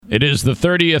It is the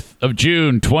 30th of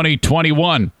June,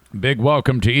 2021. Big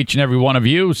welcome to each and every one of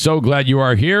you. So glad you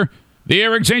are here.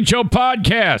 The Zane Show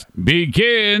Podcast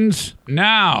begins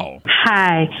now.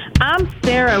 Hi, I'm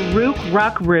Sarah Rook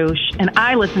Ruck Roosh, and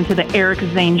I listen to the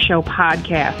Zane Show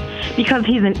Podcast because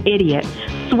he's an idiot,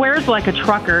 swears like a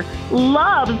trucker,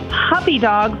 loves puppy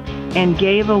dogs, and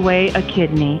gave away a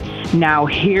kidney. Now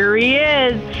here he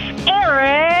is,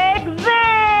 Eric Zane!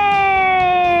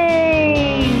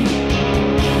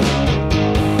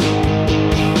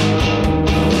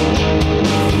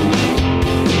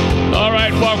 All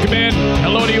right, welcome in.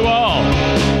 Hello to you all.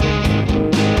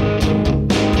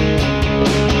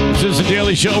 This is a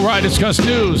daily show where I discuss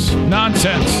news,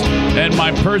 nonsense, and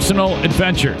my personal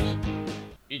adventures.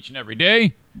 Each and every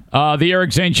day, the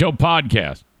Zane Show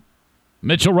Podcast.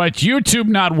 Mitchell writes, YouTube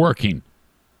not working.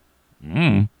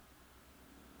 No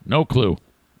clue.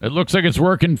 It looks like it's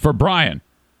working for Brian.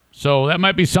 So that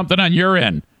might be something on your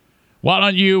end. Why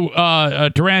don't you,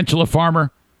 a tarantula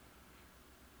farmer,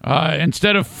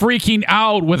 instead of freaking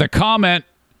out with a comment,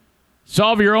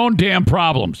 solve your own damn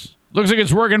problems. Looks like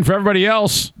it's working for everybody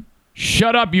else.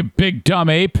 Shut up, you big dumb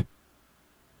ape.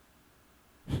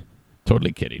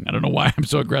 Totally kidding. I don't know why I'm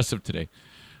so aggressive today.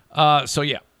 So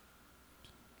yeah.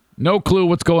 No clue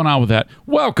what's going on with that.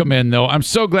 Welcome in, though. I'm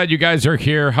so glad you guys are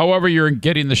here. However you're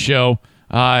getting the show.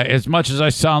 As much as I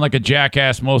sound like a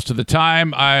jackass most of the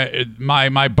time,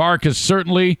 my bark is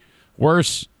certainly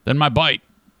worse than my bite.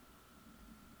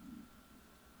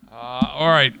 All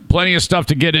right, plenty of stuff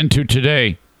to get into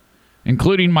today,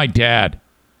 including my dad.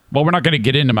 Well, we're not going to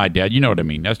get into my dad. You know what I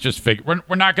mean. That's just fake.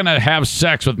 We're not going to have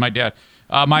sex with my dad.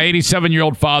 My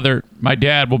 87-year-old father, my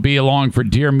dad, will be along for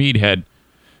Dear Meathead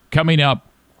coming up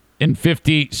in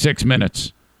 56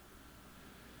 minutes.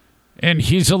 And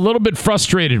he's a little bit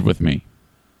frustrated with me.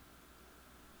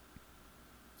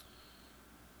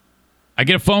 I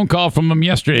get a phone call from him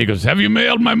yesterday. He goes, "Have you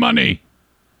mailed my money?"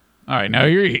 All right, now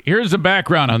here's the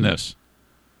background on this.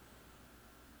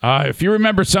 If you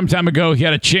remember some time ago, he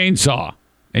had a chainsaw,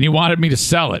 and he wanted me to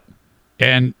sell it.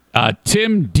 And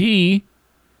Tim D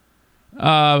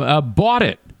bought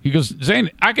it. He goes,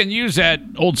 "Zane, I can use that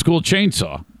old school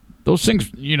chainsaw. Those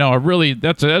things, are really,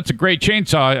 that's a great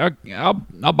chainsaw.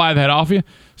 I'll buy that off you."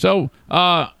 So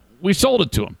we sold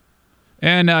it to him.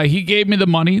 And he gave me the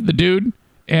money, the dude.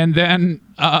 And then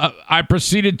I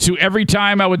proceeded to, every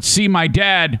time I would see my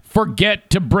dad, forget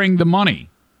to bring the money.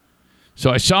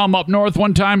 So I saw him up north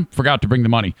one time, forgot to bring the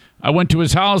money. I went to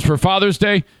his house for Father's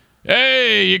Day.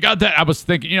 "Hey, you got that?" I was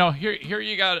thinking, here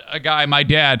you got a guy, my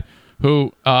dad,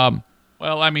 who,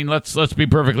 let's be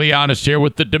perfectly honest here,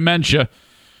 with the dementia,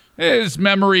 his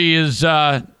memory is,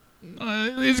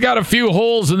 he's got a few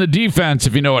holes in the defense,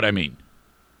 if you know what I mean.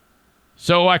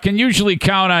 So I can usually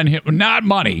count on him. Not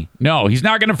money. No, he's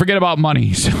not going to forget about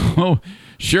money. So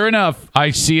sure enough, I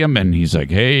see him and he's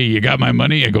like, "Hey, you got my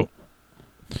money?" I go,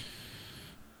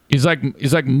 he's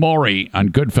like Maury on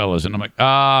Goodfellas. And I'm like,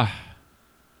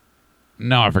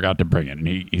 no, I forgot to bring it. And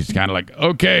he's kind of like,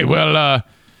 "Okay, well,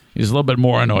 he's a little bit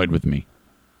more annoyed with me."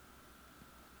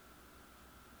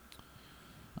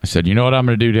 I said, "You know what I'm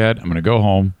going to do, Dad? I'm going to go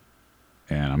home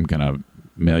and I'm going to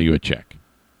mail you a check."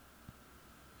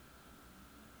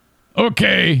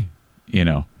 Okay.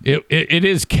 It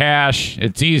is cash.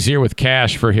 It's easier with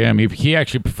cash for him. He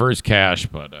actually prefers cash,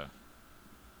 but I'll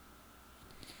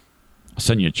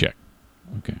send you a check.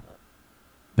 Okay.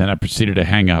 Then I proceeded to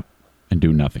hang up and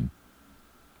do nothing.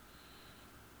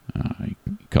 He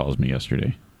calls me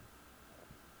yesterday,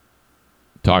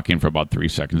 talking for about 3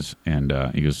 seconds, and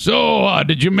he goes, "So,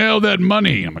 did you mail that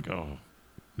money?" I'm like, "Oh,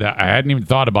 I hadn't even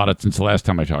thought about it since the last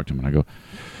time I talked to him." And I go,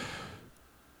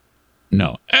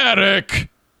 "No, Eric,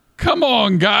 come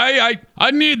on, guy,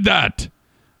 I need that."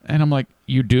 And I'm like,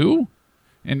 "You do?"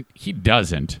 And he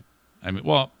doesn't. I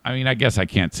guess I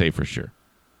can't say for sure.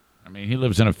 He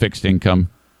lives in a fixed income.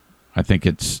 I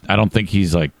don't think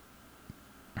he's like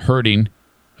hurting.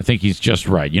 I think he's just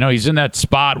right. He's in that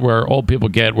spot where old people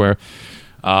get where,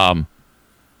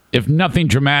 if nothing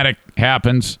dramatic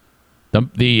happens,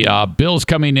 the bills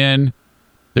coming in,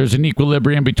 there's an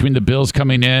equilibrium between the bills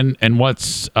coming in and what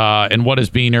is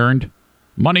being earned.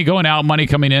 Money going out, money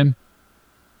coming in.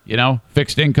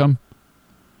 Fixed income.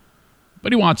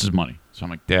 But he wants his money. So I'm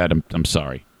like, "Dad, I'm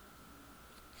sorry."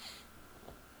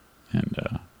 And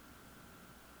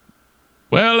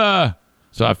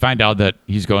so I find out that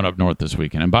he's going up north this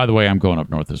weekend. And by the way, I'm going up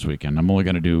north this weekend. I'm only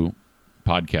going to do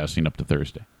podcasting up to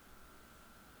Thursday.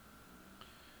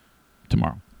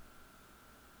 Tomorrow.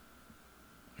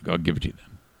 I'll give it to you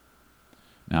then.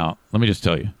 Now, let me just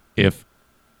tell you, if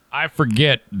I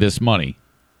forget this money,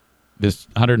 this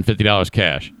 $150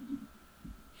 cash,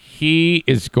 he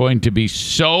is going to be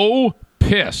so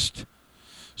pissed.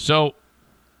 So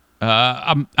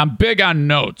I'm big on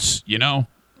notes,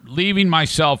 leaving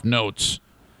myself notes.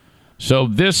 So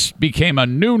this became a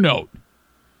new note.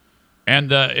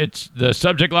 And the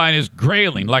subject line is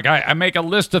grayling. Like I make a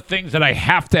list of things that I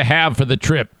have to have for the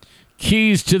trip.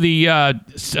 Keys to the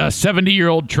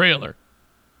 70-year-old trailer.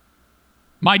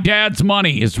 My dad's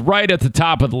money is right at the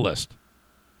top of the list.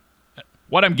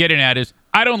 What I'm getting at is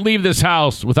I don't leave this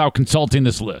house without consulting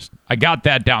this list. I got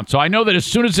that down. So I know that as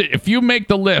soon as if you make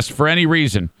the list for any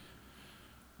reason,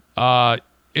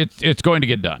 it's going to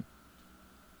get done.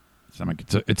 So I'm like,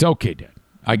 it's okay, Dad.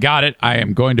 I got it. I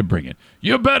am going to bring it.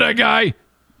 You better, guy.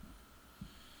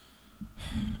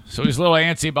 So he's a little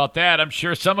antsy about that. I'm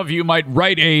sure some of you might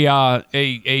write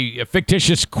a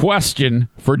fictitious question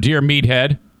for Dear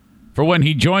Meathead for when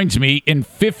he joins me in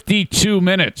 52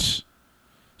 minutes.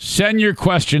 Send your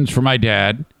questions for my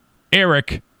dad,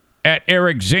 Eric, at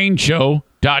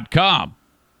ericzaneshow.com.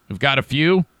 We've got a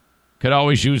few. Could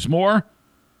always use more.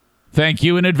 Thank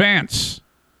you in advance.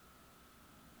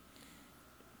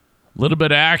 A little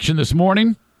bit of action this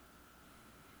morning.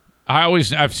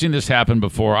 I've seen this happen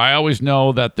before. I always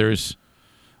know that there's,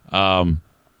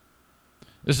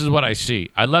 this is what I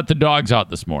see. I let the dogs out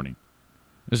this morning.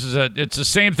 It's the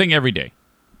same thing every day.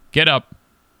 Get up,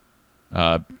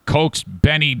 coax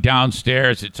Benny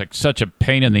downstairs. It's like such a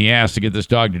pain in the ass to get this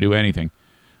dog to do anything.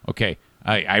 Okay,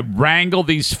 I wrangle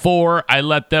these four. I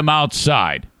let them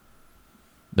outside.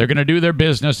 They're going to do their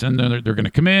business, and they're going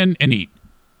to come in and eat.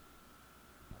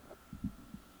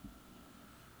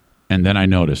 And then I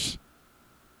notice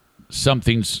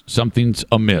something's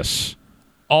amiss.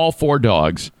 All four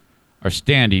dogs are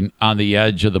standing on the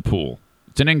edge of the pool.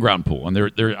 It's an in-ground pool, and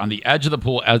they're on the edge of the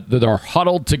pool. They're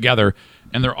huddled together,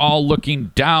 and they're all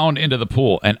looking down into the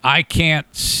pool. And I can't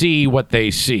see what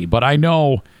they see, but I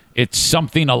know it's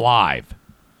something alive.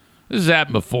 This has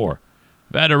happened before.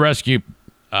 I've had to rescue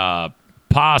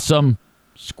possum,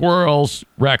 squirrels,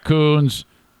 raccoons,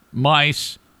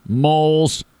 mice,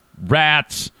 moles,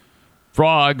 rats,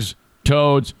 frogs,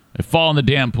 toads. They fall in the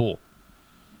damn pool.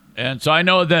 And so I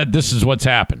know that this is what's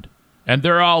happened. And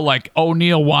they're all like,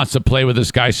 O'Neill wants to play with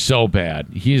this guy so bad.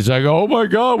 He's like, oh my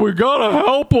God, we got to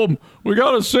help him. We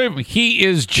got to save him. He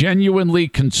is genuinely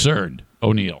concerned,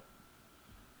 O'Neill.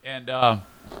 And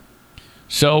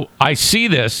so I see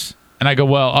this, and I go,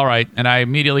 well, all right. And I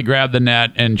immediately grab the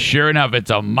net, and sure enough,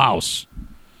 it's a mouse.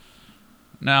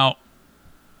 Now,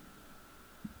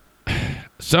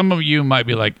 some of you might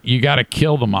be like, you got to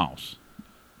kill the mouse.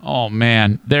 Oh,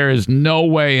 man, there is no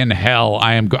way in hell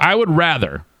I would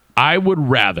rather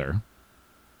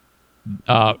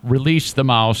release the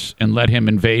mouse and let him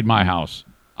invade my house.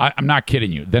 I'm not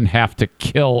kidding you. Than have to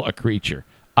kill a creature.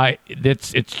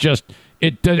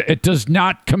 It does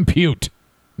not compute.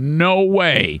 No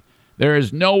way. There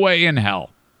is no way in hell.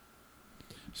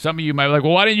 Some of you might be like,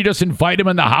 well, why didn't you just invite him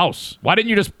in the house? Why didn't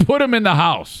you just put him in the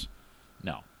house?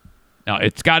 No,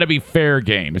 it's got to be fair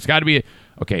game. It's got to be,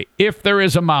 okay, if there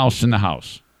is a mouse in the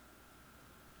house,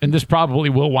 and this probably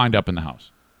will wind up in the house.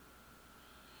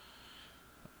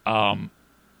 In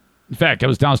fact, I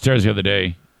was downstairs the other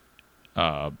day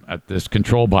at this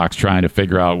control box trying to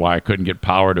figure out why I couldn't get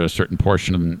power to a certain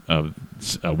portion of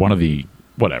one of the,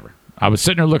 whatever. I was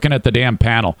sitting there looking at the damn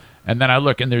panel, and then I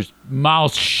look, and there's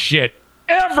mouse shit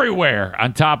everywhere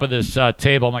on top of this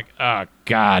table. I'm like, oh,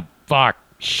 God, fuck,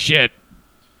 shit.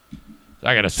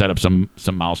 I got to set up some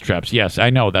mouse traps. Yes, I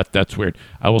know that's weird.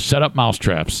 I will set up mouse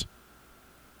traps.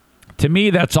 To me,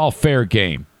 that's all fair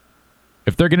game.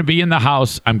 If they're going to be in the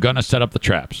house, I'm going to set up the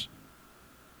traps.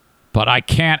 But I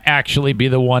can't actually be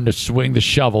the one to swing the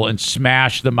shovel and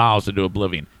smash the mouse into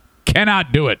oblivion.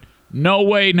 Cannot do it. No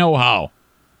way, no how.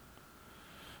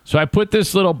 So I put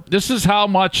this is how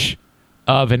much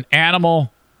of an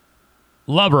animal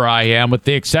lover I am, with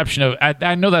the exception of,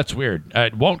 I know that's weird.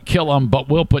 It won't kill them, but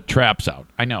we'll put traps out.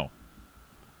 I know.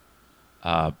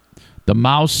 The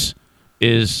mouse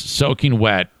is soaking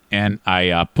wet, and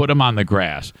I put him on the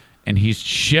grass, and he's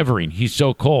shivering. He's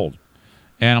so cold.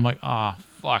 And I'm like, oh,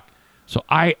 fuck. So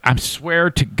I swear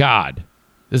to God,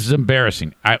 this is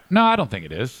embarrassing. No, I don't think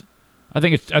it is. I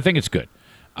think it's good.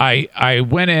 I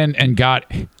went in and got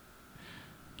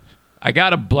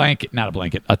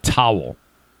a towel.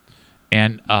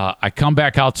 And I come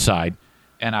back outside,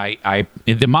 and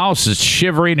the mouse is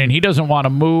shivering, and he doesn't want to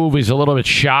move. He's a little bit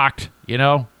shocked,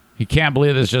 He can't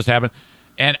believe this just happened.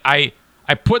 And I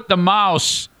put the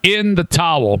mouse in the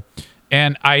towel,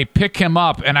 and I pick him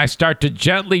up, and I start to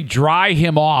gently dry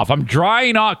him off. I'm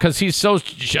drying off because he's so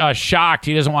shocked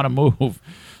he doesn't want to move.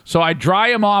 So I dry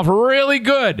him off really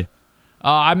good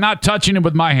I'm not touching him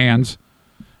with my hands.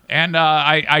 And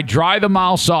I dry the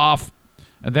mouse off.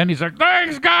 And then he's like,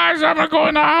 thanks, guys. I'm going to go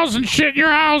in the house and shit in your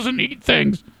house and eat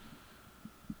things.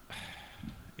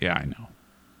 Yeah, I know.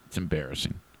 It's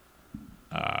embarrassing.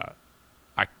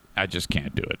 I just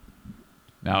can't do it.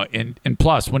 Now, and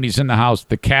plus, when he's in the house,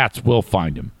 the cats will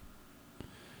find him.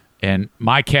 And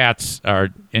my cats are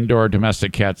indoor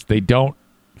domestic cats. They don't.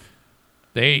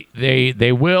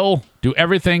 They will do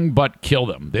everything but kill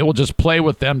them. They will just play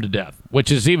with them to death,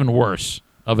 which is even worse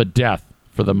of a death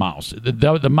for the mouse.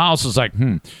 The mouse is like,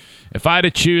 if I had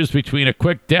to choose between a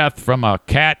quick death from a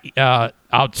cat,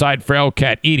 outside feral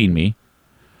cat eating me,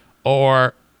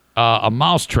 or a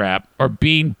mouse trap, or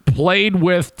being played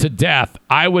with to death,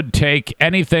 I would take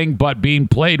anything but being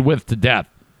played with to death.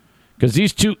 Because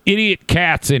these two idiot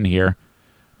cats in here,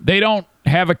 they don't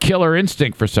have a killer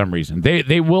instinct for some reason.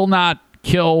 They will not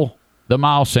kill the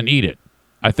mouse and eat it.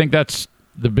 I think that's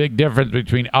the big difference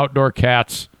between outdoor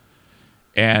cats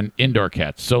and indoor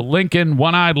cats. So Lincoln,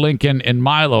 one-eyed Lincoln, and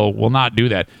Milo will not do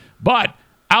that. But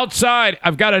outside,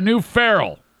 I've got a new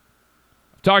feral.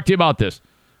 I've talked to you about this.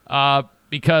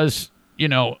 Because,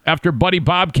 after Buddy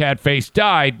Bobcat Face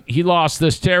died, he lost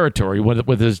this territory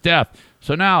with his death.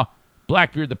 So now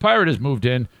Blackbeard the Pirate has moved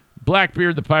in.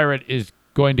 Blackbeard the Pirate is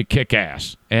going to kick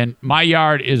ass. And my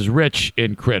yard is rich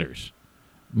in critters.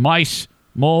 Mice,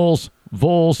 moles,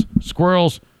 voles,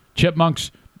 squirrels,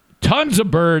 chipmunks, tons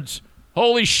of birds.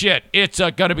 Holy shit. It's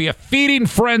going to be a feeding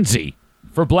frenzy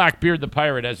for Blackbeard the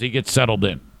Pirate as he gets settled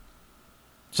in.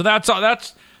 So that's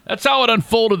how it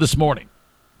unfolded this morning.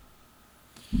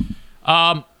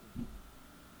 Hello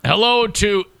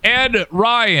to Ed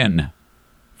Ryan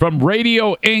from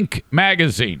Radio Inc.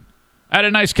 magazine. I had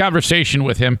a nice conversation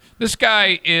with him. This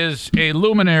guy is a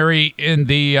luminary in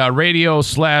the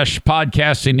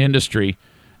radio/podcasting industry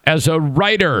as a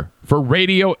writer for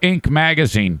Radio Inc.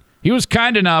 magazine. He was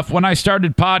kind enough when I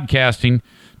started podcasting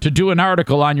to do an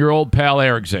article on your old pal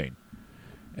Eric Zane.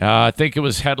 I think it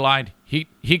was headlined,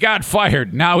 He got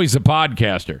fired. Now he's a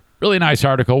podcaster. Really nice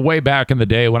article way back in the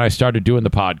day when I started doing the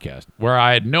podcast, where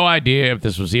I had no idea if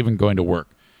this was even going to work.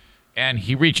 And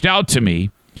he reached out to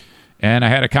me, and I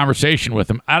had a conversation with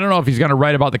him. I don't know if he's going to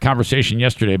write about the conversation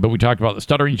yesterday, but we talked about the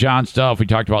Stuttering John stuff. We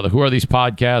talked about the Who Are These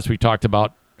Podcasts. We talked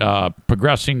about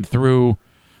progressing through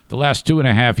the last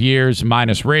 2.5 years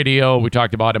minus radio. We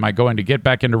talked about, am I going to get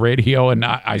back into radio? And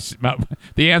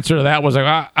the answer to that was,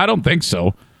 I don't think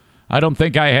so. I don't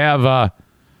think I have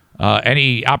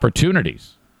any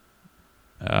opportunities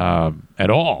at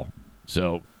all.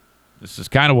 So this is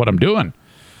kind of what I'm doing.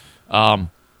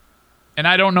 And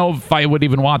I don't know if I would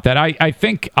even want that. I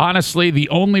think, honestly, the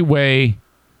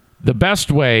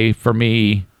best way for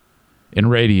me in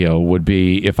radio would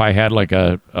be if I had like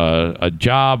a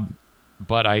job,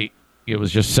 but it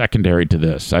was just secondary to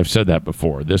this. I've said that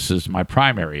before. This is my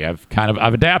primary. I've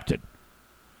adapted.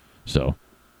 So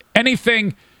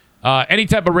anything, any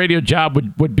type of radio job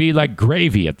would be like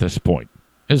gravy at this point.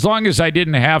 As long as I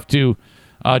didn't have to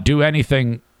do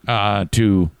anything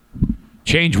to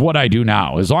change what I do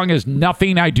now. As long as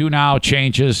nothing I do now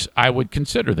changes, I would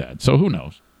consider that. So who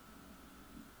knows?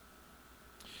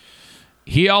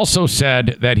 He also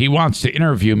said that he wants to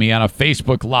interview me on a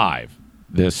Facebook Live,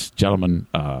 this gentleman,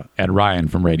 Ed Ryan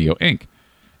from Radio Inc.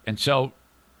 And so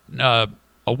a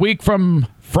week from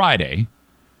Friday,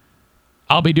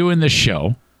 I'll be doing this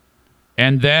show.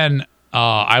 And then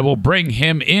I will bring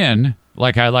him in,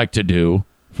 like I like to do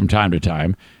from time to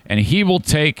time. And he will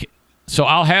so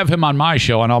I'll have him on my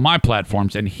show on all my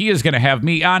platforms, and he is going to have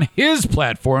me on his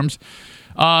platforms.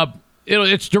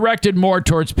 It's directed more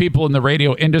towards people in the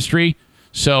radio industry.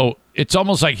 So it's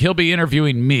almost like he'll be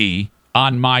interviewing me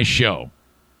on my show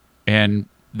and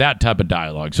that type of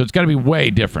dialogue. So it's going to be way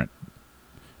different.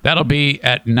 That'll be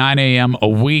at 9 a.m. a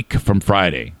week from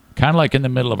Friday, kind of like in the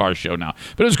middle of our show now.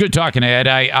 But it was good talking to Ed.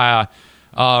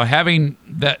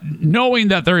 Knowing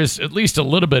that there is at least a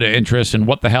little bit of interest in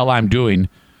what the hell I'm doing.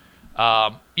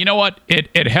 You know what?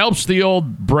 It helps the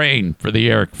old brain for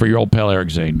your old pal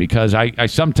Eric Zane, because I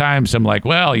sometimes am like,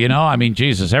 well,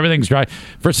 Jesus, everything's dry.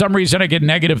 For some reason, I get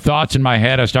negative thoughts in my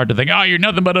head. I start to think, you're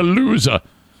nothing but a loser.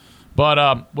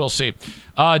 But we'll see.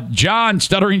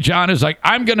 Stuttering John is like,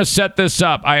 I'm going to set this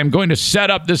up. I am going to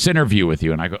set up this interview with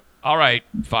you. And I go, all right,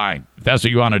 fine. If that's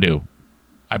what you want to do.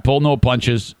 I pull no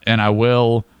punches, and I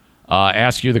will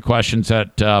ask you the questions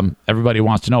that everybody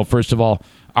wants to know. First of all,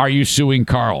 are you suing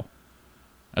Carl?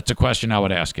 That's a question I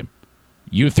would ask him.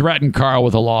 You threatened Carl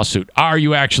with a lawsuit. Are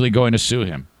you actually going to sue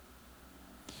him?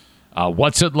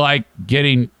 What's it like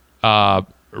getting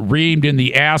reamed in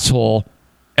the asshole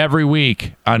every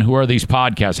week on Who Are These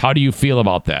Podcasts? How do you feel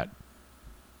about that?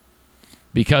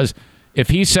 because if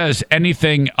he says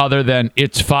anything other than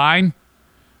it's fine,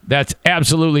 that's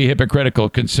absolutely hypocritical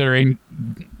considering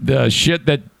the shit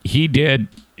that he did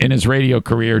in his radio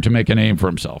career to make a name for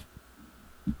himself.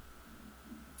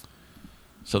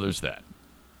 So there's that.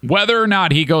 Whether or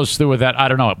not he goes through with that, I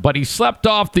don't know. But he slept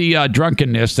off the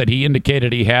drunkenness that he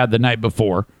indicated he had the night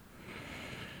before.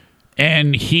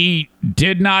 And he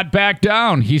did not back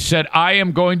down. He said, I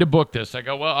am going to book this. I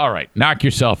go, well, all right, knock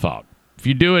yourself out. If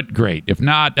you do it, great. If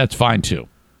not, that's fine too.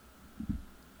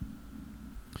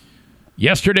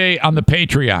 Yesterday on the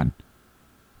Patreon,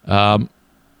 I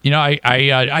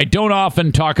don't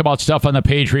often talk about stuff on the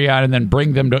Patreon and then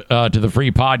bring them to the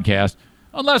free podcast,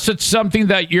 unless it's something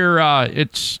that you're,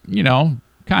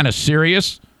 kind of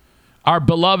serious. Our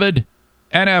beloved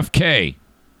NFK,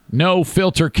 No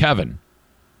Filter Kevin,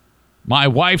 my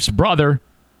wife's brother,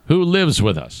 who lives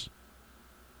with us.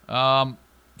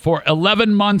 For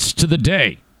 11 months to the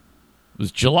day. It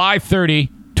was July 30,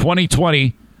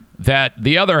 2020, that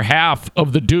the other half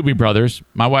of the Doobie Brothers,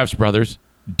 my wife's brothers,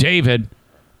 David,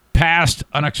 passed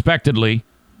unexpectedly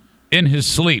in his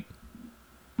sleep.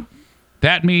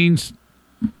 That means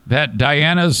that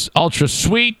Diana's ultra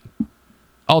sweet,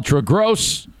 ultra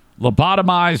gross,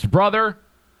 lobotomized brother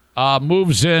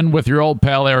moves in with your old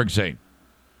pal Eric Zane.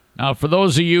 Now, for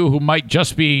those of you who might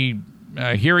just be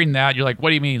hearing that, you're like, what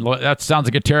do you mean? That sounds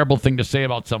like a terrible thing to say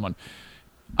about someone.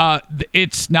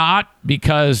 It's not,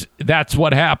 because that's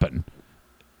what happened.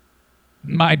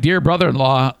 My dear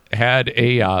brother-in-law had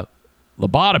a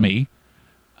lobotomy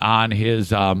on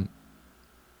his, what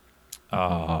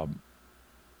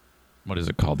is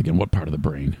it called again? What part of the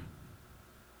brain?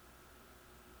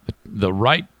 The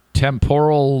right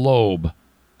temporal lobe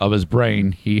of his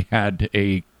brain. He had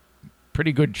a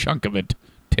pretty good chunk of it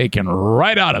taken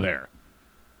right out of there.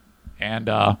 And,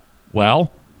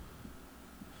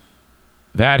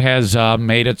 that has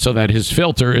made it so that his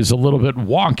filter is a little bit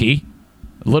wonky,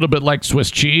 a little bit like Swiss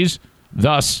cheese,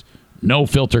 thus, No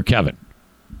Filter Kevin.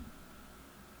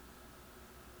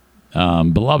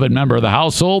 Beloved member of the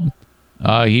household,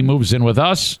 he moves in with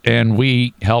us, and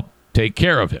we help take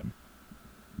care of him.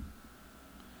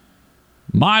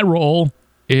 My role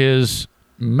is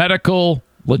medical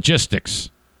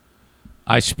logistics.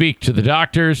 I speak to the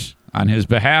doctors on his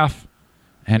behalf,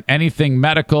 and anything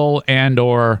medical and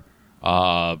or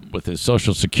with his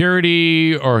Social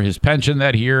Security or his pension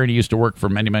that year, and he used to work for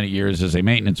many, many years as a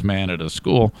maintenance man at a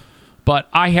school. But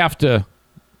I have to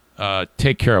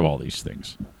take care of all these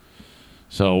things.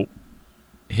 So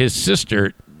his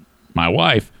sister, my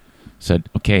wife, said,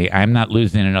 okay, I'm not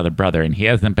losing another brother, and he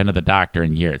hasn't been to the doctor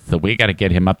in years, so we got to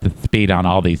get him up to speed on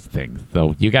all these things.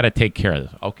 So you got to take care of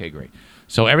this. Okay, great.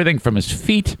 So everything from his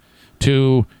feet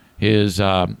to his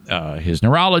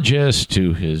neurologist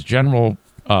to his general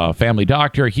family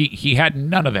doctor, he had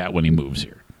none of that when he moves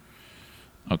here.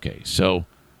 Okay, so,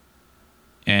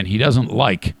 and he doesn't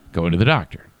like going to the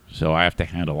doctor, so I have to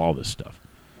handle all this stuff.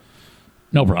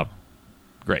 No problem.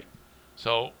 Great.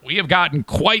 So we have gotten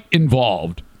quite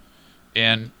involved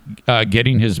in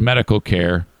getting his medical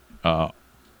care up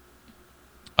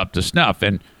to snuff.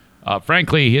 And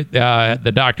frankly,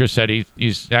 the doctor said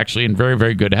he's actually in very,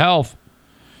 very good health.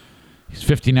 He's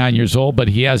 59 years old, but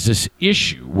he has this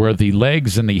issue where the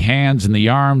legs and the hands and the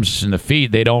arms and the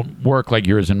feet, they don't work like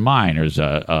yours and mine. There's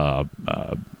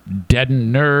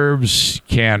deadened nerves.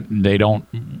 They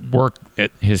don't work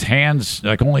at his hands,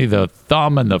 like only the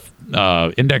thumb and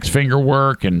the index finger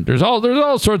work. And there's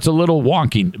all sorts of little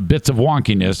bits of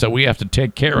wonkiness that we have to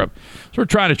take care of. So we're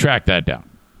trying to track that down.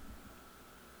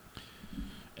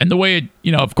 And the way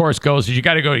it, of course, goes is you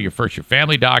got to go to your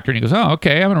family doctor, and he goes, oh,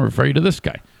 okay, I'm going to refer you to this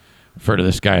guy. Refer to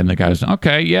this guy, and the guy goes,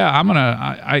 okay, yeah, I want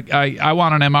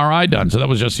an MRI done. So that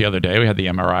was just the other day. We had the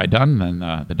MRI done,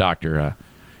 and the doctor,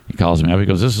 he calls me up. He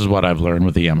goes, this is what I've learned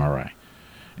with the MRI.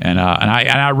 And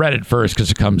I read it first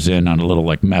because it comes in on a little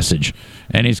like message,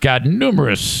 and he's got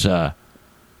numerous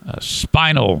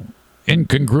spinal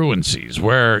incongruencies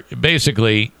where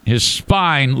basically his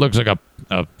spine looks like a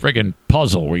friggin'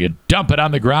 puzzle where you dump it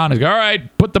on the ground and go, all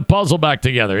right, put the puzzle back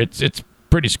together. It's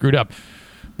pretty screwed up.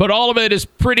 But all of it is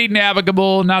pretty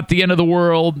navigable, not the end of the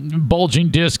world. Bulging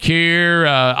disc here,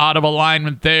 out of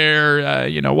alignment there,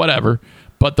 whatever.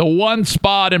 But the one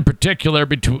spot in particular,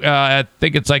 between I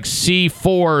think it's like C4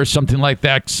 or something like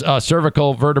that,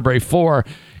 cervical vertebrae 4,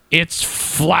 it's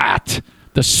flat.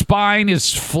 The spine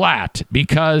is flat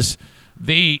because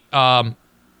the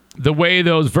way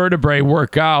those vertebrae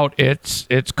work out, it's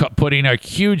putting a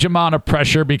huge amount of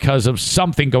pressure because of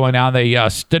something going on, the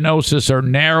stenosis or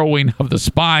narrowing of the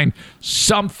spine.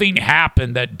 Something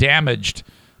happened that damaged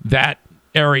that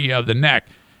area of the neck.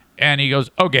 And he goes,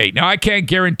 okay, now I can't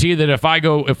guarantee that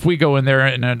if we go in there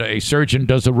and a surgeon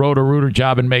does a roto-rooter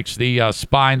job and makes the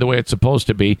spine the way it's supposed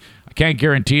to be, I can't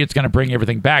guarantee it's going to bring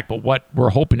everything back. But what we're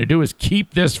hoping to do is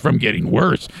keep this from getting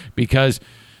worse, because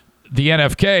the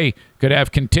NFK could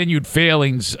have continued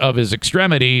failings of his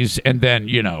extremities, and then,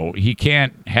 he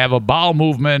can't have a bowel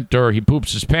movement or he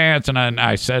poops his pants. And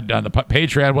I said on the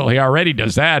Patreon, well, he already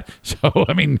does that. So,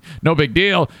 no big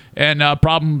deal. And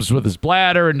problems with his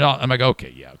bladder. And I'm like,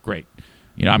 okay, yeah, great.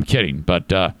 I'm kidding. But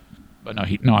no,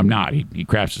 I'm not. He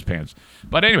craps his pants.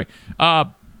 But anyway,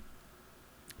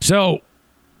 so,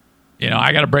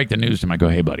 I got to break the news to him. I go,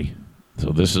 hey, buddy, so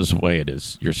this is the way it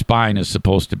is. Your spine is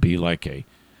supposed to be like a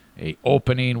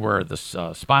opening where the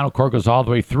spinal cord goes all the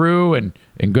way through and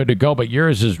good to go, but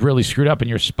yours is really screwed up and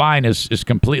your spine is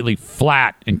completely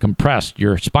flat and compressed,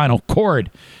 your spinal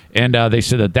cord. And they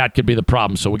said that could be the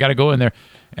problem. So we got to go in there.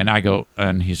 And I go,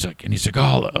 and he's like,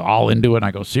 oh, all into it. And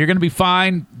I go, so you're going to be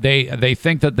fine. They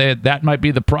think that might be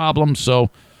the problem.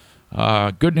 So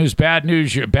good news, bad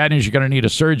news. Bad news, you're going to need a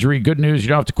surgery. Good news, you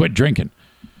don't have to quit drinking.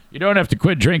 You don't have to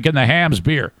quit drinking the Hams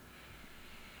beer.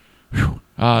 Whew.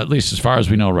 At least as far as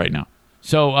we know right now.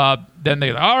 So then they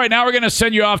go, all right, now we're going to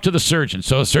send you off to the surgeon.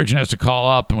 So the surgeon has to call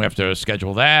up, and we have to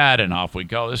schedule that, and off we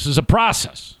go. This is a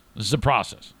process. And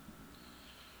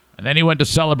then he went to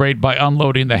celebrate by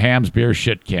unloading the Hams beer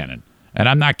shit cannon. And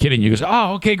I'm not kidding. He goes,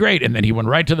 oh, okay, great. And then he went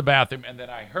right to the bathroom, and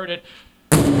then I heard it.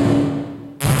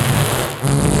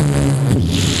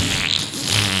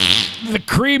 The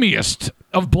creamiest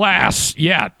of blasts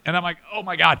yet. And I'm like, oh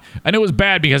my God. And it was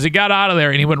bad because he got out of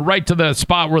there and he went right to the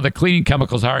spot where the cleaning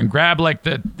chemicals are and grabbed like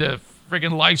the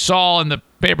friggin' Lysol and the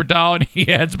paper towel, and he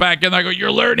heads back in. I go,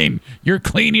 you're learning. You're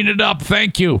cleaning it up.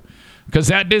 Thank you.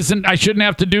 Because I shouldn't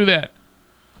have to do that.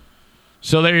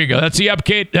 So there you go. That's the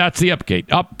update.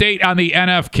 Update on the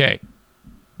NFK.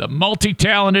 The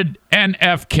multi-talented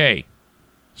NFK.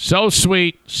 So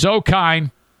sweet. So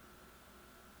kind.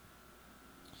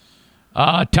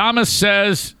 Thomas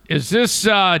says, is this,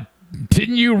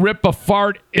 didn't you rip a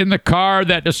fart in the car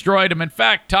that destroyed him? In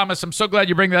fact, Thomas, I'm so glad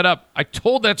you bring that up. I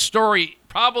told that story,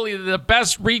 probably the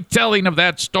best retelling of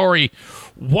that story,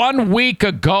 1 week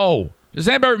ago. Does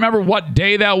anybody remember what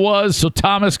day that was so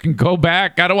Thomas can go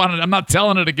back? I'm not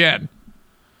telling it again.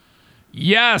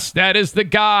 Yes, that is the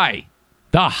guy.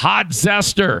 The hot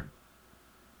zester.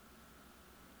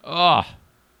 Oh.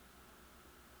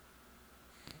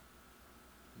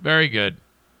 Very good.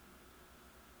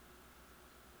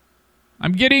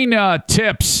 I'm getting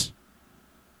tips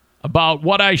about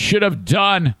what I should have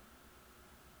done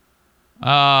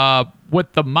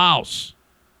with the mouse.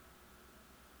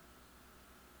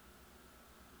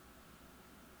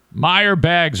 Meyer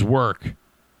bags work.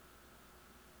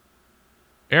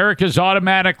 Eric is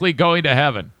automatically going to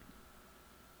heaven.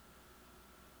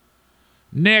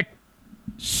 Nick,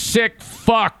 sick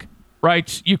fuck,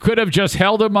 writes, you could have just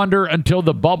held him under until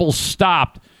the bubble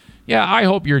stopped. Yeah, I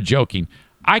hope you're joking.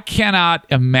 I cannot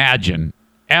imagine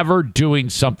ever doing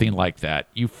something like that.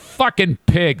 You fucking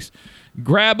pigs.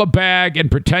 Grab a bag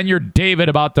and pretend you're David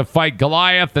about to fight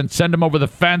Goliath and send him over the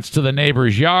fence to the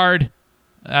neighbor's yard.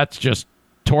 That's just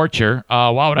torture.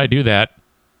 Why would I do that?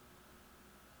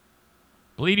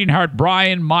 Bleeding Heart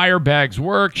Brian, Meyer bags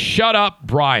work. Shut up,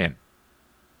 Brian.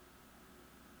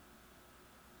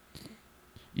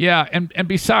 Yeah, and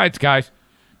besides, guys,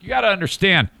 you got to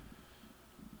understand,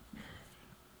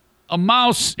 a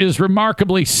mouse is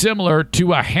remarkably similar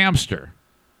to a hamster.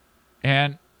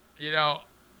 And,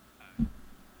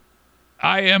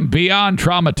 I am beyond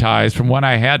traumatized from when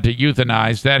I had to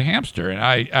euthanize that hamster.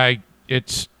 And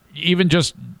it's even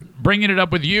just bringing it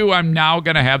up with you, I'm now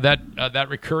going to have that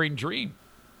recurring dream.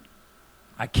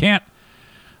 I can't.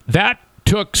 That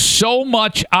took so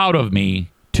much out of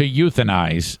me to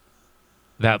euthanize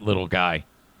that little guy.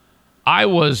 I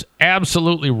was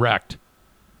absolutely wrecked.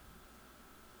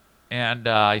 And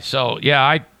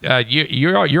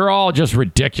you're all just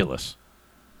ridiculous.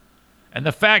 And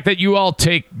the fact that you all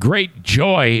take great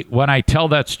joy when I tell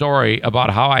that story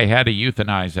about how I had to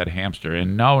euthanize that hamster.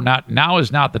 And no, not now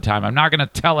is not the time. I'm not going to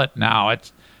tell it now.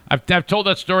 I've told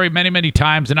that story many, many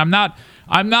times, and I'm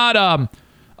not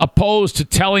opposed to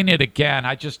telling it again.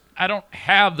 I don't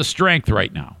have the strength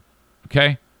right now.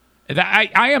 Okay?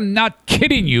 I am not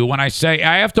kidding you when I say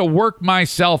I have to work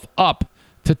myself up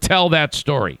to tell that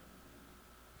story.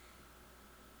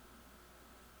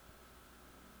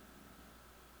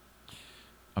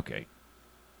 Okay.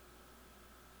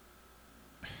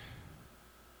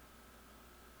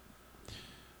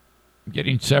 I'm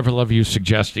getting several of you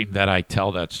suggesting that I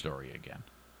tell that story again.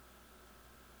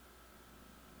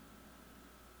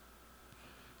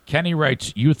 Kenny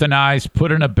writes, euthanize,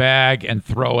 put in a bag, and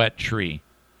throw at tree.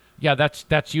 Yeah,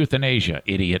 that's euthanasia,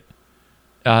 idiot.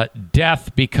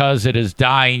 Death because it is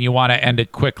dying, you want to end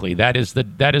it quickly. That is the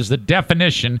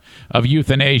definition of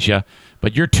euthanasia,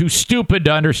 but you're too stupid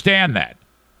to understand that.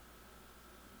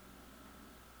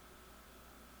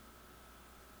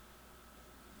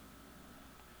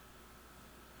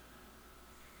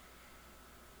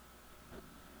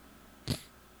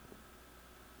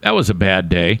 That was a bad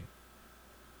day.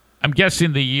 I'm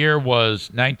guessing the year was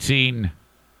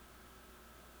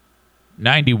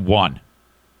 1991.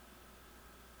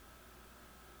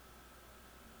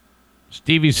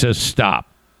 Stevie says stop.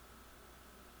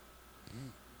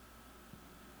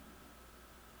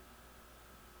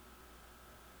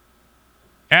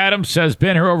 Adam says,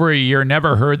 been here over a year,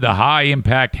 never heard the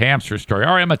high-impact hamster story.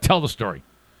 All right, I'm going to tell the story.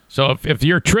 So if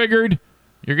you're triggered,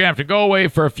 you're going to have to go away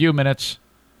for a few minutes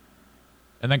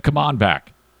and then come on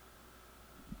back.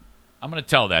 I'm going to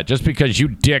tell that just because you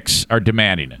dicks are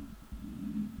demanding it.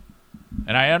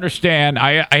 And I understand.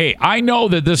 I know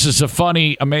that this is a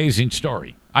funny, amazing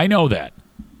story. I know that.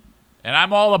 And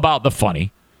I'm all about the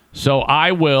funny. So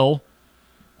I will.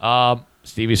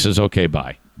 Stevie says, okay,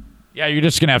 bye. Yeah, you're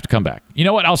just going to have to come back. You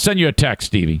know what? I'll send you a text,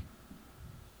 Stevie.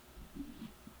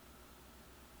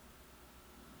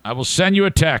 I will send you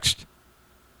a text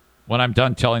when I'm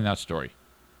done telling that story.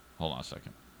 Hold on a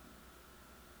second.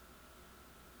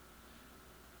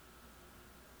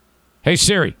 Hey,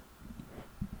 Siri.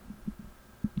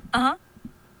 Uh-huh.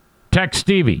 Text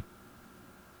Stevie.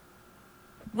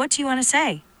 What do you want to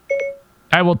say?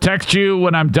 I will text you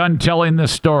when I'm done telling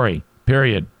this story.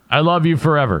 Period. I love you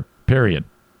forever. Period.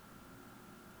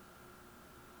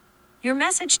 Your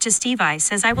message to Steve I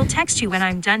says I will text you when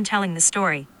I'm done telling the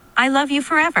story. I love you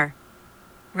forever.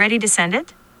 Ready to send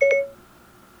it?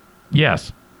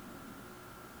 Yes.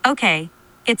 Okay,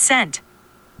 it's sent.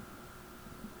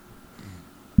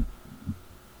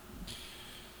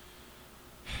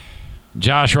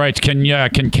 Josh writes, can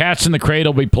Cats in the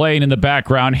Cradle be playing in the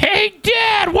background? Hey,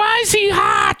 Dad, why is he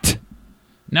hot?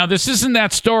 Now, this isn't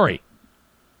that story.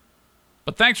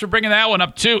 But thanks for bringing that one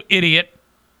up, too, idiot.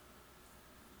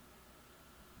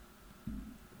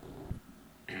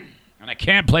 And I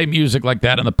can't play music like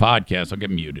that on the podcast. I'll get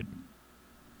muted.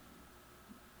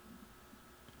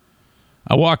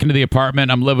 I walk into the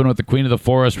apartment. I'm living with the Queen of the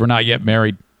Forest. We're not yet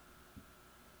married.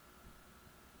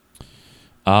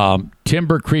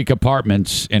 Timber Creek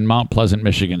Apartments in Mount Pleasant,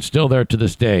 Michigan. Still there to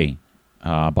this day.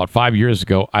 About 5 years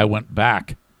ago, I went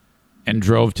back and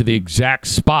drove to the exact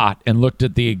spot and looked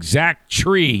at the exact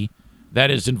tree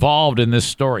that is involved in this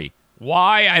story.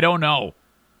 Why? I don't know.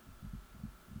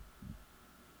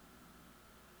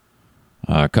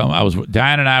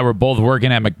 Diane and I were both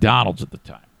working at McDonald's at the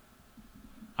time.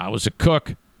 I was a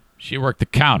cook. She worked the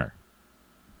counter.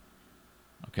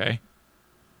 Okay?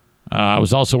 I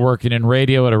was also working in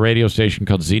radio at a radio station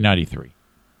called Z93. My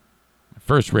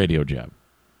first radio job.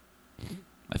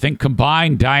 I think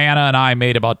combined, Diana and I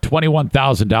made about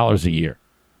 $21,000 a year.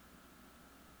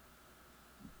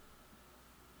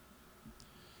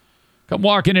 Come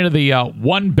walking into the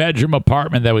one-bedroom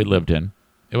apartment that we lived in.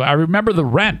 I remember the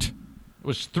rent. It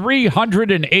was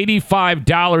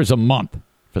 $385 a month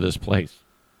for this place.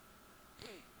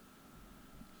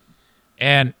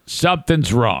 And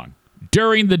something's wrong.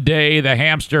 During the day, the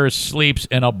hamster sleeps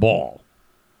in a ball.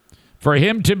 For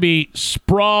him to be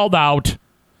sprawled out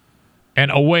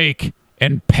and awake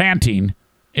and panting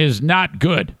is not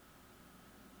good.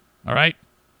 All right?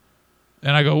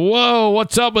 And I go, whoa,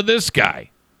 what's up with this guy?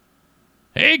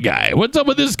 Hey, guy, what's up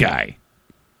with this guy?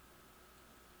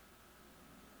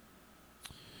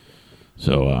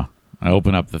 So I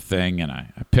open up the thing and I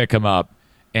pick him up.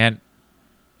 And,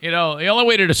 you know, the only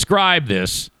way to describe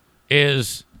this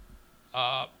is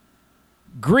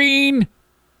green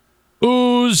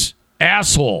ooze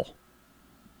asshole.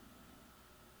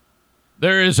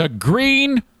 There is a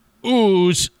green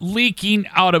ooze leaking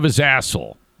out of his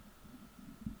asshole.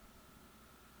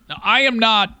 Now, I am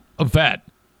not a vet,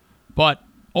 but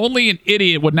only an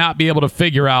idiot would not be able to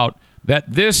figure out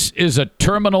that this is a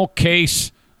terminal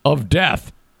case of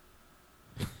death.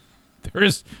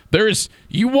 There's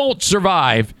you won't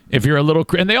survive if you're a little,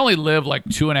 and they only live like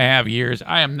 2.5 years.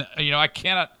 I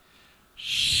cannot,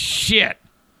 shit.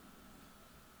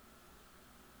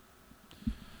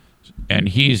 And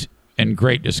he's in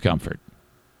great discomfort.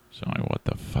 So what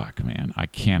the fuck, man? I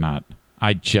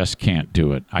just can't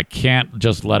do it. I can't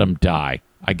just let him die.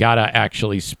 I gotta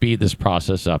actually speed this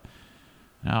process up.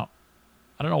 Now,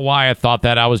 I don't know why I thought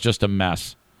that I was just a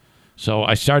mess. So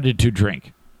I started to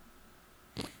drink.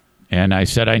 And I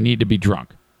said I need to be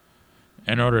drunk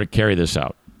in order to carry this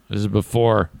out. This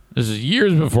is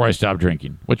years before I stopped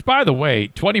drinking, which, by the way,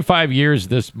 25 years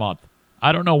this month.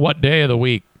 I don't know what day of the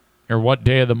week or what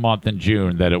day of the month in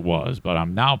June that it was, but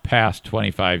I'm now past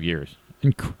 25 years.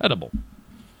 Incredible.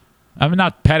 I'm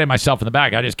not patting myself in the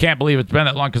back. I just can't believe it's been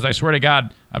that long because I swear to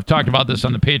God, I've talked about this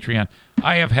on the Patreon.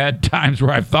 I have had times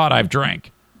where I've thought I've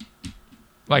drank,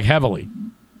 like heavily.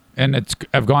 And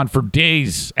I've gone for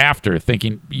days after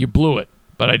thinking, you blew it,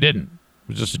 but I didn't. It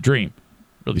was just a dream.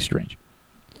 Really strange.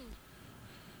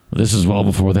 Well, this is well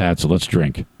before that, so let's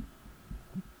drink.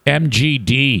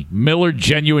 MGD, Miller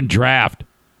Genuine Draft.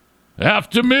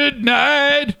 After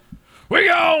midnight, we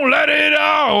gonna let it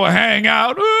all hang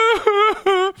out.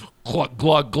 Glug,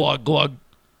 glug, glug, glug.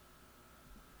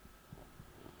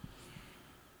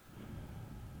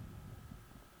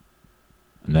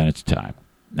 And then it's time.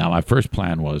 Now, my first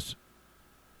plan was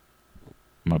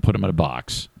I'm going to put him in a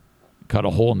box, cut a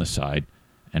hole in the side,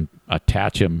 and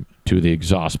attach him to the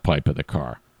exhaust pipe of the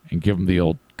car and give him the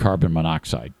old carbon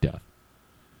monoxide death.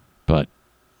 But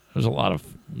there's a lot of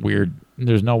weird...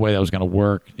 There's no way that was going to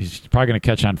work. He's probably going to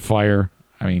catch on fire.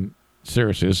 I mean,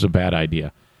 seriously, this is a bad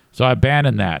idea. So I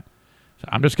abandoned that. So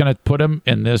I'm just going to put him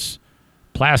in this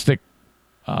plastic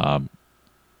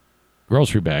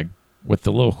grocery bag with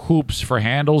the little hoops for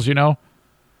handles, you know?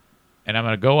 And I'm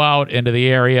going to go out into the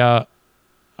area.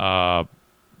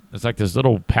 It's like this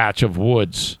little patch of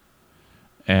woods.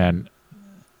 And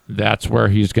that's where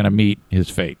he's going to meet his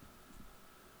fate.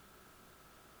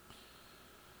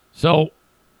 So,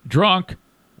 drunk,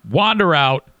 wander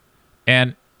out,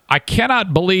 and I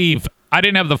cannot believe I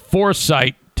didn't have the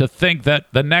foresight to think that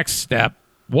the next step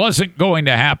wasn't going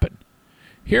to happen.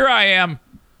 Here I am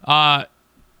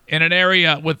in an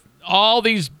area with all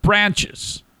these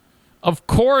branches. Of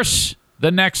course,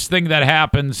 the next thing that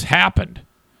happened.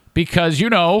 Because, you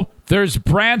know, there's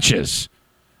branches.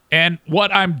 And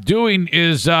what I'm doing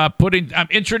is I'm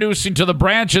introducing to the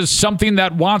branches something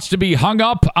that wants to be hung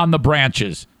up on the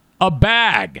branches. A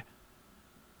bag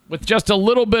with just a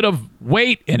little bit of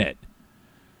weight in it.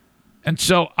 And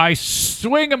so I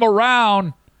swing him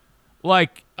around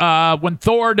like when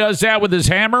Thor does that with his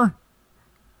hammer.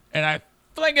 And I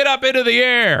fling it up into the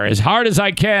air as hard as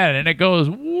I can. And it goes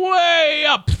way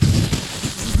up.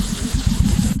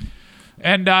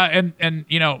 And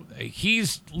you know,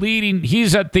 he's leading.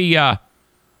 He's at the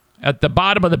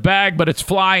bottom of the bag, but it's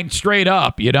flying straight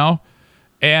up, you know.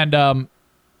 And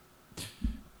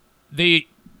the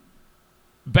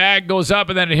bag goes up,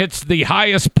 and then it hits the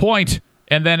highest point,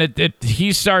 and then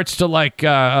he starts to like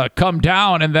come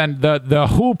down, and then the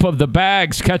hoop of the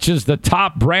bags catches the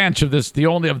top branch of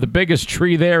the biggest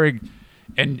tree there,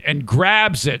 and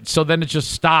grabs it. So then it just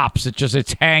stops.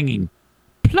 It's hanging,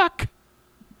 pluck.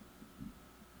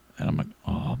 And I'm like,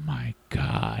 oh my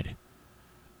God.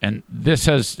 And this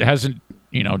hasn't,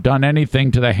 you know, done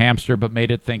anything to the hamster but made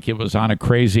it think it was on a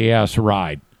crazy ass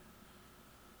ride.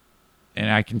 And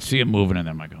I can see it moving, and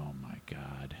I'm like, oh my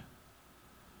God.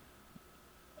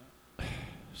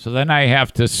 So then I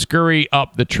have to scurry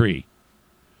up the tree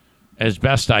as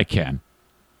best I can.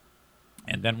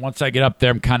 And then once I get up there,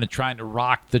 I'm kind of trying to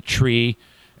rock the tree,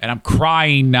 and I'm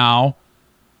crying now.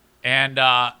 And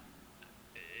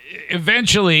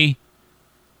eventually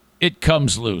it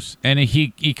comes loose, and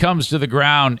he comes to the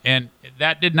ground, and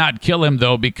that did not kill him,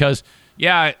 though, because,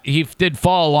 yeah, he did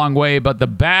fall a long way, but the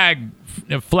bag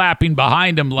flapping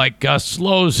behind him like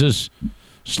slows his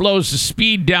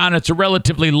speed down. It's a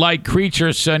relatively light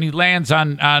creature, so and he lands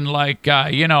on like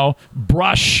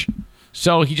brush.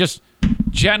 So he just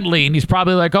gently, and he's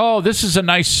probably like, oh, this is a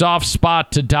nice soft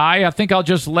spot to die. I think I'll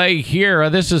just lay here.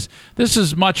 This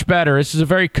is much better. This is a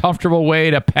very comfortable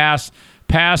way to pass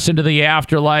into the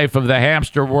afterlife of the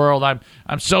hamster world.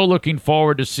 I'm so looking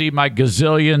forward to see my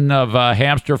gazillion of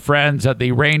hamster friends at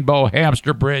the Rainbow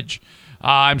Hamster Bridge.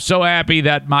 I'm so happy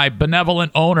that my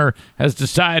benevolent owner has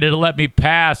decided to let me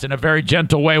pass in a very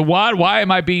gentle way. What? Why am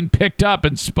I being picked up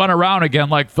and spun around again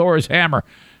like Thor's hammer?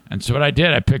 And so what I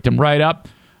did, I picked him right up,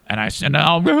 and I said,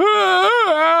 oh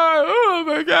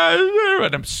my God,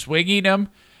 and I'm swinging him,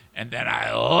 and then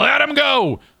I let him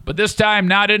go. But this time,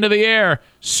 not into the air,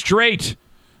 straight,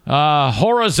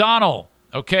 horizontal,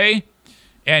 okay?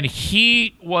 And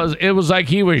it was like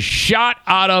he was shot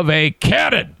out of a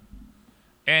cannon.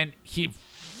 And he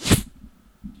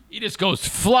just goes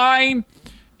flying,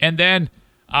 and then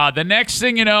the next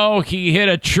thing you know, he hit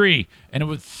a tree, and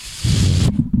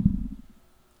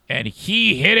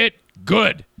he hit it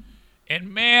good.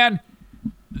 And man,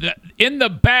 in the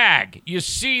bag, you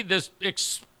see this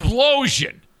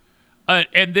explosion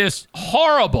and this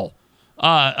horrible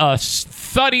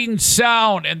thudding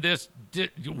sound and this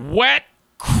wet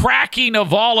cracking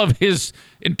of all of his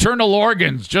internal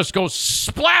organs just goes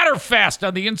splatterfast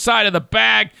on the inside of the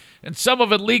bag, and some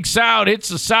of it leaks out, hits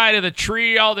the side of the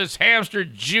tree. All this hamster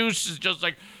juice is just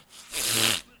like,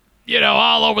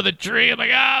 all over the tree. I'm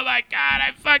like, oh my God,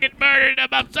 I fucking murdered him.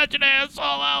 I'm such an asshole.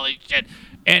 Holy shit.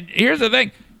 And here's the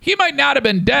thing. He might not have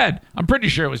been dead. I'm pretty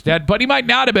sure it was dead, but he might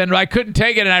not have been. I couldn't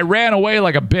take it, and I ran away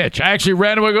like a bitch. I actually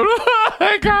ran away going, oh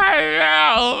my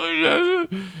God.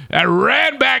 I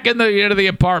ran back into the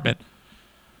apartment.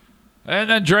 And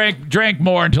then drank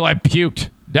more until I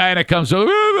puked. Diana comes over,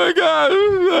 oh my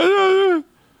God.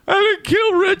 I didn't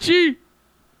kill Richie.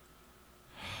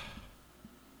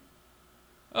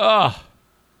 Oh.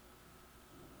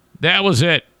 That was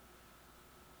it.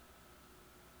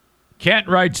 Kent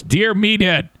writes, Dear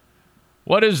Meathead,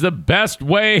 what is the best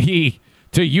way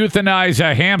to euthanize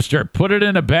a hamster? Put it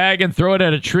in a bag and throw it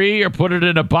at a tree, or put it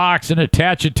in a box and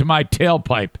attach it to my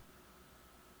tailpipe?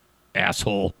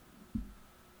 Asshole.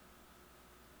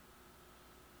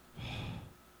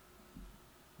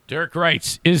 Dirk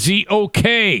writes, is he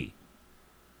okay?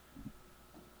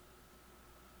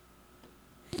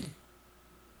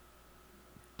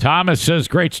 Thomas says,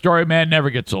 great story, man, never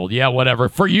gets old. Yeah, whatever.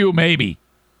 For you, maybe.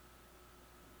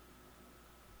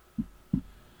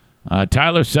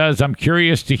 Tyler says, I'm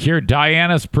curious to hear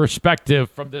Diana's perspective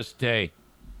from this day.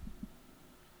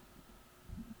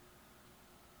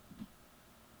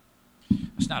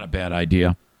 It's not a bad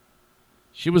idea.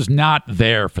 She was not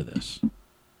there for this. All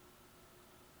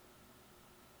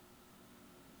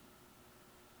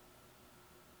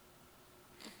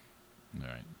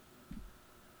right.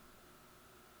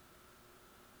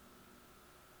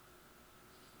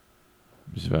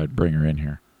 Just if I'd bring her in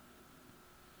here.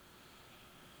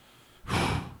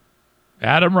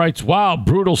 Adam writes, wow,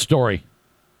 brutal story.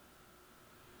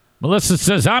 Melissa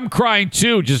says, I'm crying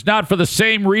too, just not for the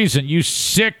same reason. You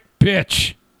sick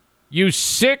bitch. You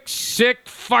sick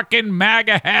fucking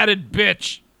MAGA-hatted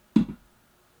bitch.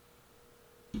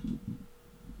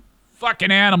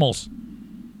 Fucking animals.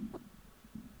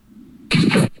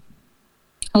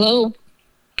 Hello.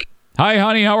 Hi,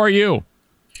 honey. How are you?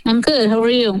 I'm good. How are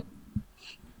you?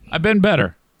 I've been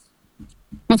better.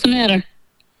 What's the matter?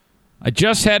 I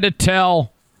just had to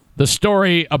tell the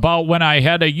story about when I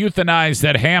had to euthanize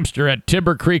that hamster at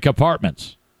Timber Creek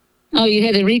Apartments. Oh, you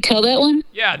had to retell that one?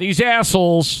 Yeah, these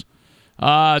assholes,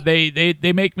 they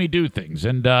make me do things,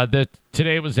 and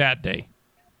today was that day.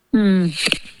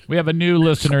 We have a new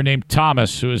listener named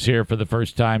Thomas who is here for the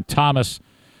first time. Thomas,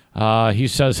 he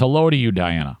says hello to you,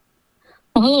 Diana.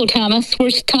 Oh, hello, Thomas.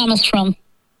 Where's Thomas from?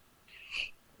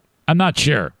 I'm not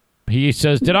sure. He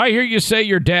says, did I hear you say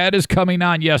your dad is coming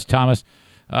on? Yes, Thomas.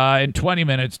 In 20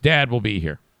 minutes, Dad will be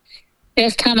here.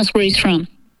 Ask Thomas where he's from.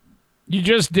 You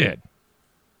just did.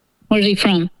 Where's he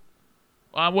from?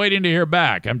 Well, I'm waiting to hear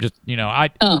back. I'm just,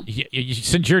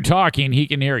 since you're talking, he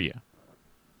can hear you.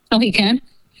 Oh, he can?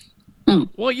 Oh.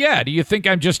 Well, yeah. Do you think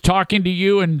I'm just talking to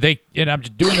you and I'm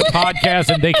just doing a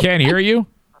podcast and they can't hear you?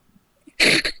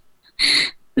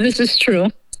 This is true.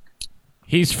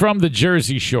 He's from the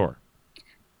Jersey Shore.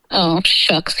 Oh,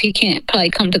 shucks. He can't probably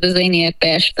come to the Zaniac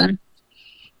Bash then.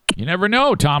 You never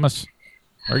know, Thomas.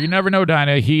 Or you never know,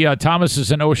 Dinah. Thomas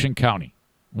is in Ocean County,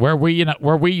 where we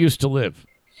used to live.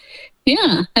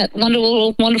 Yeah, that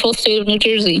wonderful, wonderful state of New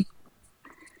Jersey.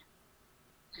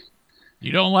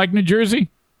 You don't like New Jersey?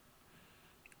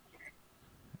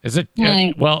 Is it?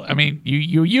 Right. Well, I mean,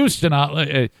 you used to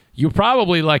not. You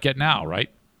probably like it now, right?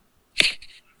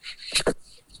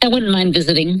 I wouldn't mind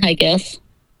visiting, I guess.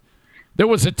 There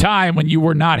was a time when you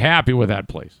were not happy with that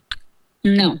place.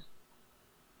 No.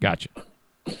 Gotcha.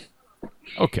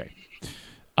 Okay.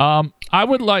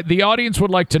 The audience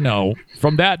would like to know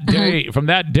from that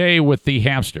day with the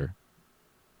hamster.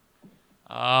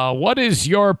 What is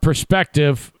your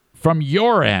perspective from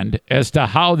your end as to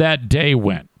how that day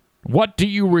went? What do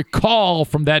you recall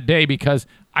from that day? Because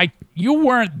you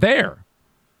weren't there.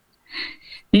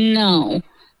 No.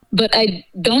 But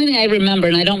the only thing I remember,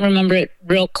 and I don't remember it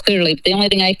real clearly, but the only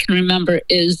thing I can remember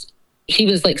is he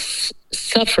was like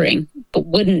suffering, but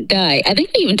wouldn't die. I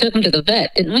think we even took him to the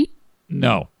vet, didn't we?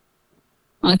 No.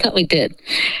 Oh, I thought we did.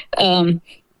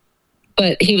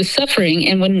 But he was suffering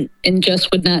and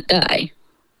just would not die.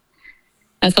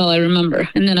 That's all I remember.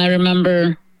 And then I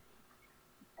remember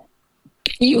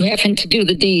you having to do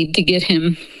the deed to get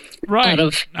him out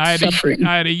of suffering.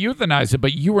 I had to euthanize it,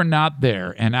 but you were not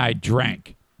there, and I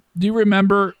drank. Do you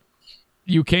remember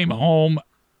you coming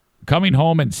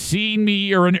home and seeing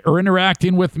me or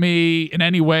interacting with me in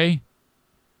any way?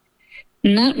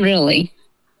 Not really.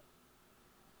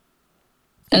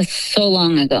 That's so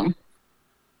long ago.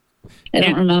 I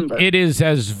don't remember. It is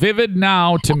as vivid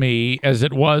now to me as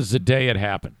it was the day it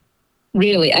happened.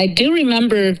 Really, I do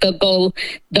remember going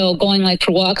like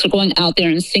for walks or going out there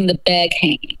and seeing the bag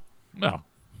hanging. Well,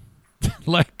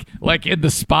 like in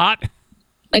the spot?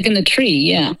 Like in the tree,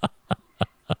 yeah.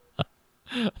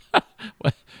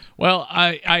 Well,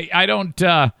 I don't.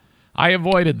 I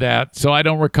avoided that, so I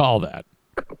don't recall that.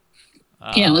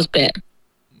 Yeah, it was bad.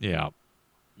 Yeah.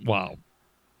 Wow.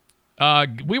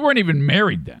 We weren't even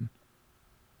married then.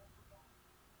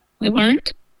 We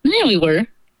weren't? Yeah, we were.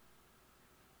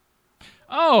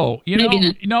 Oh,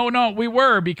 Maybe no, we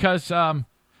were because,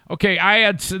 okay, I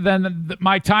had, then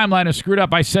my timeline is screwed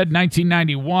up. I said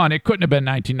 1991. It couldn't have been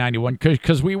 1991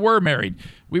 because we were married.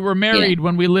 We were married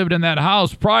when we lived in that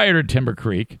house prior to Timber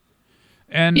Creek.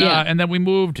 And then we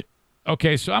moved.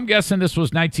 Okay, so I'm guessing this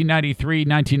was 1993,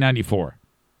 1994.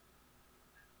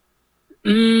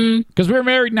 Because we were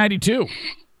married in 92.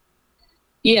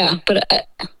 Yeah, but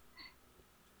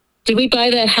did we buy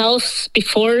that house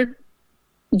before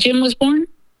Jim was born?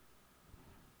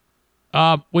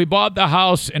 We bought the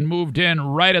house and moved in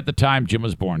right at the time Jim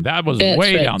was born. That was way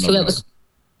right. down the so road.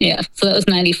 So that was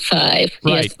 95.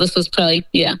 Right. Yes, this was probably,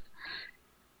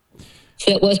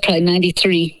 So it was probably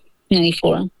 93,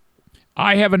 94.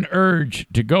 I have an urge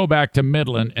to go back to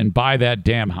Midland and buy that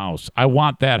damn house. I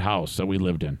want that house that we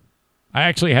lived in. I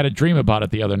actually had a dream about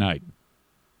it the other night.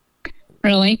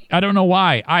 Really? I don't know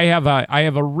why. I have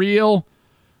a real,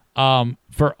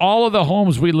 for all of the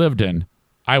homes we lived in,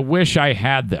 I wish I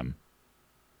had them.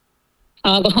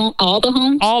 All the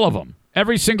homes? All of them.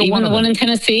 Every single one of them. Even the one in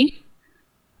Tennessee?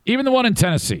 Even the one in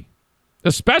Tennessee.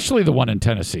 Especially the one in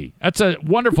Tennessee. That's a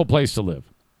wonderful place to live.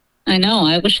 I know.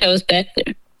 I wish I was back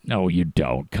there. No, you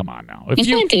don't. Come on now. Yes,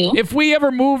 I do. If we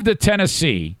ever moved to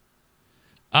Tennessee,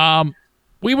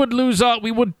 we would lose all.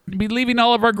 We would be leaving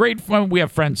all of our great. We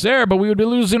have friends there, but we would be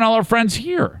losing all our friends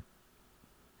here.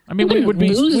 I mean, we'd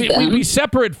be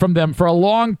separate from them for a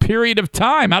long period of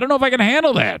time. I don't know if I can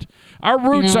handle that. Our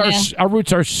roots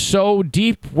are so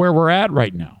deep where we're at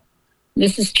right now.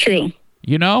 This is true.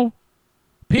 You know,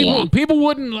 people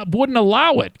wouldn't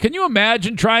allow it. Can you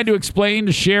imagine trying to explain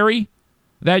to Sherry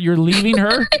that you're leaving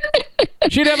her?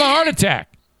 She'd have a heart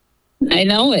attack. I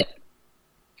know it.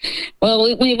 Well,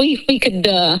 we could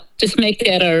just make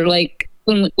that our, like,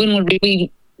 when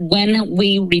we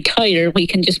retire, we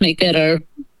can just make that our,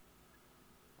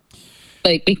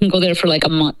 like, we can go there for like a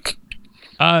month.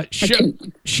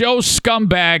 Show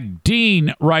scumbag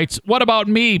Dean writes, "What about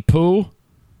me, Pooh?"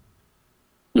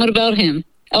 What about him?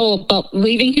 Oh, about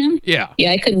leaving him? Yeah.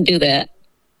 Yeah, I couldn't do that.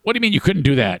 What do you mean you couldn't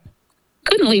do that?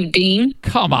 Couldn't leave Dean.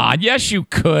 Come on. Yes, you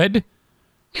could.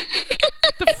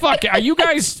 The fuck? Are you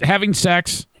guys having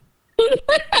sex?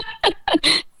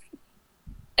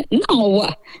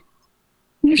 No.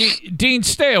 Dean,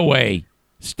 stay away.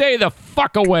 Stay the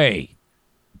fuck away.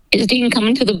 Is Dean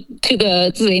coming to the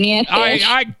Zaniac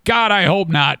Bash? God, I hope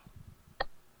not.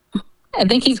 I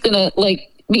think he's gonna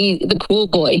like be the cool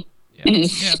boy in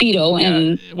his Speedo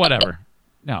and whatever.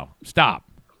 No, stop.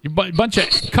 You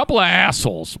couple of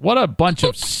assholes. What a bunch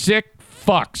of sick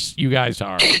fucks you guys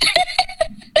are.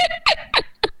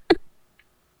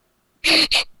 I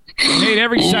hate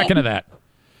every second of that.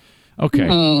 Okay.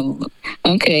 Oh,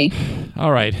 okay.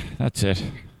 All right, that's it.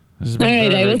 This has All been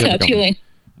right, very, I will very talk to you later.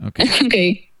 Okay.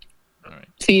 Okay. All right.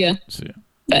 See ya. See ya.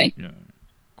 Bye. Yeah.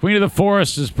 Queen of the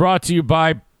Forest is brought to you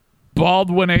by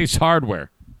Baldwin Ace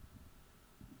Hardware.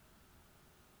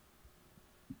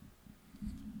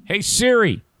 Hey,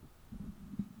 Siri.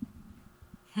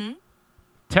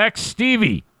 Text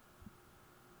Stevie.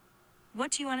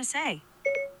 What do you want to say?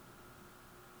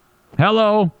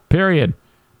 Hello, period.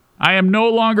 I am no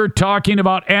longer talking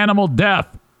about animal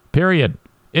death, period.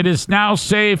 It is now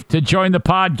safe to join the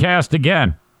podcast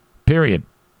again, period.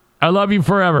 I love you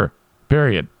forever,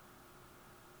 period.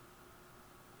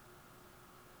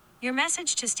 Your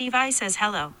message to Steve I says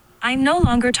hello. I'm no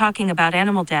longer talking about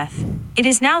animal death. It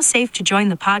is now safe to join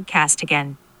the podcast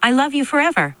again. I love you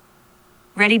forever.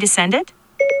 Ready to send it?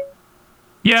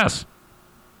 Yes.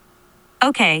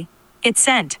 Okay, it's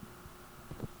sent.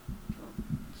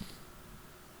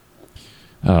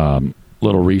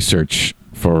 Little research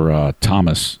for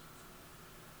Thomas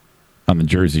on the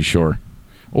Jersey Shore.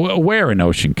 Where in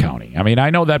Ocean County? I mean, I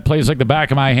know that place like the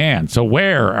back of my hand. So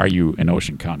where are you in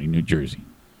Ocean County, New Jersey?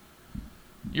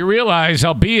 You realize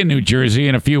I'll be in New Jersey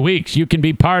in a few weeks. You can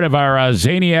be part of our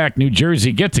Zaniac, New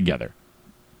Jersey get-together.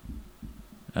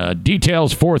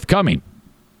 Details forthcoming.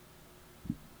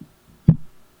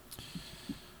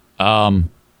 How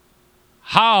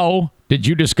did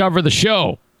you discover the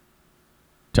show,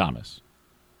 Thomas?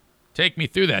 Take me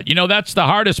through that. You know, that's the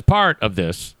hardest part of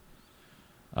this.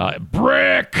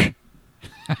 Brick.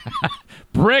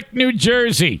 Brick, New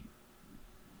Jersey.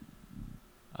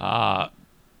 How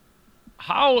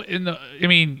in the... I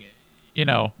mean, you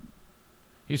know...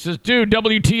 He says, dude,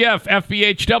 WTF,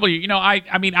 FBHW. You know,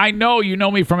 I know you know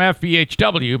me from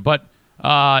FBHW, but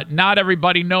not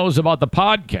everybody knows about the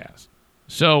podcast.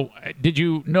 So did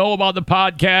you know about the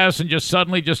podcast and just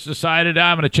suddenly just decided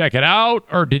I'm going to check it out?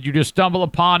 Or did you just stumble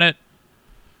upon it?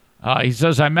 He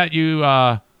says, I met you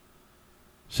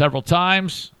several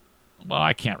times. Well,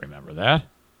 I can't remember that.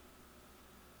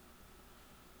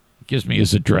 He gives me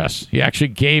his address. He actually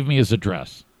gave me his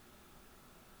address.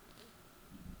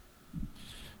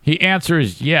 He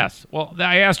answers yes. Well,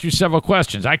 I asked you several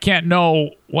questions. I can't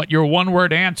know what your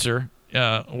one-word answer,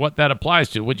 what that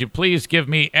applies to. Would you please give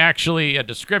me actually a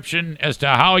description as to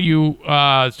how you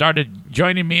started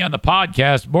joining me on the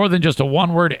podcast, more than just a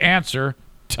one-word answer,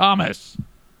 Thomas?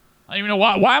 I don't even know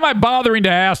why. Why am I bothering to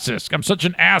ask this? I'm such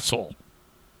an asshole.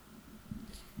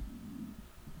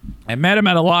 I met him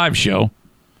at a live show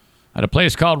at a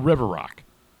place called River Rock.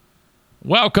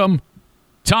 Welcome,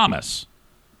 Thomas.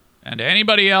 And to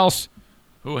anybody else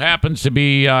who happens to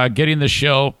be getting the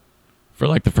show for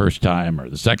like the first time or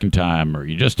the second time, or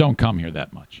you just don't come here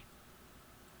that much.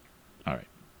 All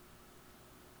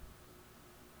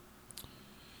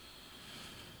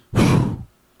right.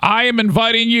 I am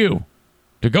inviting you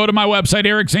to go to my website,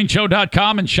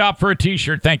 ericzaneshow.com, and shop for a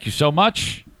t-shirt. Thank you so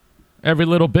much. Every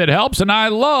little bit helps, and I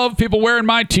love people wearing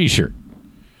my t-shirt.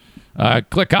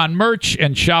 Click on merch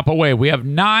and shop away. We have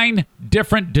 9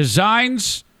 different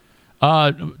designs.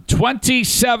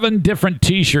 27 different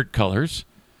t-shirt colors,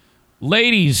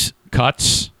 ladies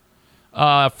cuts,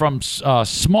 from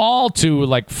small to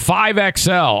like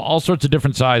 5XL, all sorts of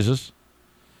different sizes,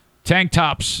 tank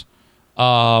tops,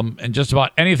 and just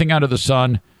about anything under the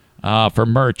sun for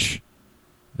merch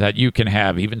that you can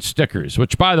have, even stickers,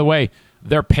 which, by the way,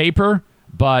 they're paper,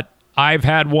 but I've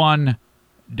had one,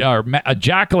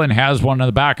 Jacqueline has one in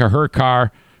the back of her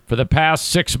car for the past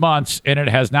 6 months, and it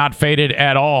has not faded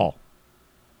at all.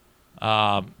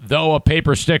 Though a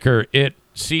paper sticker, it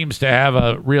seems to have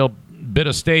a real bit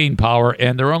of staying power,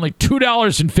 and they're only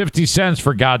 $2.50,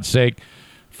 for God's sake,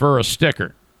 for a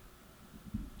sticker.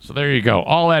 So there you go.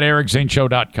 All at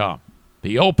ericzaneshow.com.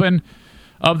 The open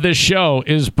of this show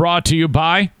is brought to you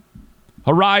by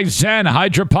Horizon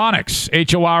Hydroponics,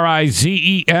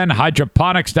 Horizen,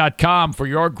 hydroponics.com for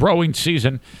your growing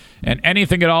season and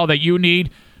anything at all that you need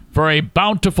for a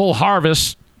bountiful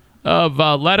harvest of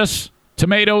lettuce,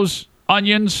 tomatoes,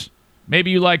 onions.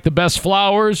 Maybe you like the best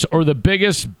flowers or the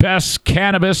biggest, best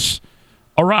cannabis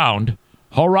around.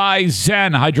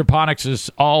 Horizon Hydroponics is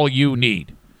all you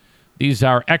need. These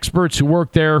are experts who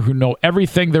work there who know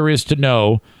everything there is to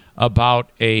know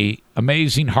about a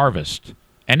amazing harvest.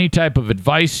 Any type of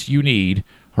advice you need,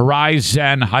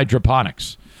 Horizon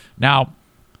Hydroponics. Now,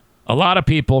 a lot of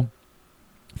people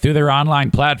through their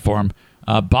online platform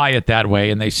buy it that way,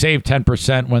 and they save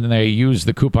 10% when they use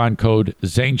the coupon code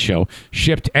Zane Show.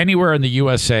 Shipped anywhere in the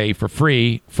USA for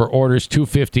free for orders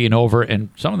 $250 and over, and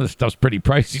some of the stuff's pretty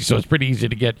pricey, so it's pretty easy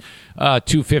to get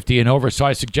 $250 and over. So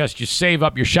I suggest you save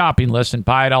up your shopping list and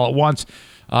buy it all at once.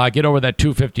 Get over that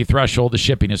 $250 threshold. The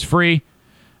shipping is free.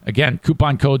 Again,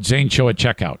 coupon code Zane Show at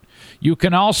checkout. You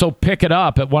can also pick it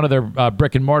up at one of their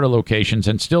brick and mortar locations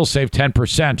and still save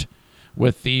 10%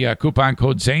 with the coupon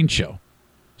code Zane Show.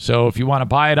 So if you want to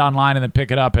buy it online and then pick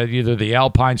it up at either the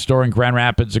Alpine store in Grand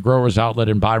Rapids, the Growers Outlet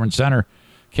in Byron Center,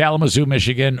 Kalamazoo,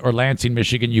 Michigan, or Lansing,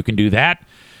 Michigan, you can do that.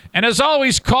 And as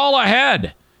always, call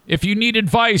ahead if you need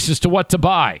advice as to what to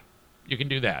buy. You can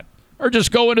do that. Or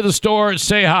just go into the store and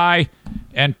say hi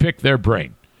and pick their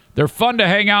brain. They're fun to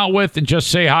hang out with and just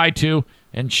say hi to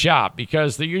and shop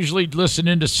because they're usually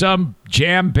listening to some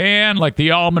jam band like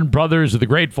the Allman Brothers or the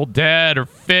Grateful Dead or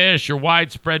Fish or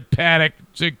Widespread Panic.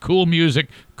 It's cool music,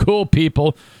 cool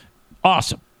people.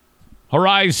 Awesome.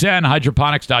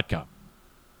 HorizonHydroponics.com.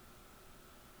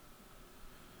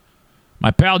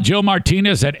 My pal Joe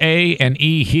Martinez at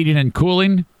A&E Heating and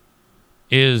Cooling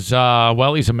is,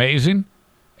 he's amazing.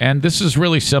 And this is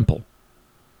really simple.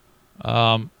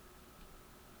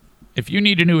 If you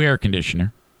need a new air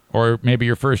conditioner, or maybe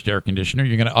your first air conditioner,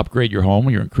 you're going to upgrade your home.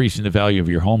 You're increasing the value of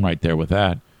your home right there with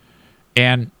that.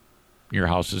 And your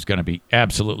house is going to be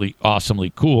absolutely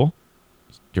awesomely cool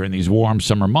during these warm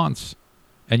summer months.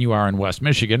 And you are in West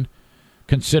Michigan.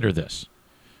 Consider this.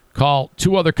 Call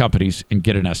 2 other companies and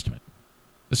get an estimate.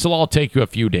 This will all take you a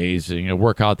few days.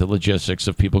 Work out the logistics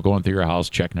of people going through your house,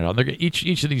 checking it out.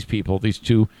 Each of these people, these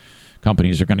 2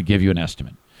 companies, are going to give you an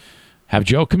estimate. Have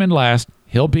Joe come in last.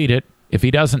 He'll beat it. If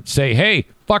he doesn't, say, hey,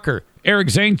 fucker, Eric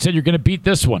Zane said you're going to beat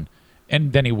this one.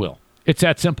 And then he will. It's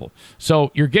that simple. So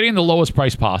you're getting the lowest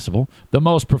price possible, the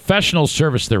most professional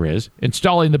service there is,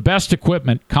 installing the best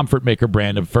equipment, Comfort Maker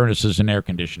brand of furnaces and air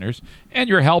conditioners, and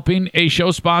you're helping a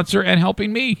show sponsor and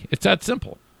helping me. It's that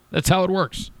simple. That's how it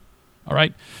works. All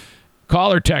right?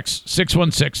 Call or text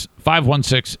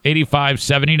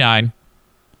 616-516-8579.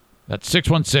 That's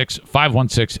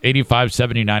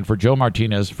 616-516-8579 for Joe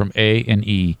Martinez from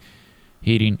A&E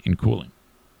Heating and Cooling.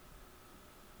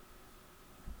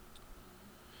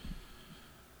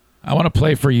 I want to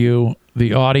play for you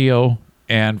the audio,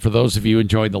 and for those of you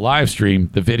enjoying the live stream,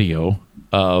 the video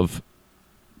of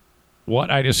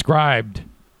what I described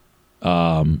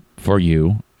for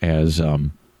you as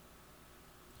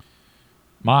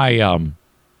my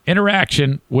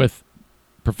interaction with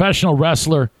professional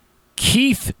wrestler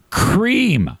Keith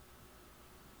Cream.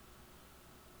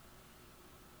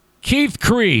 Keith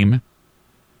Cream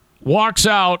walks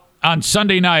out on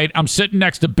Sunday night. I'm sitting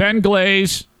next to Ben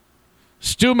Glaze,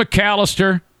 Stu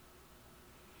McAllister,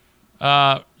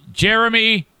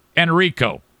 Jeremy, and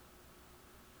Rico.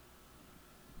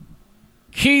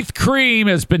 Keith Cream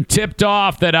has been tipped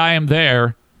off that I am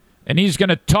there, and he's going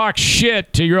to talk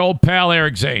shit to your old pal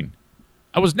Eric Zane.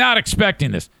 I was not expecting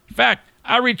this. In fact,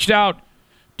 I reached out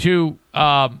to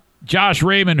Josh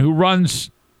Raymond, who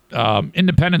runs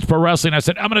Independence Pro Wrestling. I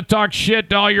said, I'm going to talk shit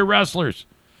to all your wrestlers.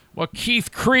 Well,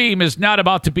 Keith Cream is not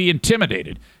about to be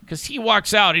intimidated because he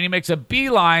walks out and he makes a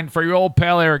beeline for your old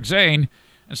pal Eric Zane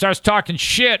and starts talking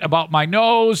shit about my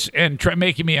nose and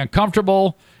making me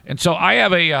uncomfortable. And so I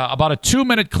have about a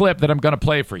 2-minute clip that I'm going to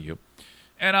play for you.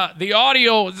 And the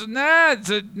audio is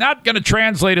not going to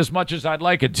translate as much as I'd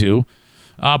like it to.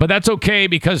 But that's okay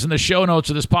because in the show notes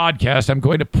of this podcast, I'm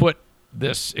going to put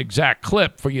this exact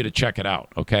clip for you to check it out,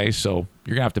 okay? So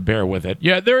you're going to have to bear with it.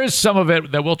 Yeah, there is some of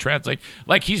it that will translate.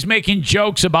 Like he's making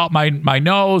jokes about my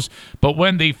nose, but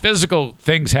when the physical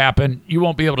things happen, you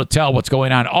won't be able to tell what's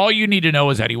going on. All you need to know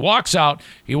is that he walks out,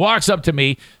 he walks up to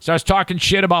me, starts talking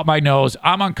shit about my nose.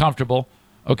 I'm uncomfortable,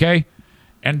 okay?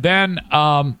 And then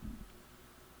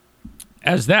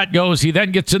as that goes, he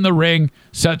then gets in the ring,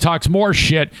 talks more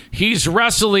shit. He's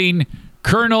wrestling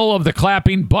Colonel of the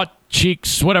Clapping Butt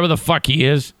Cheeks, whatever the fuck he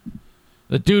is,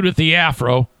 the dude with the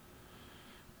afro.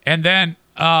 And then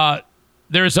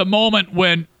there's a moment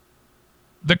when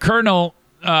the Colonel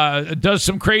does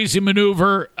some crazy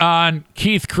maneuver on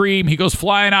Keith Cream. He goes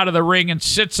flying out of the ring and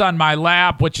sits on my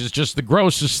lap, which is just the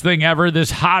grossest thing ever.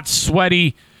 This hot,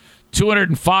 sweaty,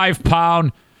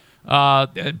 205-pound,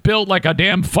 built like a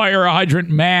damn fire hydrant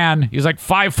man. He's like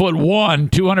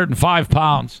 5'1", 205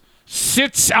 pounds.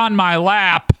 Sits on my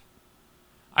lap.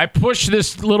 I push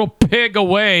this little pig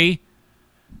away,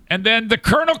 and then the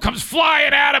Colonel comes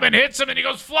flying at him and hits him, and he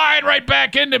goes flying right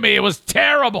back into me. It was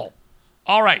terrible.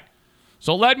 All right.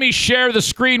 So let me share the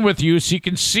screen with you so you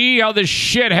can see how this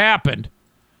shit happened.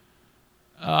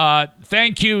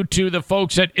 Thank you to the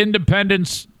folks at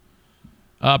Independence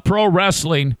Pro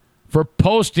Wrestling for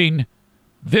posting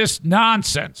this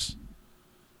nonsense.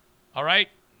 All right?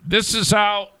 This is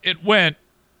how it went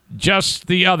just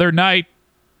the other night.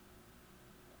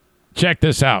 Check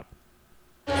this out.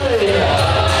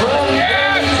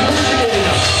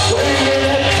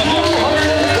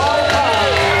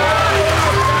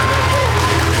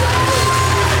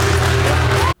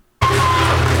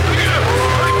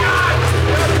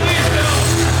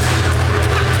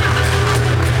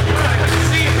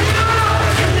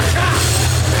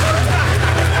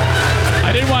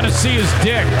 I didn't want to see his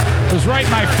dick. It was right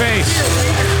in my face.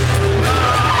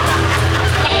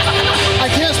 I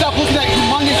can't stop looking at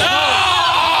humongous nose.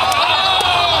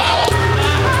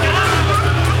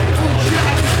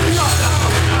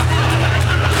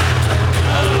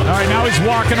 All right, now he's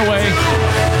walking away.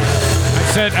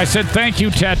 I said thank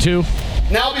you, Tattoo.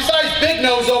 Now, besides Big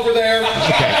Nose over there.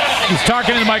 Okay. He's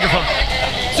talking to the microphone.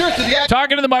 Seriously,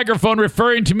 Talking to the microphone,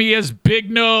 referring to me as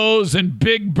Big Nose and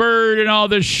Big Bird and all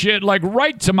this shit, like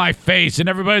right to my face. And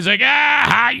everybody's like,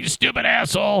 hi, you stupid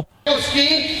asshole. Ski,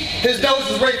 his nose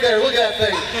is right there. Look at that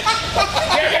thing.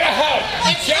 Check it out.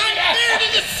 It's right there to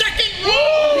the second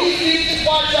row. He just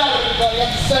watch out, everybody.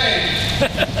 I'm just saying.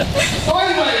 So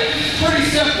anyway, it's pretty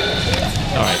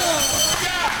simple. All right.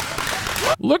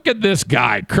 Look at this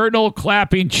guy, Colonel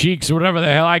Clapping Cheeks, or whatever the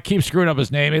hell. I keep screwing up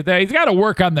his name. He's got to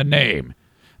work on the name.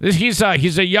 He's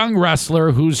a young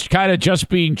wrestler who's kind of just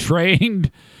being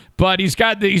trained, but he's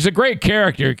a great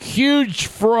character, huge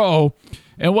fro,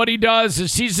 and what he does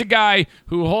is he's the guy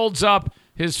who holds up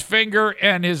his finger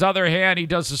and his other hand. He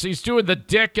does this. He's doing the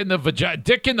dick and the vagina,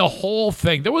 dick in the whole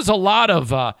thing. There was a lot of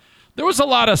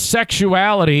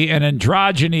sexuality and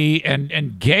androgyny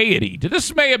and gaiety.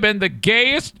 This may have been the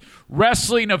gayest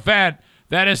wrestling event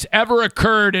that has ever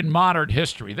occurred in modern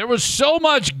history. There was so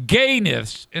much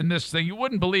gayness in this thing, you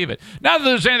wouldn't believe it. Not that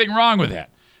there's anything wrong with that.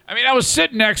 I mean, I was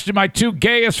sitting next to my two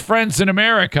gayest friends in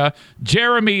America,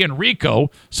 Jeremy and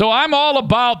Rico, so I'm all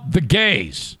about the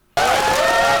gays. Look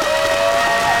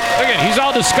at, he's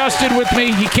all disgusted with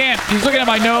me. He can't, he's looking at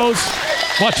my nose.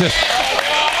 Watch this.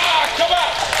 Come on.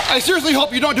 I seriously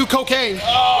hope you don't do cocaine.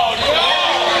 Oh, no.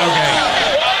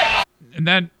 Okay. And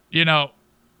then, you know,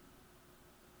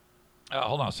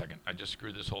 hold on a second. I just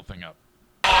screwed this whole thing up.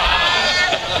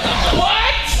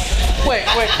 What? Wait.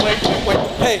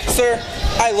 Hey, sir,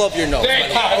 I love your nose.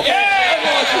 Okay.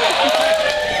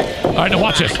 All right, now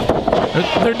watch this.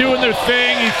 They're doing their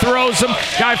thing. He throws them.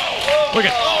 Guy, look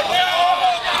at.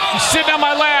 He's sitting on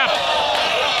my lap.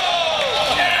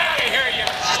 I hear you.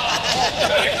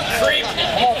 Creep.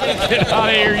 Get out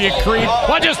of here, you creep.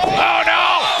 Watch this. Oh,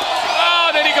 no. Oh,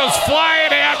 then he goes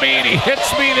flying at me, and he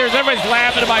hits me. There's everybody's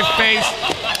laughing in my face.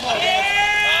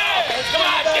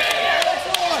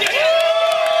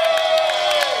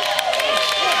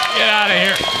 Get out of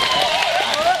here.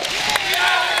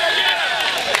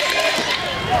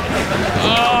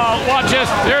 Oh, watch this.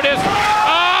 There it is.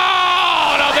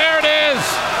 Oh, no, there it is.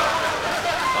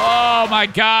 Oh, my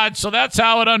God. So that's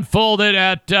how it unfolded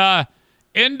at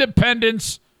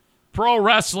Independence Pro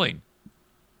Wrestling.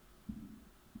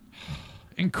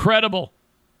 Incredible.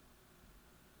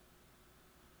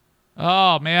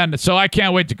 Oh, man. So I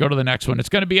can't wait to go to the next one. It's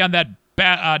going to be on that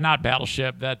not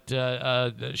battleship, that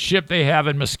the ship they have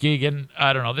in Muskegon.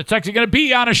 I don't know. It's actually going to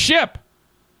be on a ship.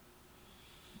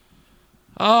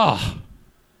 Oh,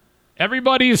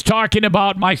 everybody is talking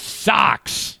about my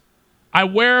socks. I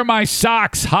wear my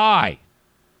socks high.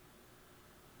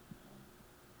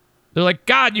 They're like,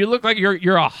 God, you look like you're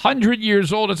 100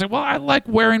 years old. It's like, well, I like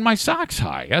wearing my socks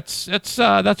high.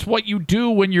 That's what you do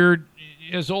when you're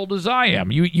as old as I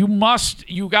am.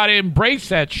 You got to embrace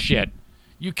that shit.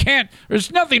 You can't.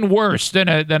 There's nothing worse than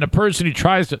a person who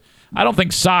tries to. I don't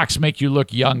think socks make you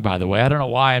look young, by the way. I don't know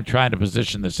why I'm trying to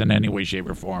position this in any way, shape,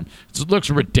 or form. It looks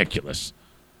ridiculous.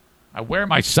 I wear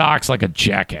my socks like a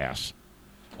jackass.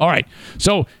 All right.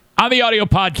 So on the audio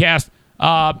podcast,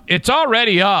 it's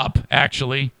already up,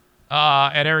 actually,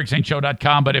 at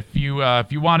ericzaneshow.com. But if you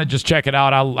want to just check it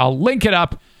out, I'll link it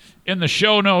up in the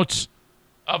show notes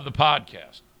of the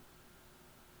podcast.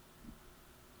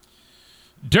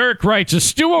 Dirk writes, is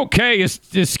Stu okay?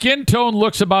 His skin tone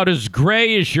looks about as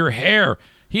gray as your hair.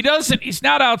 He's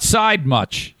not outside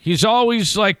much. He's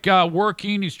always like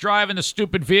working. He's driving the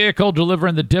stupid vehicle,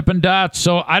 delivering the Dippin' Dots.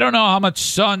 So I don't know how much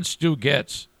sun Stu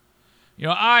gets. You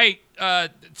know,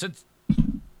 since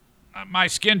my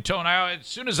skin tone, as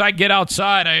soon as I get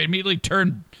outside, I immediately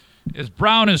turn as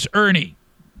brown as Ernie.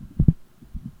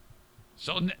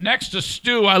 So next to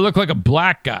Stu, I look like a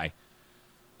black guy.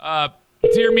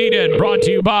 Dear Media, brought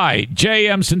to you by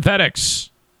JM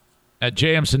Synthetics at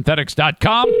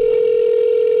jmsynthetics.com.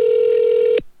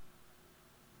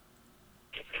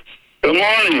 Good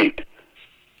morning.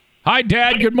 Hi,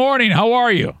 Dad. Good morning. How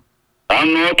are you?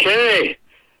 I'm okay.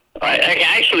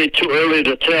 Actually, too early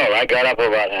to tell. I got up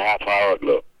about a half hour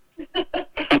ago.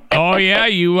 Oh, yeah?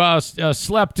 You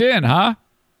slept in, huh?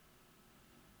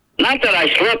 Not that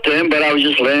I slept in, but I was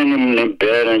just laying in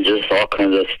bed and just all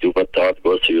kinds of stupid thoughts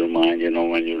go through your mind,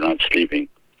 when you're not sleeping.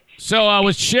 So I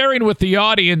was sharing with the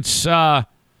audience that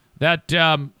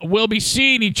we'll be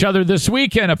seeing each other this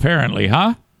weekend, apparently,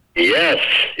 huh? Yes,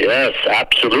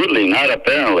 absolutely. Not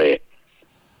apparently.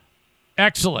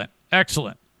 Excellent.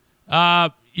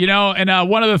 And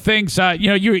one of the things,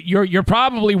 you're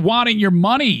probably wanting your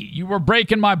money. You were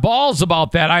breaking my balls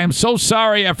about that. I am so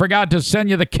sorry. I forgot to send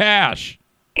you the cash.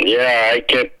 Yeah, I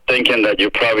kept thinking that you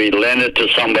probably lent it to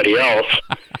somebody else,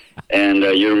 and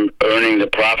you're earning the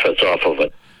profits off of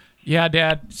it. Yeah,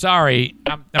 Dad. Sorry,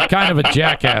 I'm kind of a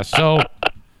jackass. So,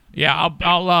 yeah,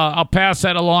 I'll pass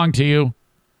that along to you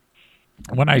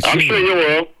when I see. I'm sure you will.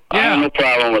 Yeah. I have no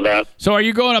problem with that. So, are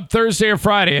you going up Thursday or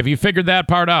Friday? Have you figured that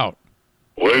part out?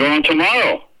 We're going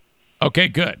tomorrow. Okay,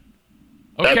 good.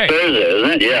 Okay. That's Thursday,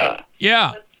 isn't it? Yeah.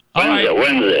 Yeah. All right.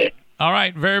 Wednesday. All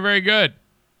right. Very, very good.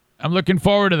 I'm looking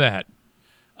forward to that.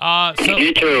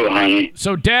 Me too, honey.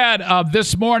 So, Dad,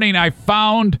 this morning I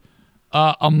found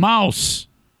a mouse.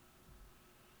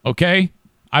 Okay?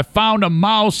 I found a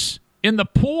mouse in the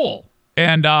pool,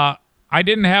 and I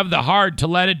didn't have the heart to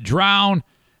let it drown,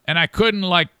 and I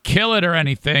couldn't, kill it or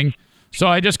anything. So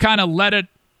I just kind of let it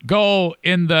go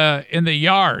in the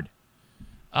yard.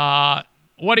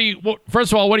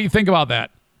 First of all, what do you think about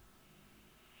that?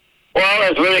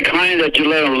 Well, it's really kind that you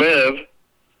let him live.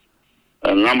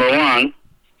 Number one.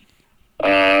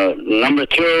 Number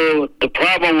two, the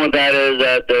problem with that is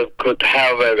that they could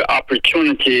have an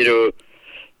opportunity to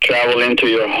travel into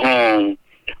your home,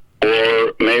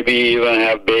 or maybe even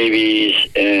have babies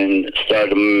and start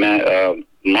to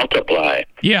multiply.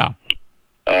 Yeah.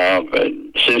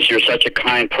 Since you're such a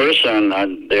kind person,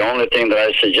 the only thing that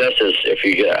I suggest is if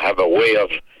you have a way of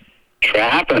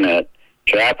trapping it,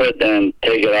 trap it and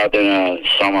take it out in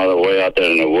some other way out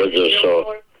there in the woods or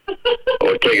so.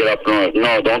 Or take it up north.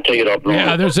 No, don't take it up north.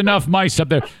 Yeah, there's enough mice up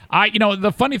there.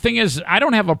 The funny thing is, I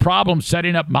don't have a problem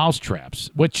setting up mouse traps,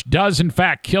 which does in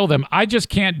fact kill them. I just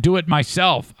can't do it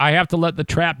myself. I have to let the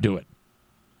trap do it.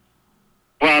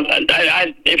 Well,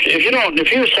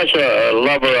 if you're such a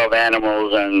lover of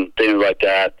animals and things like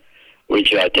that,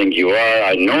 which I think you are,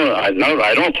 I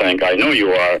know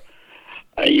you are.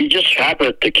 You just trap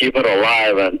it to keep it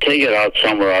alive and take it out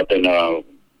somewhere out in a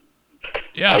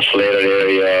isolated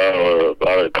area or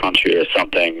out of the country or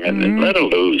something, and let it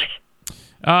loose.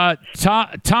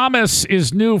 Thomas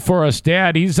is new for us,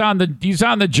 Dad. He's on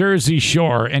the Jersey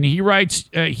Shore, and he writes.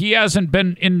 He hasn't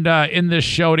been in this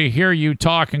show to hear you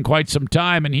talk in quite some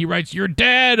time, and he writes, "Your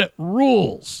dad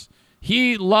rules.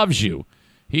 He loves you.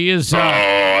 He is."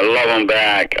 I love him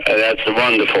back. That's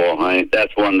wonderful.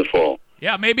 That's wonderful.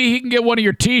 Yeah, maybe he can get one of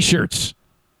your T-shirts.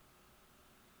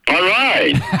 All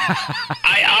right.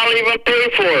 I'll even pay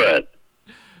for it.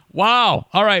 Wow.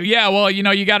 All right. Yeah, well,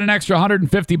 you got an extra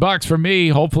 $150 from me,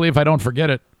 hopefully, if I don't forget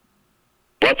it.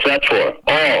 What's that for?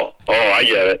 Oh, I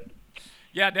get it.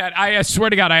 Yeah, Dad, I swear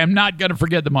to God, I am not going to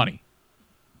forget the money.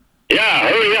 Yeah,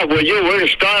 hurry up. Well, we're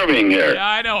starving here.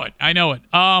 Yeah, I know it.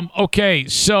 Okay,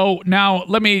 so now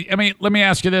let me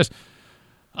ask you this.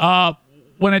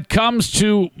 When it comes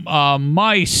to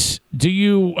mice,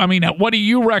 what do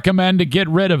you recommend to get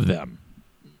rid of them?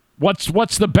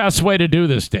 What's the best way to do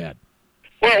this, Dad?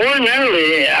 Well,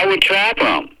 ordinarily, I would trap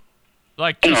them.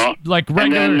 Like regular.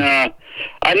 And then,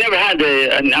 I never had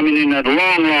in a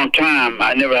long, long time,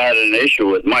 I never had an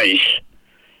issue with mice.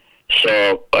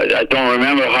 So I don't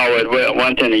remember how it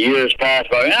went in the years past,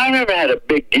 but I never had a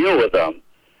big deal with them.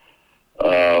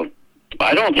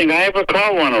 I don't think I ever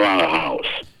caught one around the house.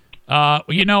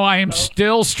 I am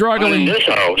still struggling. In this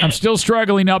house. I'm still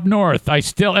struggling up north.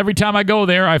 Every time I go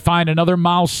there, I find another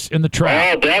mouse in the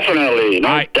trap. Oh, definitely.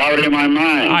 No doubt in my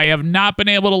mind. I have not been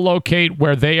able to locate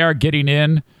where they are getting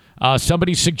in.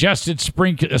 Somebody suggested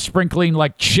sprinkling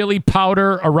like chili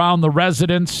powder around the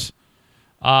residence.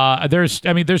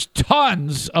 There's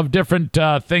tons of different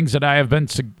things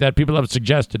that people have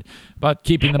suggested about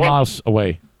keeping the mouse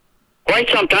away. Quite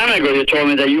some time ago, you told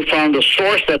me that you found the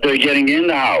source that they're getting in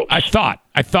the house. I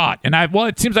thought, and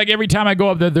it seems like every time I go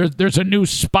up there's a new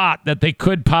spot that they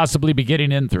could possibly be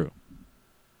getting in through.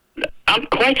 I'm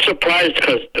quite surprised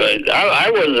because I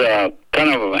was kind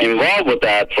of involved with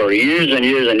that for years and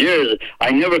years and years.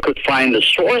 I never could find the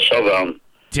source of them.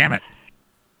 Damn it!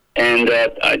 And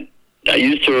I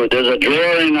used to. There's a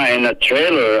drawer in the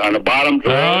trailer on the bottom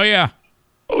drawer. Oh yeah.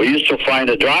 We used to find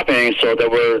the droppings, so they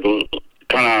were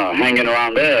kind of hanging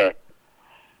around there.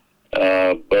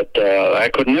 But I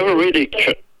could never really.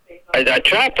 I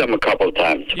trapped them a couple of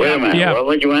times. Yeah, Wait a minute. Yeah.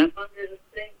 What you went?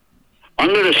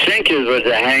 Under the sink is where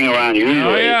they hang around usually.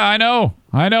 Oh yeah, I know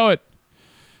it.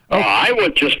 Oh, I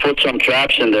would just put some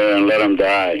traps in there and let them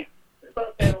die.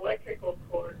 About that electrical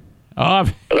cord.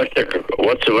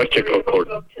 What's electrical cord?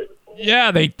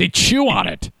 Yeah, they chew on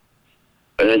it.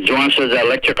 John says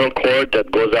electrical cord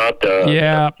that goes out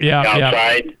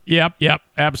outside. Yep,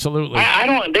 absolutely. I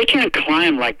don't. They can't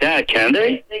climb like that, can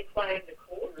they? They climb the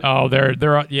cord. Oh, they're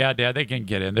Dad, they can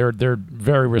get in. They're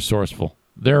very resourceful.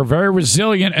 They're very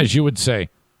resilient, as you would say.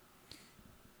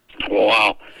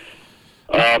 Wow.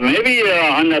 Maybe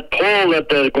on that pole that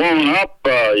they're going up,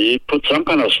 you put some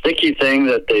kind of sticky thing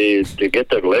that they get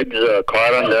their legs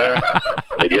caught on there.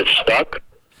 They get stuck.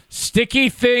 Sticky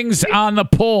things on the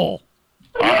pole.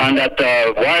 On that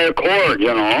wire cord,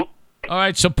 All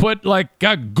right, so put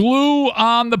glue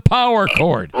on the power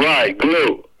cord. Right,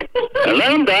 glue. And let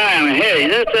them die. Hey,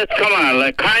 that's come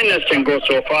on. Kindness can go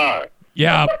so far.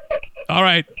 Yeah. All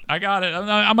right, I got it.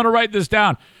 I'm going to write this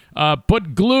down.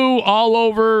 Put glue all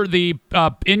over the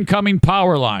incoming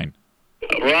power line.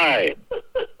 Right.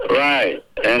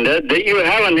 And you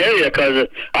have an area because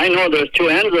I know there's two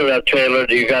ends of that trailer.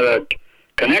 You got a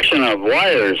connection of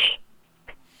wires,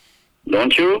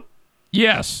 don't you?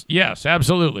 Yes,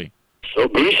 absolutely. So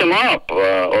grease them up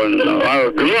or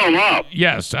glue them up.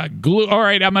 Yes, glue. All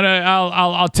right,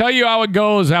 I'll tell you how it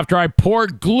goes after I pour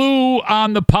glue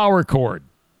on the power cord.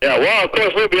 Yeah, well, of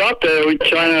course we'll be out there. We're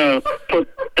trying to put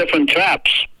different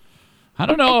traps. I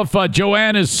don't know if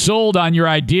Joanne is sold on your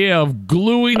idea of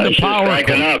gluing the power cord. She's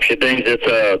cracking up. She thinks it's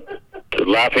a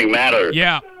laughing matter.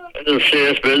 Yeah. It's a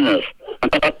serious business.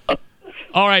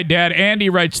 All right, Dad. Andy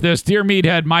writes this. Dear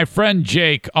Meathead, my friend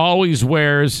Jake always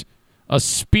wears a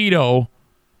Speedo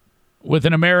with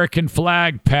an American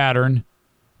flag pattern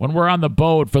when we're on the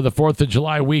boat for the 4th of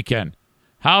July weekend.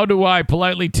 How do I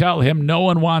politely tell him no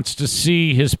one wants to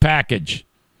see his package?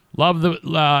 Love the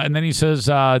and then he says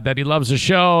that he loves the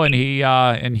show and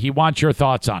he wants your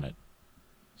thoughts on it.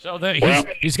 So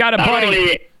he's got a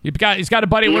buddy. He's got a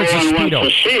buddy who wears a Speedo. No one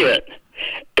wants to see it.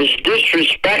 It's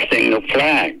disrespecting the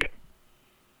flag.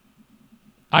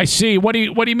 I see. What do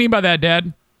you mean by that,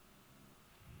 Dad?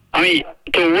 I mean,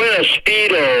 to wear a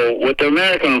Speedo with the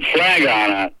American flag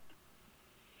on it.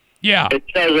 Yeah. It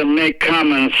doesn't make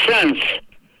common sense.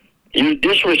 You're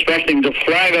disrespecting the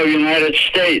flag of the United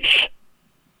States.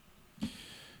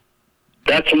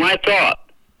 That's my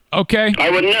thought. Okay. I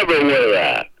would never wear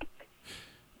that.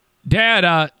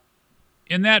 Dad,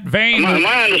 in that vein... Am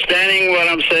I understanding what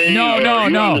I'm saying? No.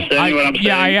 Understanding what I'm saying?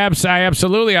 Yeah, I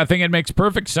absolutely. I think it makes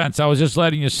perfect sense. I was just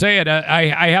letting you say it.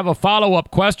 I have a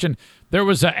follow-up question. There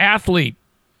was an athlete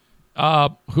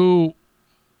who,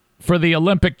 for the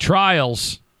Olympic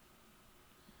trials,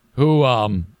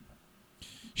 who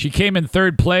she came in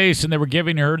third place, and they were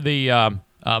giving her the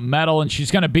medal, and she's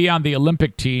going to be on the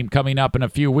Olympic team coming up in a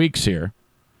few weeks here.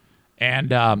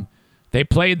 And they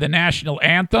played the national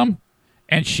anthem,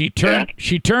 and she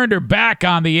turned her back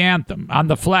on the anthem, on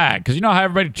the flag, because you know how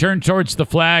everybody turns towards the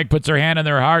flag, puts their hand on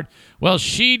their heart. Well,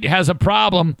 she has a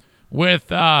problem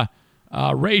with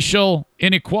racial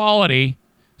inequality,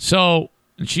 so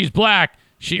she's black.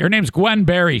 Her name's Gwen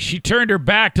Berry. She turned her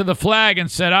back to the flag and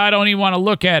said, I don't even want to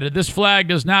look at it. This flag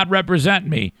does not represent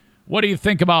me. What do you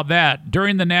think about that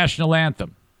during the national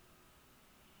anthem?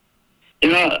 You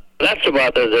know, that's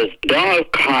about as dumb a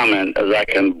comment as I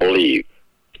can believe.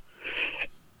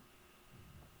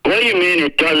 What do you mean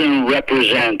it doesn't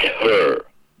represent her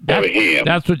or him?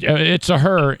 That's what it's a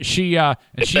her.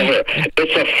 It's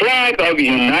a flag of the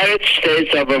United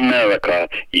States of America.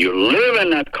 You live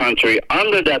in that country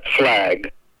under that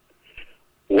flag.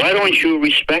 Why don't you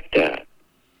respect that?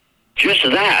 Just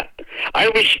that. I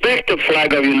respect the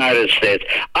flag of the United States.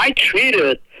 I treat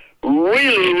it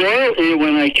really royally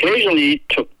when I occasionally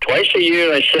twice a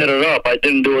year I set it up. I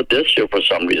didn't do it this year for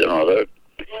some reason or other.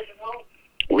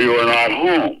 We were not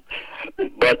home.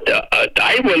 But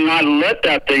I will not let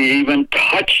that thing even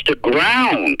touch the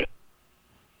ground.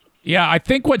 Yeah, I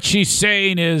think what she's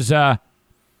saying is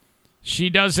she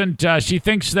doesn't. She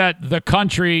thinks that the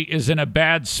country is in a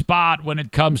bad spot when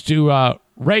it comes to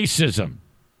racism.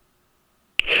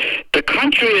 The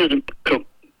country is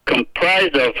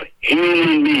comprised of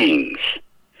human beings.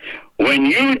 When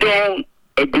you don't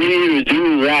agree to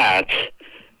do that,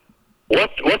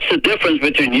 what's the difference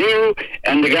between you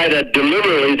and the guy that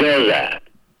deliberately does that?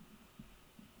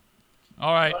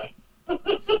 All right. Hey,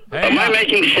 am I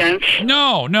making sense?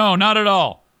 No, not at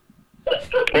all.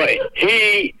 Wait,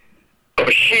 he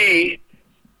or she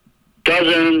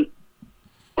doesn't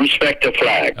respect the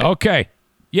flag. Okay.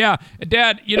 Yeah,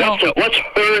 Dad, you know... What's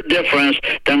her difference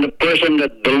than the person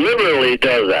that deliberately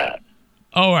does that?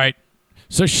 All right.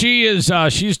 So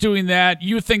she's doing that.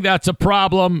 You think that's a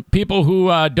problem? People who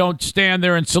don't stand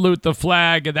there and salute the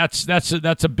flag, that's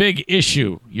a big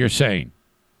issue, you're saying?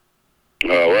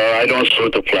 Well, I don't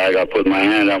salute the flag. I put my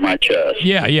hand on my chest.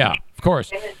 Yeah, of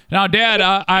course. Now, Dad,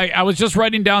 I was just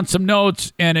writing down some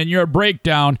notes, and in your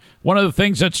breakdown, one of the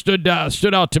things that stood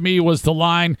out to me was the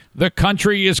line, the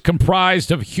country is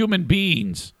comprised of human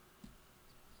beings.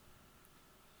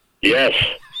 Yes.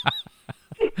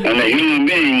 And the human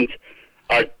beings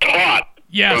are taught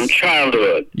from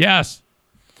childhood. Yes.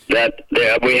 That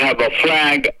we have a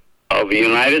flag of the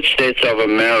United States of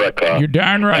America. You're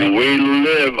darn right. And we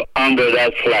live under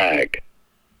that flag.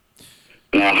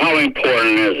 Now, how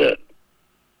important is it?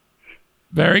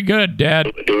 Very good,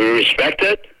 Dad. Do we respect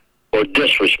it or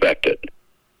disrespect it?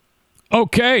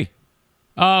 Okay.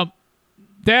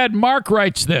 Dad, Mark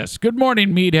writes this. Good morning,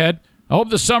 Meathead. I hope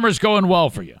the summer's going well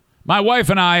for you. My wife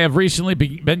and I have recently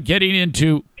been getting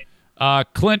into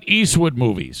Clint Eastwood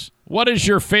movies. What is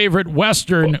your favorite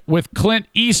Western with Clint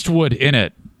Eastwood in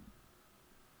it?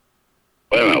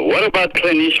 Wait a minute. What about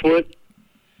Clint Eastwood?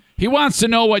 He wants to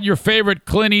know what your favorite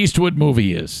Clint Eastwood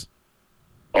movie is.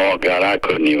 Oh, God, I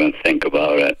couldn't even think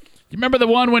about it. You remember the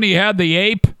one when he had the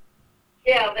ape?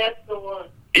 Yeah, that's the one.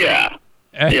 Yeah.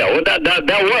 Well,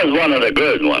 that was one of the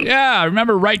good ones. Yeah,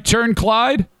 remember Right Turn,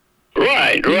 Clyde?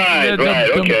 Right.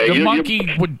 Okay. The monkey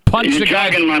would punch the guy.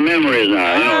 You're jogging my memories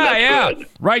now. Yeah. Good.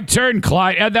 Right Turn,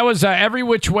 Clyde. That was Every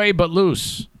Which Way But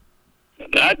Loose.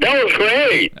 That was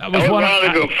great. That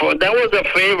was a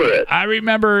favorite. I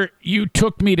remember you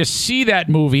took me to see that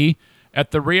movie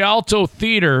at the Rialto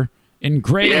Theater in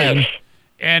Grayling, Yes.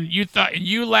 and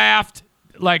you laughed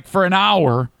like for an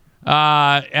hour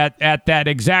at that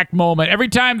exact moment. Every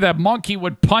time the monkey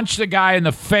would punch the guy in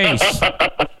the face.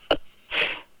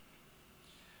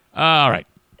 All right.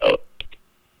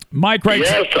 Mike writes.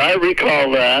 Yes, I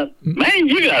recall that. Man,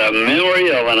 you got a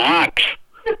memory of an ox.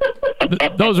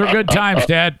 Those were good times,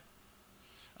 Dad.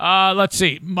 Let's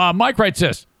see. Mike writes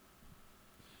this.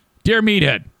 Dear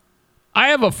Meathead, I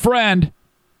have a friend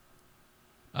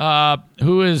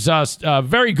who is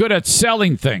very good at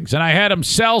selling things, and I had him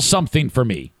sell something for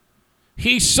me.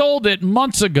 He sold it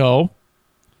months ago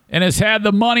and has had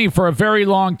the money for a very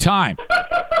long time.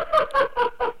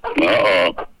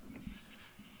 Uh-oh.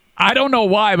 I don't know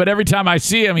why, but every time I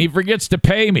see him, he forgets to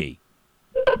pay me.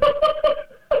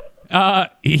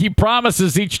 He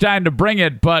promises each time to bring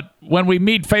it, but when we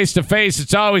meet face to face,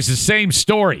 it's always the same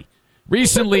story.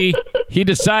 Recently, he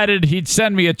decided he'd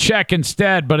send me a check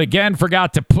instead, but again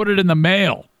forgot to put it in the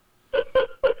mail.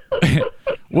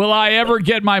 Will I ever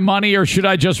get my money, or should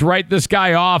I just write this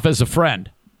guy off as a friend?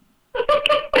 Well,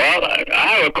 I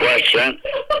have a question.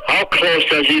 How close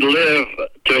does he live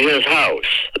to his house,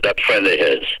 that friend of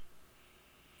his?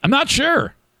 I'm not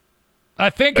sure. I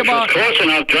think If about... it's close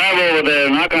enough, drive over there,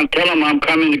 and I can tell him I'm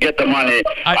coming to get the money.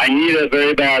 I need it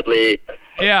very badly.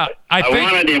 Yeah, I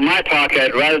think... want it in my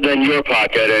pocket rather than your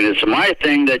pocket, and it's my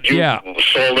thing that you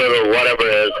sold it or whatever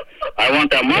it is. I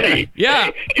want that money. Yeah.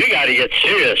 Hey, you got to get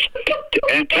serious.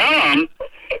 And tell him,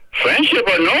 friendship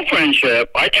or no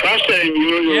friendship, I trusted in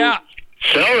you. Yeah.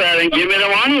 Sell that and give me the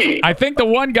money. I think the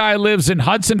one guy lives in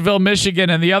Hudsonville,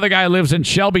 Michigan, and the other guy lives in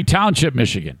Shelby Township,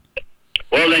 Michigan.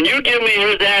 Well, then you give me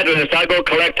his address. I'll go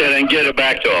collect it and get it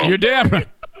back to him. You're damn right.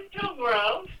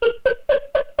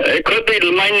 It could be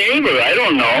my neighbor. I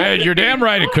don't know. Hey, you're damn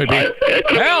right it could be. It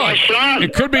could be my son.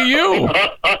 It could be you.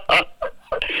 I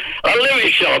live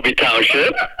in Shelby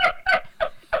Township.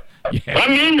 Yeah. I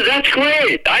mean, that's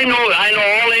great. I know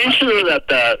all the inches of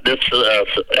this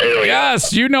area.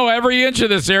 Yes, you know every inch of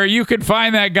this area. You could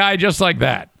find that guy just like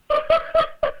that.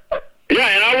 Yeah,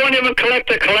 and I won't even collect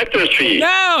the collector's fee.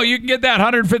 No, you can get that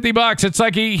 $150. It's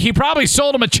like he probably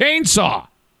sold him a chainsaw.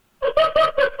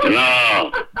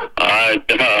 No.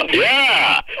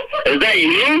 Yeah. Is that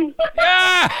you?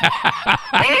 Yeah.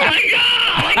 Oh, my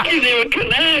God. I can't even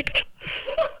connect.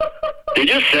 Did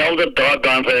you sell the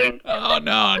doggone thing? Oh,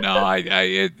 no.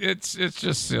 It's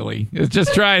just silly. It's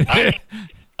just trying.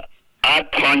 I'd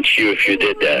punch you if you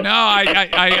did that. No,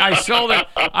 I sold it.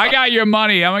 I got your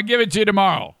money. I'm going to give it to you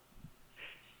tomorrow.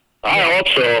 I hope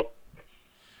so.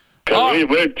 Because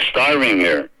we're starving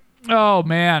here. Oh,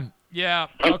 man. Yeah.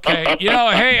 Okay.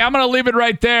 Hey, I'm going to leave it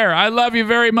right there. I love you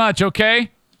very much,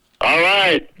 okay? All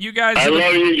right. You guys. I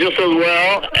love you just as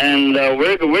well. And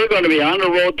we're going to be on the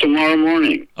road tomorrow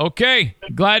morning. Okay.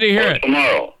 Glad to hear it.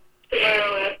 Tomorrow.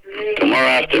 Tomorrow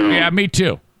afternoon. Yeah, me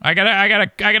too. I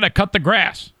gotta cut the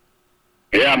grass.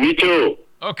 Yeah, me too.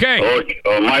 Okay.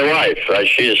 Or my wife.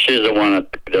 She's the one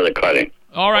that does the cutting.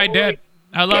 All right, Dad.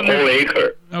 I love you. The whole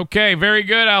acre. Okay, very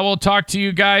good. I will talk to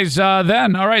you guys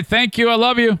then. All right, thank you. I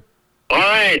love you. All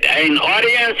right, and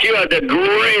audience, you are the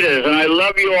greatest, and I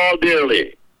love you all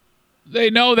dearly. They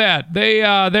know that.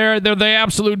 They're the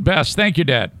absolute best. Thank you,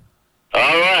 Dad. All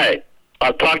right.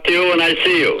 I'll talk to you when I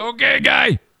see you. Okay,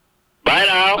 guy. Bye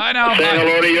now. Bye now. Say bye.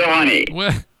 hello to your honey.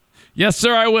 Well, yes,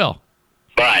 sir, I will.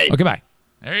 Bye. Okay, bye.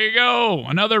 There you go.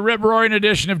 Another rip-roaring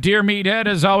edition of Dear Meathead,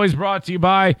 as always, brought to you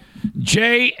by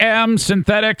JM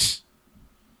Synthetics.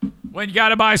 When you got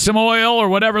to buy some oil or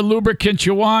whatever lubricant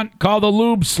you want, call the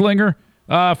Lube Slinger.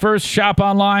 First, shop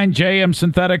online,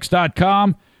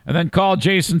 jmsynthetics.com, and then call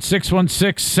Jason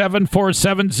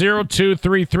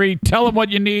 616-747-0233. Tell him what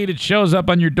you need. It shows up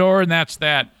on your door, and that's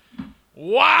that.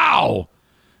 Wow.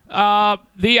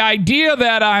 The idea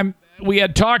that we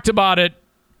had talked about it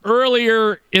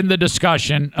earlier in the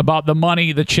discussion about the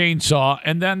money, the chainsaw,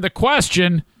 and then the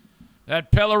question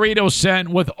that Pellerito sent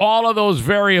with all of those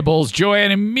variables.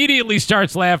 Joanne immediately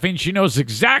starts laughing. She knows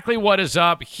exactly what is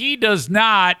up. He does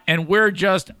not, and we're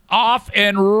just off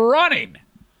and running.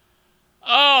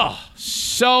 Oh,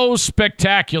 so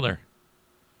spectacular.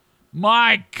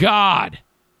 My God.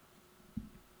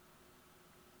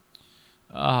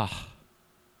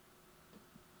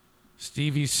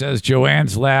 Stevie says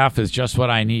Joanne's laugh is just what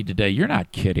I need today. You're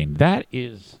not kidding. That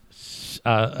is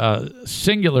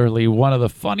singularly one of the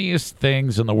funniest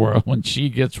things in the world when she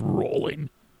gets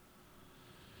rolling.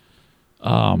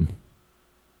 Tyler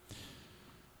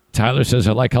says,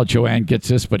 I like how Joanne gets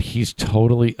this, but he's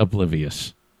totally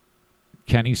oblivious.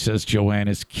 Kenny says Joanne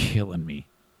is killing me.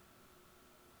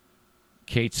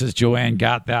 Kate says Joanne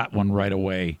got that one right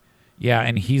away. Yeah,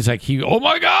 and he's like, oh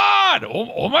my God!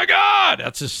 Oh my God!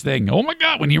 That's his thing. Oh my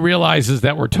God! When he realizes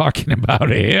that we're talking about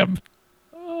him.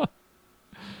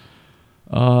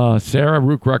 Sarah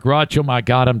Rook Ruck Roch, oh my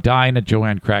God, I'm dying at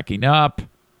Joanne cracking up.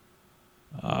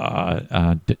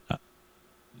 Not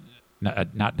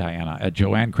Diana.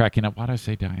 Joanne cracking up. Why did I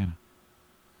say Diana?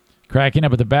 Cracking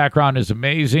up at the background is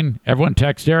amazing. Everyone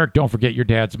text Eric. Don't forget your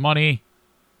dad's money.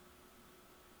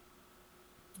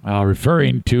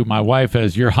 Referring to my wife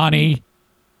as your honey.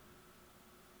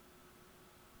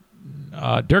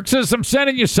 Dirk says, I'm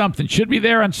sending you something. Should be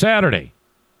there on Saturday.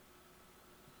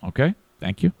 Okay.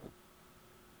 Thank you.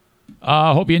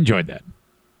 Hope you enjoyed that.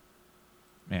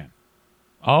 Man.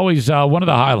 Always one of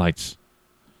the highlights.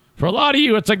 For a lot of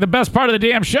you, it's like the best part of the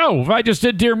damn show. If I just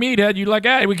did Dear Meathead, you'd like,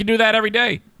 hey, we can do that every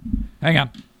day. Hang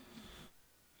on.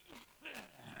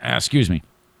 Excuse me.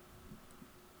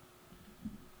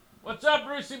 What's up,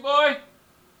 Brucey boy?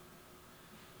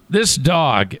 This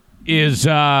dog is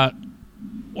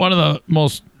one of the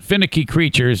most finicky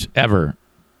creatures ever.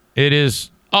 It is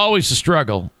always a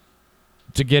struggle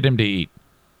to get him to eat.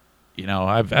 You know,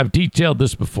 I've detailed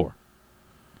this before.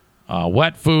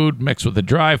 Wet food mixed with the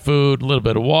dry food, a little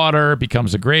bit of water,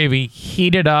 becomes a gravy,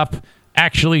 heat it up,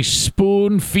 actually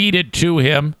spoon feed it to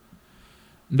him.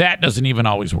 That doesn't even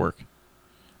always work.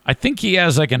 I think he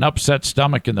has like an upset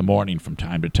stomach in the morning from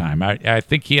time to time. I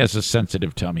think he has a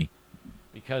sensitive tummy.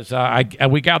 Because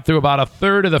we got through about a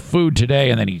third of the food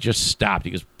today, and then he just stopped.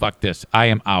 He goes, fuck this. I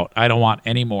am out. I don't want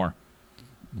any more.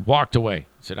 Walked away.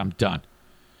 Said, I'm done.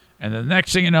 And the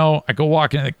next thing you know, I go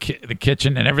walk into the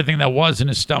kitchen, and everything that was in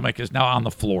his stomach is now on the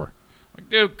floor. Like,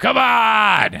 dude, come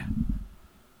on!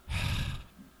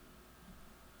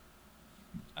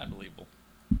 Unbelievable.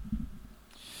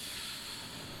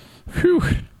 Whew.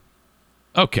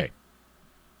 Okay.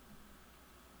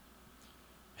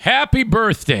 Happy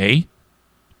birthday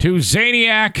to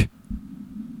Zaniac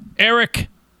Eric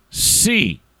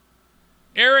C.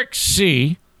 Eric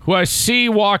C., who I see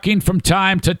walking from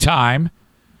time to time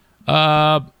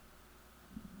at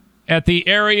the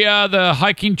area, the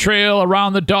hiking trail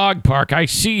around the dog park. I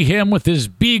see him with his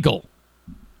beagle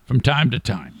from time to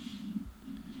time.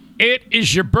 It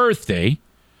is your birthday,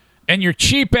 and your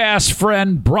cheap-ass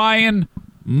friend Brian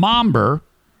Momber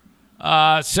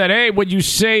said, hey, would you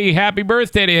say happy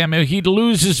birthday to him? He'd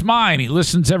lose his mind. He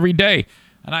listens every day.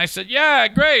 And I said, yeah,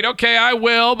 great. Okay, I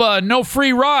will, but no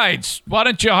free rides. Why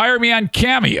don't you hire me on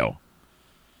Cameo?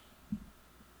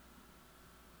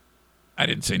 I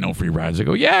didn't say no free rides. I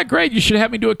go, yeah, great. You should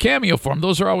have me do a Cameo for him.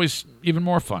 Those are always even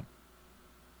more fun.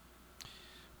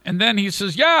 And then he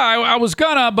says, yeah, I was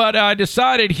gonna, but I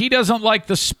decided he doesn't like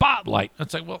the spotlight.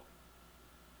 It's like, well,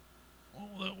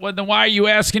 then why are you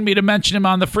asking me to mention him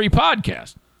on the free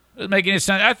podcast? Doesn't make any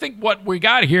sense. I think what we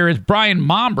got here is Brian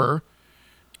Momber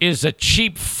is a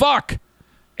cheap fuck,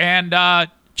 and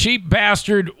cheap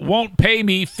bastard won't pay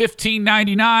me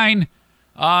 $15.99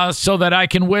 so that I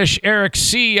can wish Eric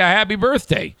C. a happy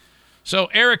birthday. So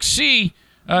Eric C.,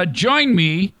 join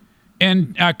me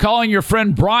in calling your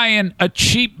friend Brian a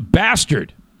cheap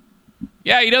bastard.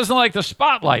 Yeah, he doesn't like the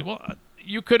spotlight. Well,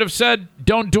 you could have said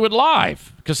don't do it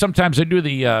live, because sometimes I do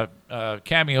the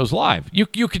cameos live. You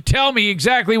could tell me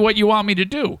exactly what you want me to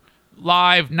do.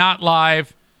 Live, not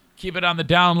live. Keep it on the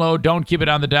down low. Don't keep it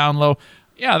on the down low.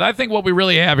 Yeah, I think what we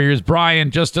really have here is Brian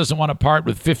just doesn't want to part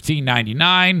with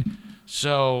 $15.99.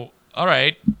 So, all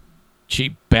right,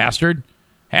 cheap bastard.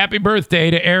 Happy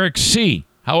birthday to Eric C.,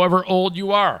 however old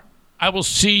you are. I will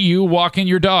see you walking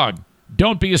your dog.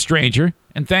 Don't be a stranger.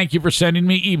 And thank you for sending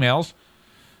me emails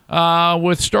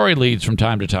with story leads from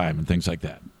time to time and things like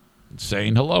that. And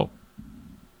saying hello.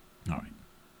 All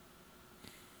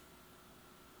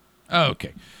right.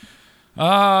 Okay.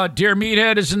 Dear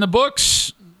Meathead is in the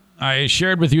books. I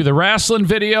shared with you the wrestling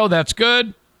video. That's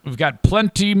good. We've got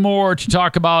plenty more to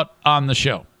talk about on the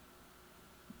show.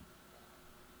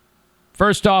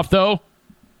 First off, though,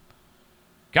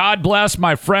 God bless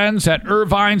my friends at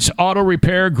Irvine's Auto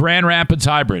Repair Grand Rapids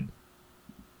Hybrid.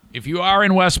 If you are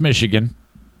in West Michigan,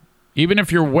 even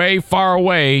if you're way far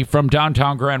away from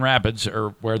downtown Grand Rapids, or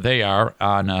where they are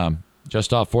on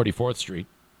just off 44th Street,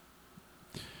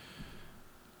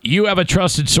 you have a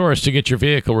trusted source to get your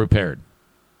vehicle repaired.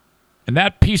 And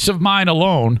that peace of mind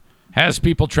alone has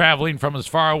people traveling from as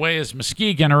far away as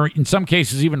Muskegon, or in some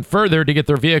cases even further, to get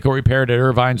their vehicle repaired at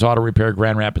Irvine's Auto Repair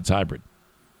Grand Rapids Hybrid.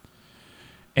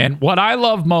 And what I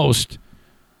love most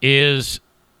is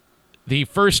the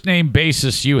first name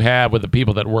basis you have with the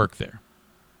people that work there.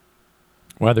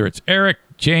 Whether it's Eric,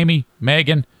 Jamie,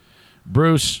 Megan,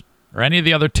 Bruce, or any of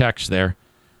the other techs there.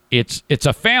 It's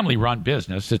a family-run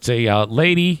business. It's a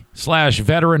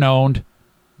lady/veteran owned.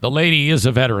 The lady is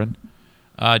a veteran,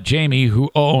 Jamie,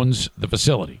 who owns the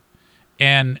facility.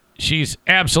 And she's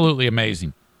absolutely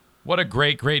amazing. What a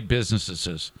great, great business this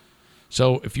is.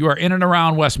 So if you are in and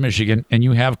around West Michigan and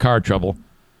you have car trouble,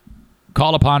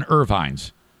 call upon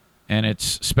Irvine's. And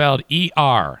it's spelled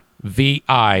E-R-V-I-N-E-S.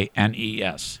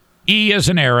 E as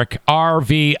in Eric,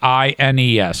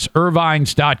 R-V-I-N-E-S.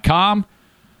 Irvines.com.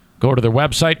 Go to their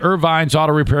website, Irvine's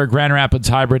Auto Repair, Grand Rapids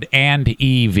Hybrid, and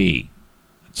EV.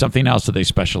 Something else that they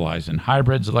specialize in.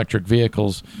 Hybrids, electric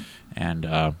vehicles, and,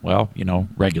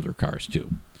 regular cars, too.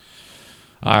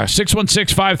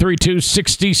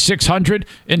 616-532-6600.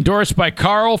 Endorsed by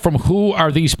Carl from Who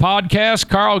Are These Podcasts.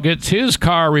 Carl gets his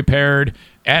car repaired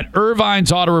at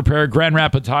Irvine's Auto Repair, Grand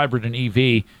Rapids Hybrid, and EV.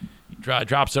 He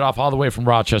drops it off all the way from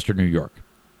Rochester, New York.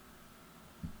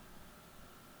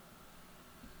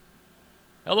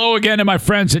 Hello again to my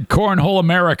friends at Cornhole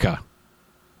America.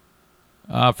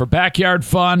 For backyard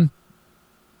fun,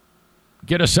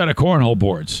 get a set of cornhole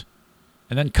boards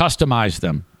and then customize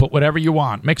them. Put whatever you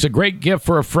want. Makes a great gift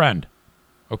for a friend,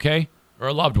 okay, or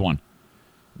a loved one.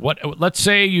 Let's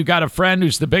say you got a friend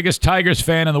who's the biggest Tigers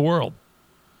fan in the world.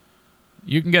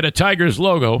 You can get a Tigers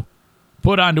logo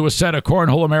put onto a set of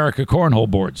Cornhole America cornhole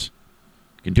boards.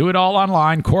 You can do it all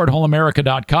online,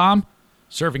 cornholeamerica.com.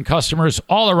 Serving customers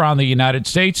all around the United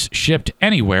States, shipped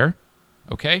anywhere,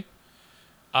 okay?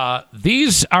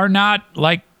 These are not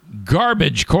like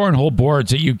garbage cornhole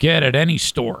boards that you get at any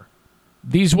store.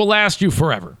 These will last you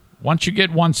forever. Once you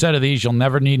get one set of these, you'll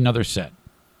never need another set,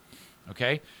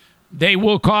 okay? They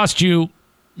will cost you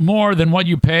more than what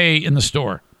you pay in the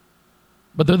store,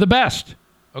 but they're the best,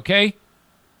 okay?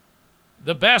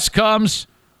 The best comes...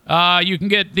 you can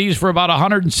get these for about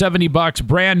 $170,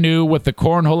 brand new with the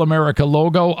Cornhole America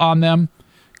logo on them.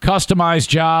 Customized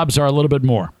jobs are a little bit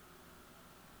more.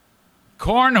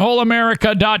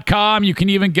 CornholeAmerica.com. You can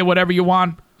even get whatever you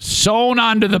want sewn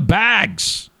onto the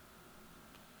bags.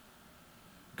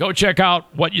 Go check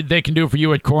out what they can do for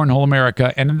you at Cornhole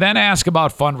America, and then ask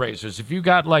about fundraisers. If you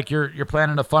got you're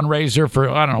planning a fundraiser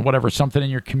for something in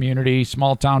your community,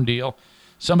 small town deal.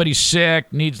 Somebody's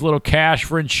sick, needs a little cash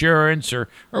for insurance or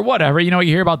whatever. You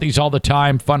hear about these all the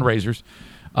time, fundraisers.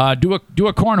 Do a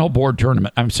cornhole board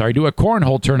tournament. Do a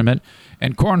cornhole tournament,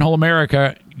 and Cornhole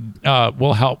America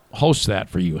will help host that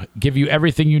for you. Give you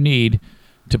everything you need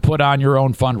to put on your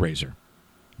own fundraiser.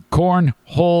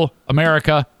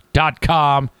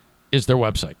 CornholeAmerica.com is their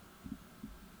website.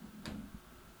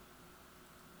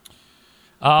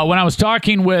 When I was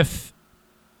talking with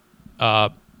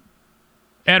Ed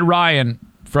Ryan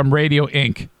from Radio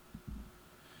Inc.,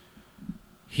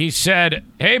 he said,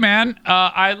 hey, man,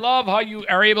 I love how you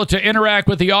are able to interact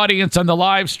with the audience on the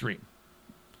live stream.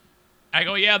 I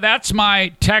go, yeah, that's my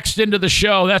text into the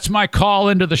show. That's my call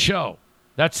into the show.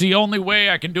 That's the only way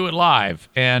I can do it live.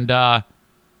 And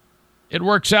it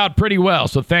works out pretty well.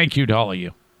 So thank you to all of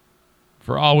you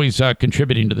for always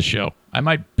contributing to the show. I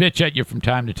might bitch at you from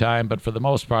time to time, but for the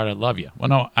most part, I love you. Well,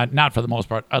 no, not for the most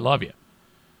part. I love you.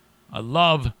 I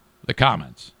love the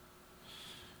comments.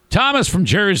 Thomas from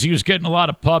Jersey, who's getting a lot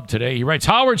of pub today, he writes,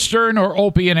 Howard Stern or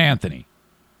Opie and Anthony?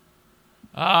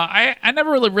 I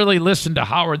never really listened to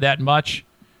Howard that much.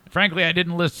 Frankly, I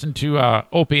didn't listen to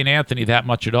Opie and Anthony that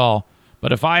much at all.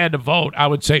 But if I had to vote, I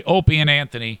would say Opie and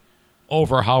Anthony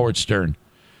over Howard Stern.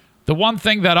 The one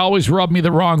thing that always rubbed me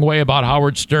the wrong way about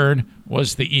Howard Stern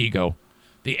was the ego,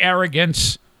 the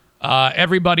arrogance.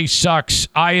 Everybody sucks.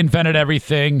 I invented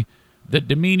everything. The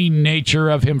demeaning nature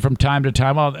of him from time to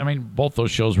time. Well, I mean, both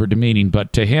those shows were demeaning,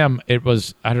 but to him, it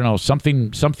was, I don't know,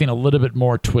 something a little bit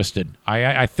more twisted.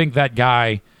 I think that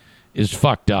guy is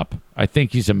fucked up. I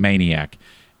think he's a maniac.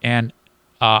 And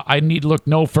I need look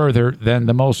no further than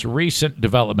the most recent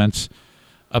developments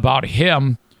about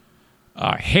him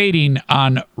hating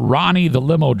on Ronnie the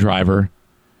limo driver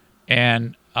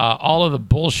and all of the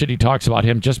bullshit he talks about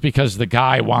him just because the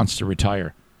guy wants to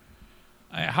retire.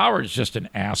 Howard's just an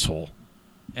asshole.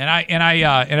 And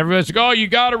everybody's like, oh, you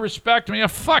got to respect me.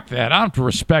 Fuck that. I don't have to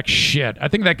respect shit. I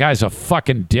think that guy's a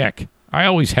fucking dick. I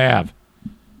always have.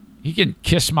 He can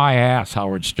kiss my ass,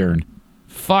 Howard Stern.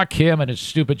 Fuck him and his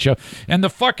stupid show. And the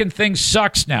fucking thing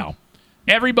sucks now.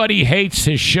 Everybody hates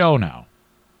his show now.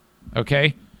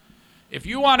 Okay? If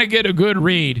you want to get a good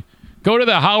read, go to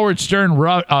the Howard Stern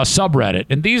subreddit.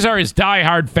 And these are his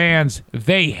diehard fans.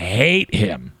 They hate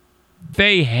him.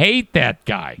 They hate that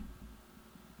guy.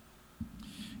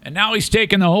 And now he's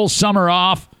taking the whole summer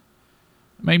off.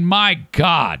 I mean, my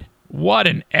God, what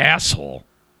an asshole.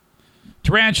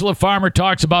 Tarantula Farmer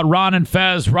talks about Ron and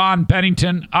Fez, Ron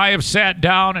Bennington. I have sat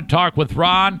down and talked with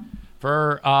Ron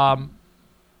for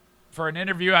an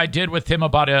interview I did with him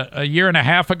about a year and a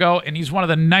half ago, and he's one of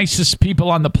the nicest people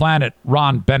on the planet,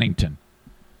 Ron Bennington.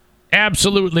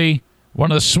 Absolutely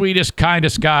one of the sweetest,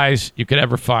 kindest guys you could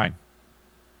ever find.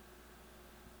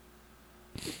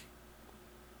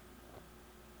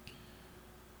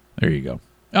 There you go.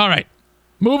 All right,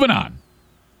 moving on.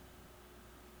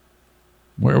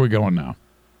 Where are we going now?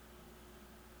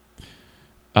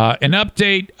 An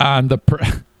update on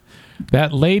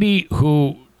that lady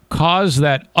who caused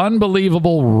that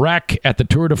unbelievable wreck at the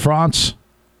Tour de France.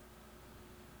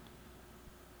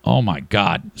 Oh, my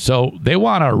God. So they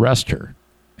want to arrest her.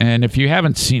 And if you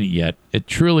haven't seen it yet, it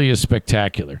truly is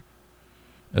spectacular.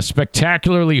 A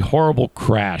spectacularly horrible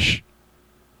crash.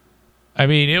 I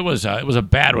mean, it was a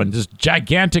bad one. This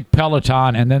gigantic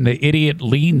peloton, and then the idiot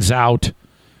leans out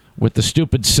with the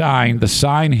stupid sign. The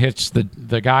sign hits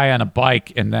the guy on a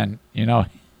bike, and then,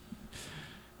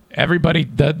 everybody,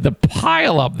 the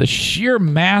pile up, the sheer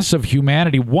mass of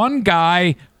humanity. One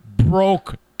guy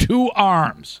broke 2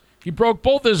 arms. He broke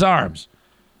both his arms.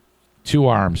 2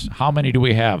 arms. How many do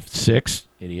we have? 6?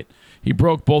 Idiot. He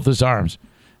broke both his arms.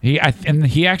 He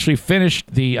actually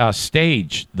finished the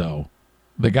stage, though.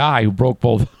 The guy who broke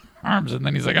both arms, and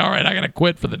then he's like, all right, I got to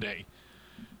quit for the day.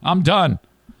 I'm done.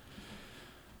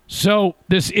 So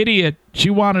this idiot, she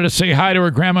wanted to say hi to her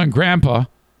grandma and grandpa,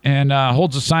 and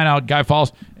holds a sign out, guy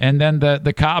falls, and then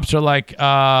the cops are like,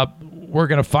 we're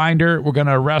going to find her, we're going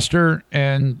to arrest her,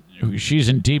 and she's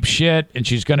in deep shit, and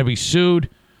she's going to be sued.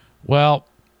 Well,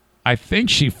 I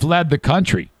think she fled the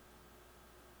country.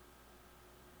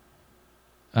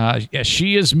 Yeah,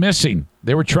 she is missing.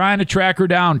 They were trying to track her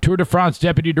down. Tour de France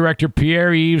Deputy Director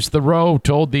Pierre-Yves Thoreau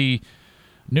told the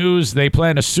News they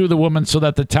plan to sue the woman so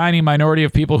that the tiny minority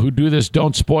of people who do this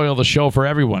don't spoil the show for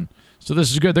everyone. So this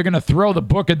is good. They're going to throw the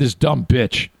book at this dumb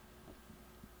bitch.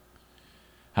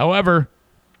 However,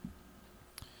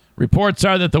 reports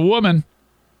are that the woman,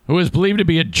 who is believed to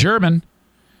be a German,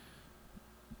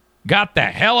 got the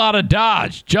hell out of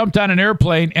Dodge, jumped on an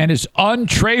airplane, and is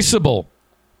untraceable,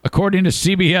 according to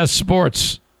CBS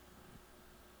Sports.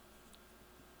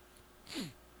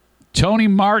 Tony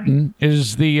Martin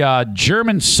is the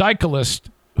German cyclist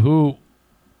who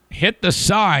hit the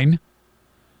sign,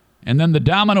 and then the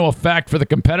domino effect for the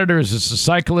competitors is the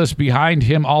cyclist behind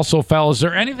him also fell. Is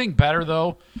there anything better,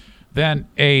 though, than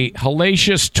a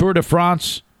hellacious Tour de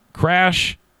France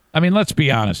crash? I mean, let's be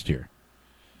honest here.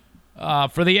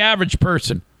 For the average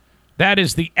person, that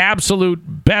is the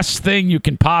absolute best thing you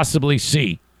can possibly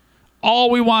see. All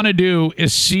we want to do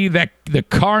is see the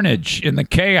carnage and the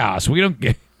chaos. We don't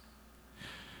get.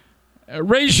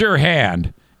 Raise your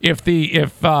hand if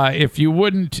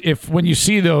when you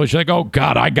see those, you're like, oh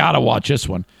God, I gotta watch this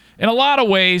one. In a lot of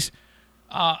ways,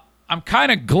 I'm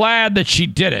kind of glad that she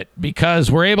did it,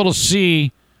 because we're able to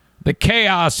see the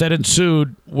chaos that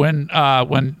ensued when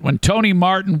Tony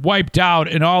Martin wiped out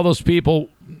and all those people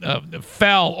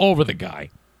fell over the guy.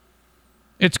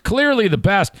 It's clearly the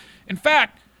best. In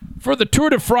fact, for the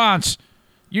Tour de France,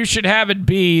 you should have it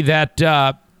be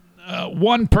that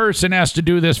one person has to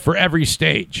do this for every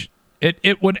stage.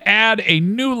 It would add a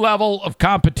new level of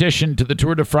competition to the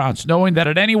Tour de France, knowing that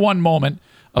at any one moment,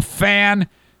 a fan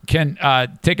can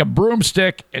take a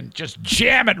broomstick and just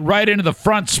jam it right into the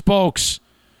front spokes.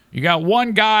 You got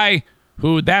one guy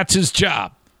who that's his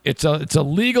job. It's a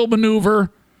legal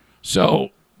maneuver. So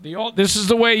this is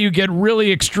the way you get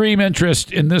really extreme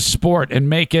interest in this sport and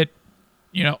make it,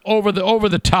 over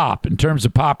the top in terms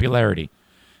of popularity.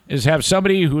 Is have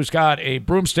somebody who's got a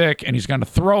broomstick and he's going to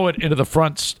throw it into the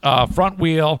front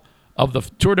wheel of the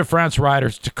Tour de France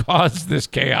riders to cause this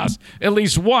chaos at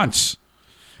least once,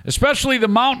 especially the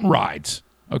mountain rides,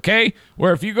 okay?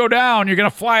 Where if you go down, you're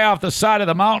going to fly off the side of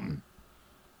the mountain.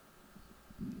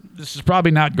 This is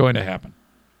probably not going to happen.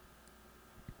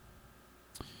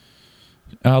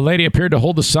 A lady appeared to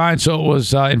hold the sign so it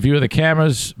was in view of the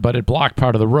cameras, but it blocked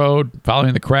part of the road.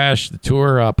 Following the crash, the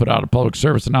tour put out a public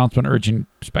service announcement urging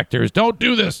spectators, don't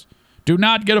do this. Do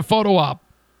not get a photo op.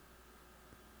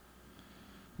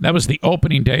 That was the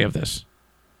opening day of this.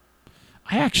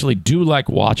 I actually do like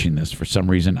watching this for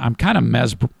some reason. I'm kind of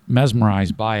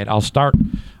mesmerized by it. I'll start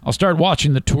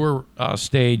watching the tour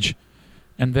stage,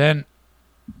 and then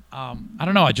I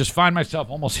don't know. I just find myself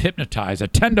almost hypnotized. I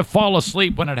tend to fall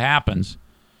asleep when it happens,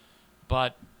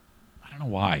 but I don't know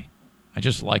why. I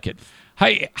just like it.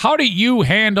 Hey, how do you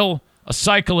handle a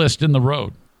cyclist in the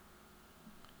road?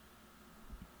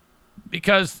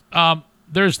 Because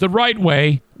there's the right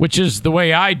way, which is the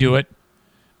way I do it,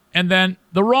 and then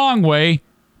the wrong way,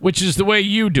 which is the way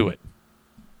you do it.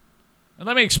 And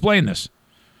let me explain this.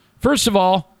 First of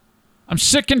all, I'm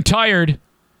sick and tired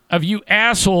of you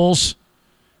assholes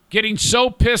getting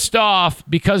so pissed off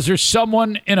because there's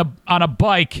someone on a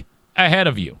bike ahead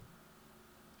of you.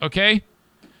 Okay?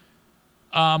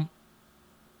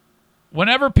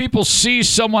 Whenever people see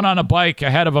someone on a bike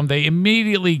ahead of them, they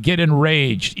immediately get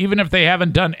enraged, even if they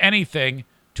haven't done anything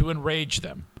to enrage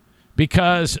them,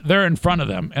 because they're in front of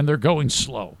them and they're going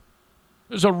slow.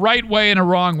 There's a right way and a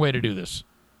wrong way to do this.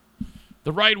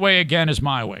 The right way, again, is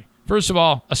my way. First of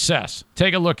all, assess.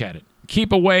 Take a look at it.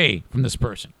 Keep away from this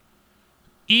person.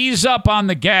 Ease up on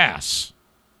the gas.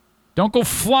 Don't go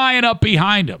flying up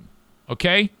behind him,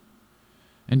 okay?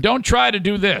 And don't try to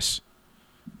do this.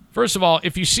 First of all,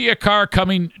 if you see a car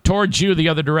coming towards you the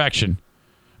other direction,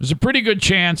 there's a pretty good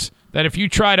chance that if you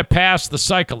try to pass the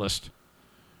cyclist,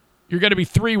 you're going to be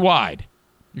 3 wide.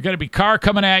 You're going to be car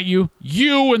coming at you,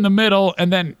 you in the middle,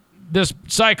 and then this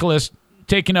cyclist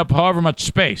taking up however much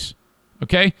space,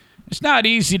 okay? It's not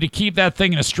easy to keep that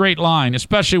thing in a straight line,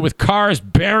 especially with cars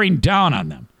bearing down on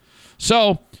them.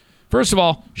 So, first of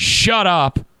all, shut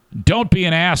up, don't be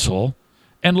an asshole,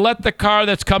 and let the car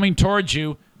that's coming towards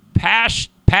you pass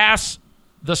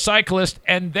the cyclist,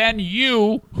 and then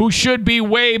you, who should be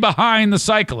way behind the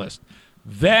cyclist,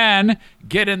 then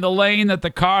get in the lane that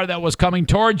the car that was coming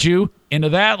towards you, into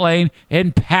that lane,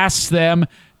 and pass them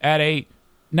at a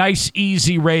nice,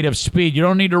 easy rate of speed. You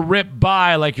don't need to rip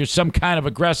by like you're some kind of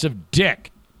aggressive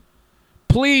dick.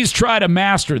 Please try to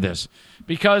master this,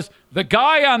 because the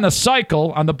guy on the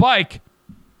cycle, on the bike,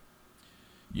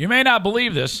 you may not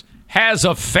believe this, has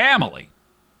a family,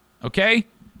 okay?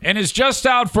 And is just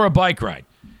out for a bike ride.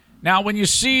 Now, when you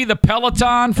see the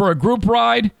Peloton for a group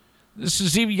ride,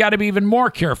 you got to be even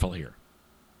more careful here.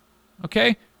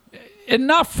 Okay?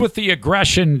 Enough with the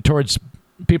aggression towards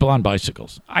people on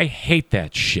bicycles. I hate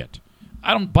that shit.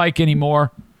 I don't bike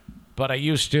anymore, but I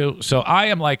used to. So I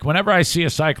am like, whenever I see a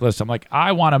cyclist, I'm like,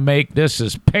 I want to make this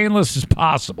as painless as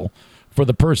possible for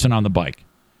the person on the bike.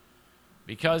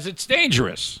 Because it's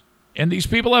dangerous. And these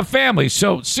people have families.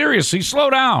 So seriously,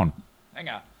 slow down. Hang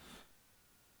on.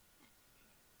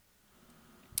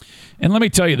 And let me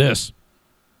tell you this.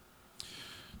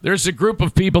 There's a group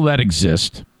of people that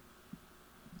exist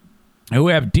who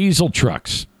have diesel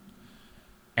trucks.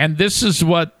 And this is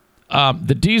what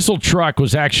the diesel truck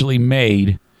was actually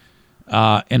made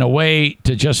in a way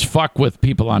to just fuck with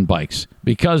people on bikes.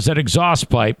 Because that exhaust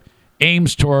pipe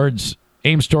aims toward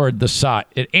the side.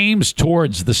 It aims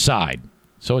towards the side.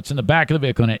 So it's in the back of the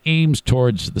vehicle and it aims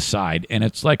towards the side. And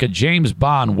it's like a James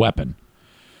Bond weapon.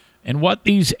 And what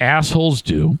these assholes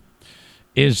do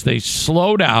is they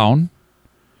slow down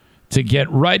to get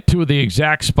right to the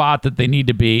exact spot that they need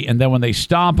to be. And then when they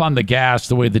stomp on the gas,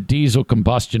 the way the diesel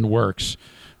combustion works,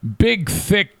 big,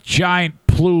 thick, giant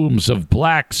plumes of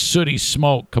black, sooty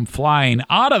smoke come flying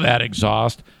out of that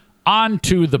exhaust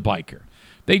onto the biker.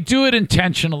 They do it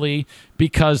intentionally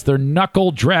because they're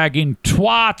knuckle-dragging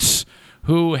twats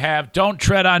who have Don't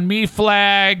Tread on Me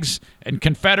flags and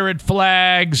Confederate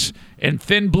flags and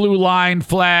thin blue line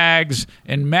flags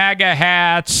and MAGA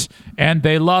hats, and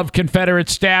they love Confederate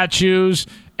statues,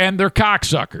 and they're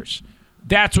cocksuckers.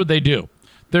 That's what they do.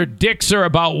 Their dicks are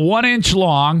about 1 inch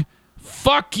long.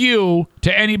 Fuck you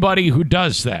to anybody who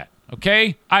does that,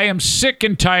 okay? I am sick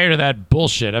and tired of that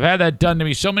bullshit. I've had that done to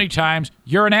me so many times.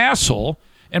 You're an asshole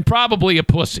and probably a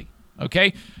pussy,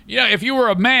 okay? You know, if you were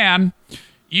a man,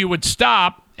 you would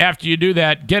stop after you do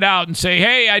that, get out and say,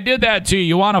 hey, I did that to you.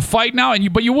 You want to fight now?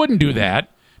 But you wouldn't do that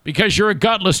because you're a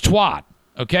gutless twat,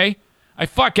 okay? I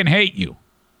fucking hate you.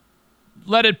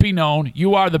 Let it be known,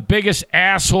 you are the biggest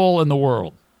asshole in the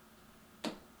world.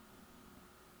 All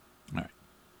right.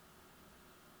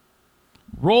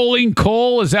 Rolling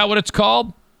coal, is that what it's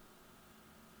called?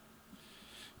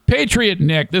 Patriot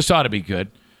Nick, this ought to be good.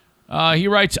 He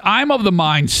writes, I'm of the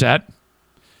mindset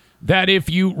that if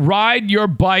you ride your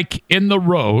bike in the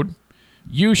road,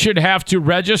 you should have to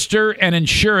register and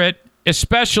insure it,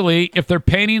 especially if they're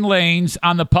painting lanes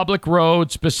on the public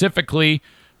road specifically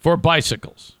for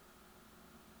bicycles.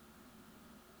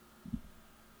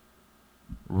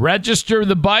 Register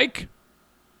the bike?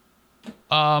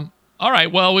 All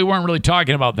right, well, we weren't really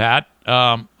talking about that.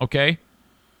 Okay.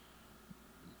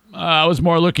 I was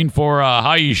more looking for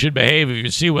how you should behave if you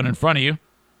see one in front of you.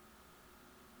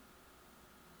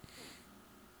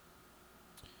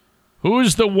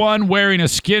 Who's the one wearing a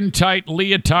skin-tight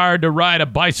leotard to ride a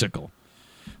bicycle?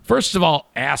 First of all,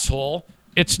 asshole,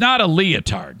 it's not a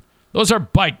leotard. Those are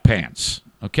bike pants,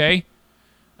 okay?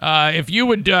 If you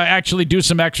would actually do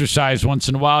some exercise once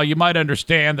in a while, you might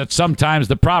understand that sometimes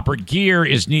the proper gear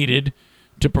is needed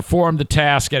to perform the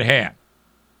task at hand.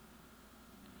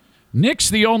 Nick's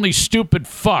the only stupid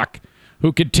fuck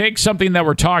who could take something that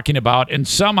we're talking about and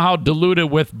somehow dilute it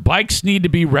with bikes need to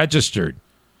be registered.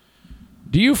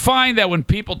 Do you find that when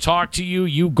people talk to you,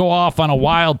 you go off on a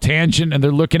wild tangent and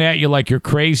they're looking at you like you're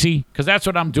crazy? Because that's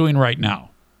what I'm doing right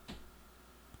now.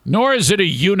 Nor is it a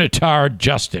unitard,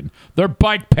 Justin. They're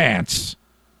bike pants.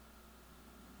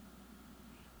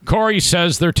 Corey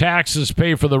says their taxes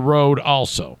pay for the road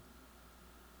also.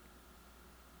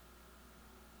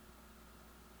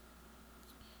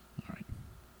 All right.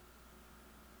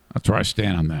 That's where I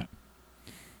stand on that.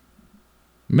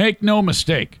 Make no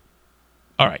mistake.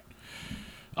 All right.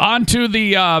 On to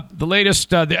the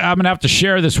latest. I'm going to have to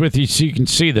share this with you so you can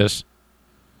see this.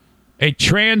 A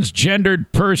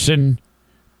transgendered person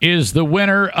is the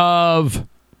winner of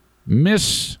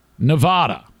Miss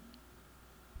Nevada.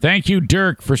 Thank you,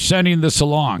 Dirk, for sending this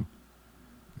along.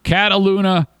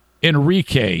 Cataluna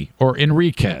Enriquez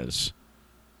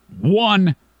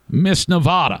won Miss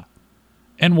Nevada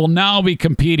and will now be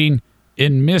competing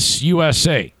in Miss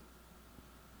USA.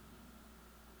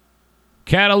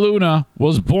 Cataluna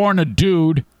was born a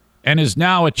dude and is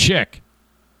now a chick.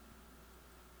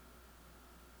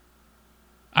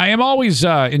 I am always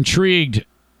intrigued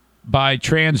by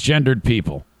transgendered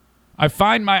people. I'm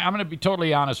going to be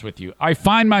totally honest with you. I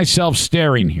find myself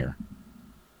staring here.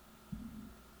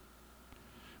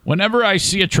 Whenever I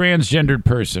see a transgendered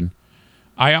person,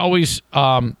 I always,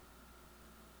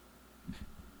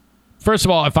 first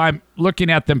of all, if I'm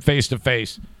looking at them face to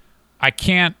face, I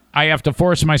have to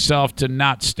force myself to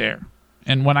not stare.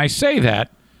 And when I say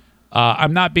that,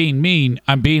 I'm not being mean.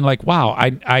 I'm being like, wow,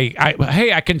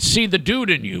 hey, I can see the dude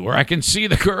in you, or I can see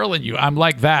the girl in you. I'm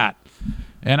like that.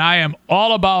 And I am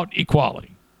all about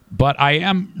equality, but I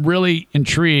am really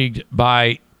intrigued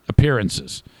by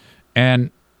appearances. And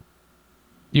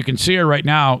you can see her right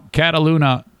now,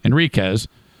 Cataluna Enriquez.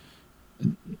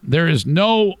 There is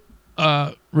no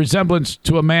resemblance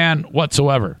to a man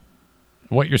whatsoever.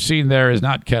 What you're seeing there is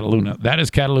not Cataluna. That is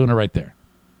Cataluna right there.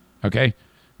 Okay?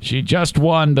 She just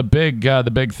won the big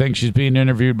thing. She's being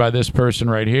interviewed by this person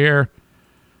right here.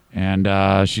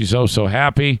 And she's so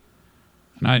happy.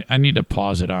 And I need to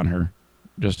pause it on her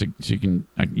just so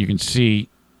you can see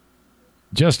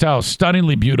just how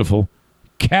stunningly beautiful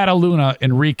Cataluna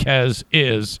Enriquez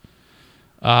is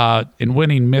in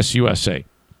winning Miss USA.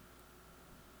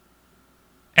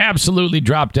 Absolutely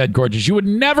drop dead gorgeous. You would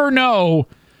never know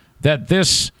that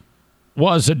this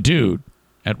was a dude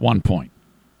at one point.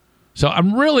 So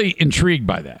I'm really intrigued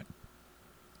by that.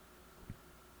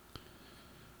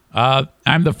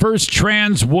 I'm the first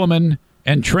trans woman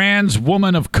and trans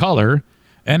woman of color,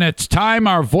 and it's time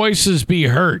our voices be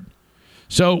heard.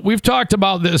 So we've talked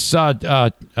about this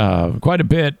quite a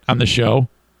bit on the show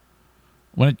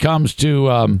when it comes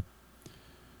to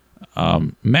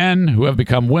men who have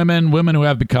become women, women who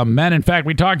have become men. In fact,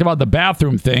 we talked about the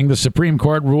bathroom thing. The Supreme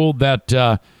Court ruled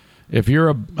that if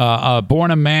you're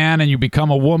born a man and you become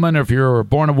a woman, or if you're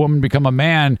born a woman and become a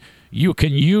man, you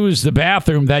can use the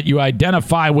bathroom that you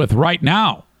identify with right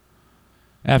now,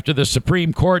 after the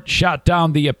Supreme Court shot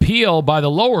down the appeal by the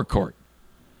lower court.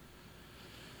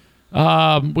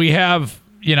 We have,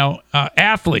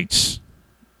 athletes.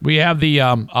 We have the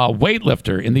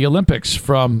weightlifter in the Olympics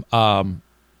from,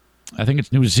 I think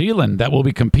it's New Zealand, that will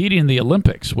be competing in the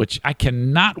Olympics, which I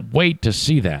cannot wait to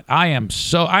see that. I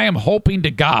am hoping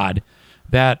to God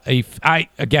that I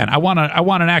want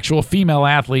an actual female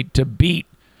athlete to beat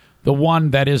the one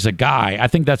that is a guy. I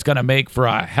think that's going to make for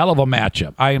a hell of a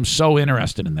matchup. I am so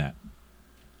interested in that.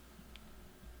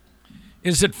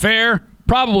 Is it fair?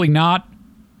 Probably not.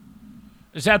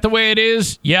 Is that the way it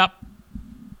is? Yep.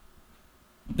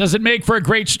 Does it make for a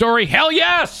great story? Hell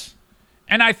yes!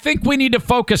 And I think we need to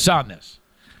focus on this.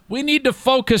 We need to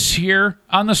focus here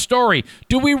on the story.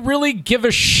 Do we really give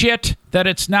a shit that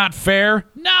it's not fair?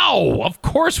 No, of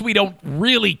course we don't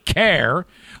really care.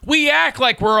 We act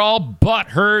like we're all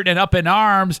butthurt and up in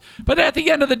arms, but at the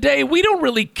end of the day, we don't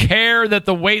really care that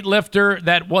the weightlifter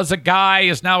that was a guy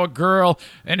is now a girl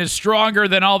and is stronger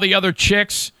than all the other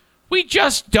chicks. We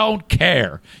just don't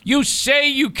care. You say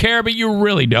you care, but you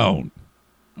really don't.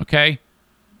 Okay?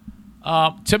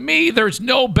 To me, there's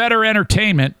no better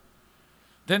entertainment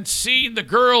than seeing the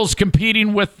girls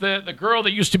competing with the girl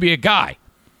that used to be a guy.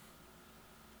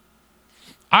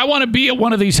 I want to be at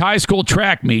one of these high school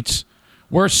track meets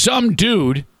where some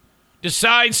dude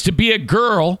decides to be a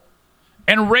girl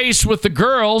and race with the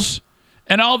girls,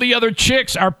 and all the other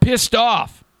chicks are pissed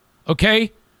off,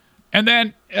 okay? And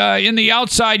then in the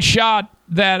outside shot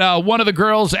that one of the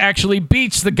girls actually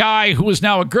beats the guy who is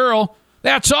now a girl,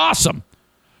 that's awesome.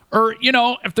 Or,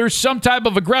 if there's some type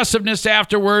of aggressiveness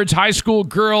afterwards, high school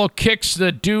girl kicks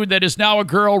the dude that is now a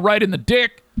girl right in the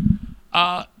dick,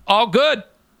 all good.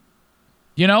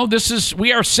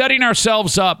 We are setting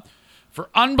ourselves up for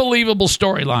unbelievable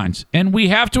storylines, and we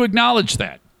have to acknowledge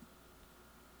that.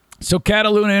 So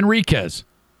Cataluna Enriquez,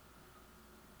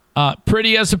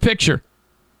 pretty as a picture,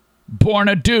 born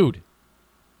a dude.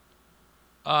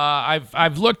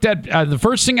 I've looked at the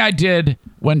first thing I did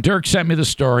when Dirk sent me the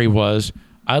story was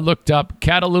I looked up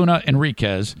Cataluna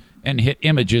Enriquez and hit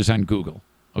images on Google.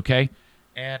 Okay,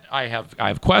 and I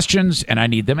have questions and I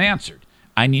need them answered.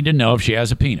 I need to know if she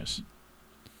has a penis,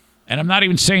 and I'm not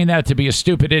even saying that to be a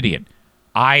stupid idiot.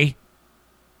 It's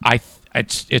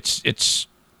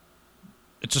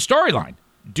a storyline.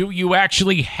 Do you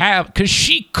actually have? Because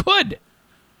she could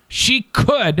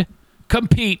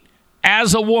compete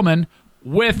as a woman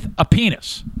with a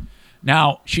penis.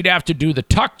 Now, she'd have to do the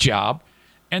tuck job,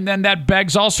 and then that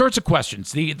begs all sorts of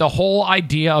questions. The whole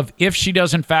idea of if she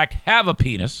does in fact have a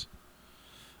penis,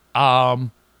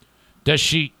 does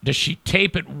she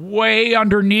tape it way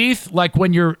underneath, like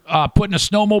when you're putting a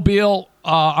snowmobile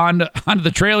onto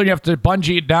the trailer, you have to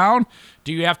bungee it down?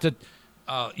 Do you have to,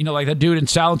 like the dude in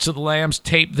Silence of the Lambs,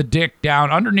 tape the dick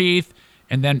down underneath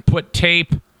and then put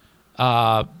tape,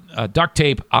 duct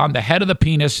tape on the head of the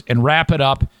penis and wrap it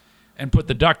up and put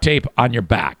the duct tape on your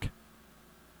back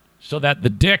so that the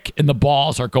dick and the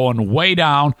balls are going way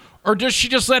down? Or does she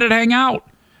just let it hang out?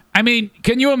 I mean,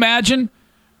 can you imagine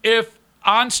if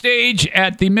on stage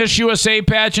at the Miss USA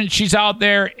pageant, she's out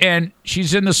there and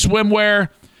she's in the swimwear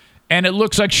and it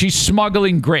looks like she's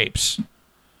smuggling grapes?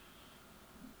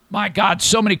 My God,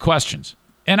 so many questions.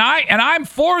 And I'm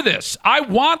for this. I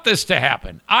want this to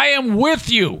happen. I am with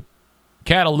you,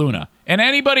 Cataluna, and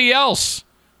anybody else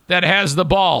that has the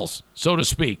balls, so to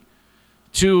speak,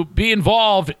 to be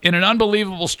involved in an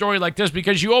unbelievable story like this,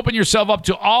 because you open yourself up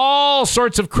to all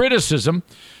sorts of criticism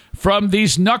from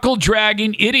these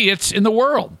knuckle-dragging idiots in the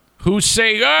world who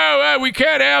say, oh, we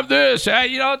can't have this.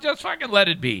 Just fucking let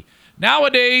it be.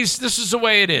 Nowadays, this is the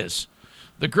way it is.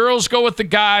 The girls go with the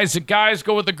guys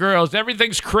go with the girls.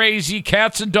 Everything's crazy.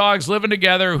 Cats and dogs living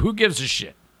together. Who gives a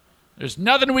shit? There's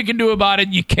nothing we can do about it.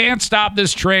 You can't stop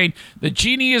this train. The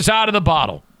genie is out of the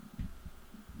bottle.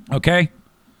 Okay?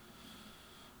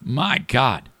 My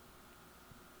God.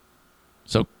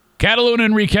 So Cataluna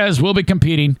Enriquez will be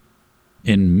competing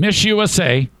in Miss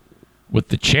USA with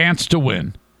the chance to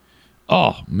win.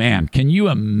 Oh, man. Can you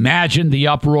imagine the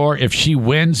uproar if she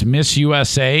wins Miss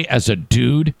USA as a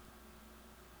dude?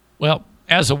 Well,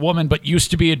 as a woman, but used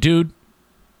to be a dude.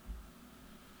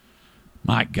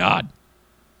 My God.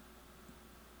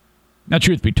 Now,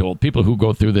 truth be told, people who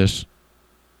go through this,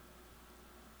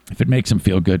 if it makes them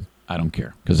feel good, I don't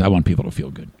care, because I want people to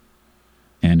feel good.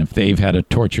 And if they've had a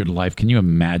tortured life, can you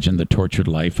imagine the tortured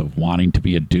life of wanting to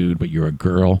be a dude, but you're a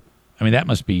girl? I mean, that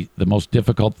must be the most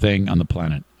difficult thing on the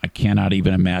planet. I cannot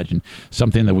even imagine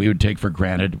something that we would take for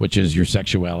granted, which is your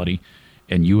sexuality,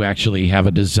 and you actually have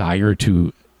a desire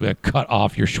to cut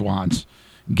off your schwanz,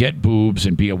 get boobs,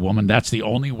 and be a woman. That's the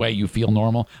only way you feel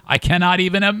normal. I cannot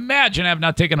even imagine. I've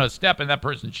not taken a step in that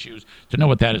person's shoes to know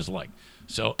what that is like.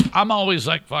 So I'm always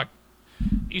like, fuck,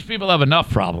 these people have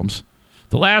enough problems.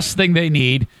 The last thing they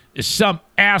need is some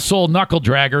asshole knuckle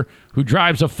dragger who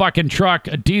drives a fucking truck,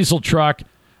 a diesel truck,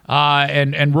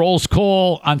 and rolls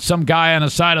coal on some guy on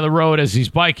the side of the road as he's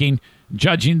biking,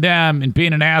 judging them and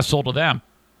being an asshole to them,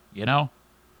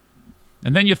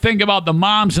 And then you think about the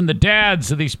moms and the dads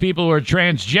of these people who are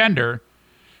transgender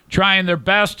trying their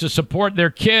best to support their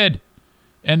kid.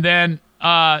 And then,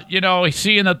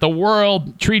 seeing that the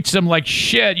world treats them like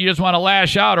shit, you just want to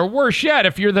lash out. Or worse yet,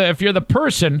 if you're the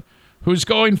person who's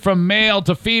going from male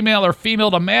to female or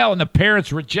female to male and the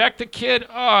parents reject the kid,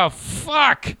 oh,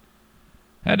 fuck.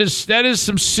 That is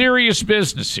some serious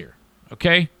business here,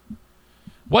 okay?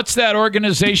 What's that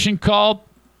organization called?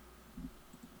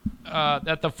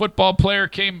 That the football player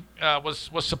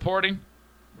was supporting.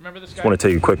 Remember this guy? I want to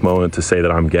take a quick moment to say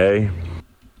that I'm gay.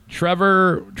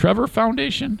 Trevor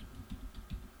Foundation?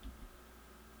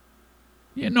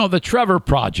 The Trevor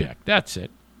Project. That's it.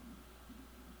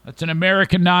 That's an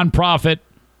American nonprofit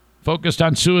focused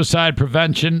on suicide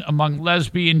prevention among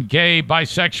lesbian, gay,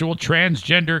 bisexual,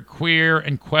 transgender, queer,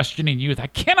 and questioning youth. I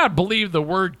cannot believe the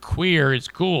word queer is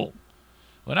cool.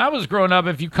 When I was growing up,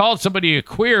 if you called somebody a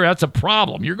queer, that's a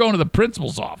problem. You're going to the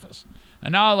principal's office.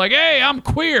 And now I'm like, hey, I'm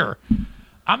queer.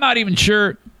 I'm not even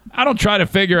sure. I don't try to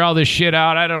figure all this shit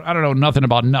out. I don't know nothing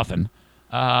about nothing.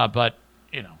 But,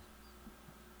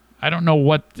 I don't know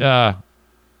what, I'm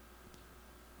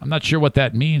not sure what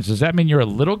that means. Does that mean you're a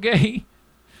little gay?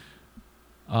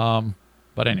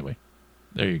 But anyway,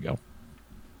 There you go.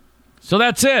 So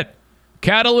that's it.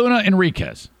 Cataluna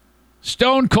Enriquez.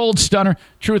 Stone cold stunner.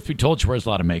 Truth be told, she wears a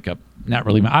lot of makeup. Not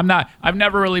really. I've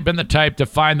never really been the type to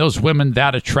find those women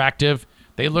that attractive.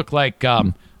 They look like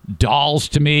dolls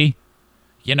to me.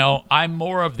 You know, I'm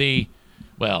more of the,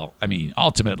 well, I mean,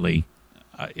 ultimately,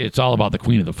 it's all about the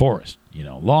queen of the forest. You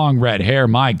know, long red hair,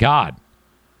 my God.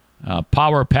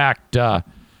 Power-packed,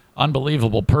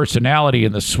 unbelievable personality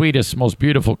and the sweetest, most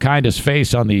beautiful, kindest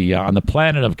face on the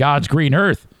planet of God's green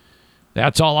earth.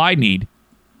 That's all I need.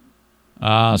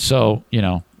 So, you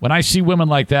know, when I see women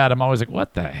like that, I'm always like,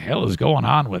 what the hell is going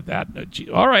on with that?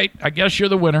 All right, I guess you're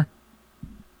the winner.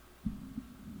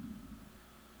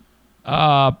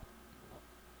 Out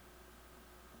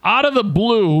of the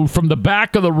blue, from the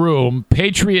back of the room,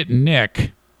 Patriot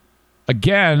Nick,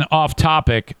 again off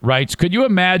topic, writes, could you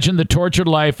imagine the tortured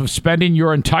life of spending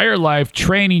your entire life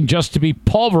training just to be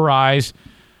pulverized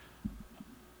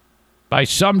by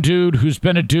some dude who's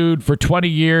been a dude for 20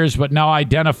 years but now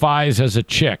identifies as a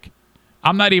chick?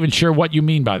 I'm not even sure what you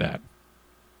mean by that.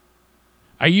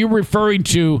 Are you referring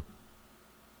to...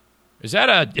 Is that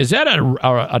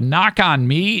a knock on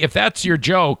me? If that's your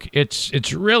joke,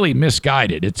 it's really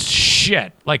misguided. It's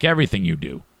shit, like everything you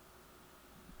do.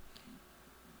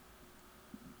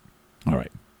 All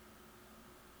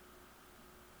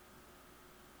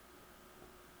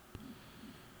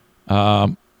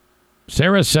right.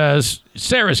 Sarah says,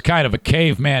 Sarah's kind of a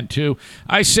caveman too.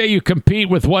 I say you compete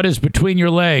with what is between your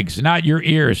legs, not your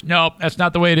ears. No, that's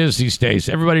not the way it is these days.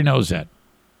 Everybody knows that.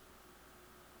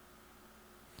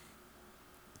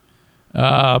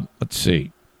 Let's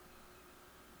see.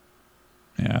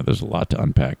 Yeah, there's a lot to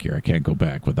unpack here. I can't go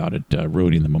back without it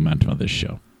ruining the momentum of this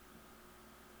show.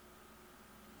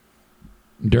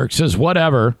 Dirk says,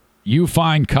 whatever. You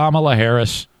find Kamala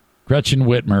Harris, Gretchen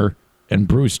Whitmer, and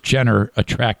Bruce Jenner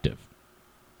attractive.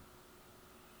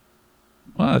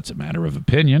 Well, it's a matter of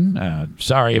opinion.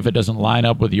 Sorry if it doesn't line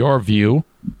up with your view.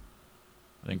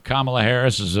 I think Kamala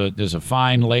Harris is a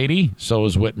fine lady. So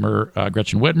is Whitmer,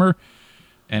 Gretchen Whitmer.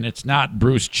 And it's not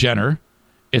Bruce Jenner.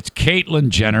 It's Caitlyn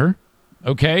Jenner,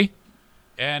 okay?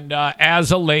 And as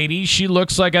a lady, she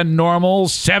looks like a normal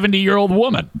 70-year-old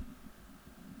woman.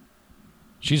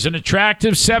 She's an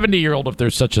attractive 70-year-old, if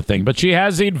there's such a thing. But she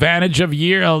has the advantage of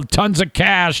tons of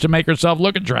cash to make herself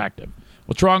look attractive.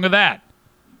 What's wrong with that?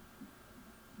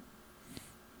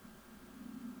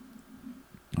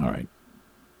 All right.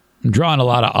 I'm drawing a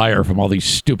lot of ire from all these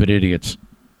stupid idiots.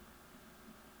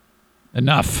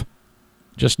 Enough.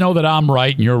 Just know that I'm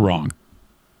right and you're wrong.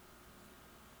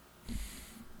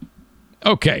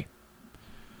 Okay.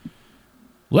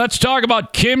 Let's talk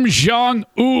about Kim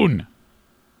Jong-un.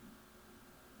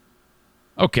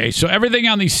 Okay, so everything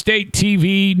on the state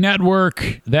TV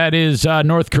network that is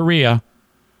North Korea,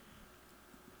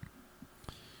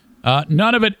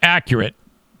 none of it accurate.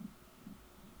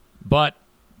 But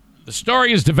the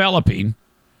story is developing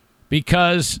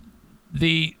because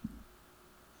the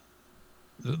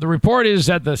report is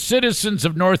that the citizens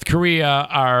of North Korea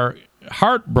are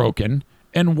heartbroken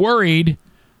and worried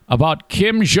about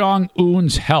Kim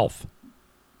Jong-un's health.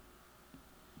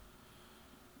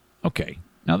 Okay,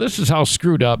 now this is how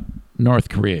screwed up North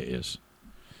Korea is.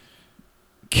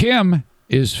 Kim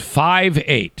is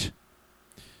 5'8".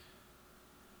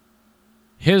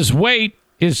 His weight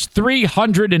is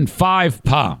 305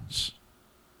 pounds.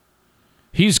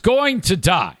 He's going to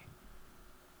die.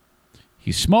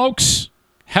 He smokes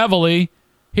heavily.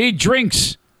 He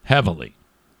drinks heavily.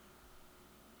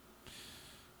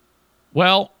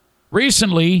 Well,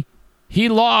 recently, he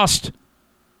lost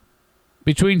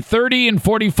between 30 and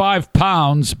 45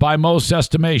 pounds by most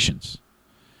estimations.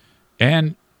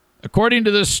 And according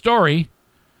to this story,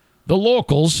 the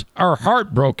locals are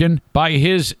heartbroken by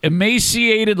his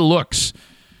emaciated looks.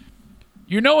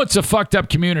 You know it's a fucked up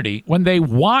community when they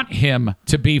want him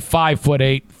to be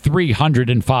 5'8",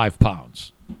 305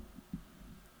 pounds.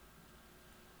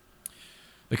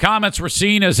 The comments were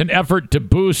seen as an effort to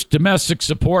boost domestic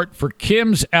support for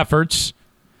Kim's efforts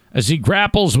as he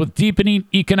grapples with deepening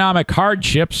economic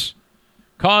hardships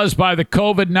caused by the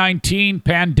COVID-19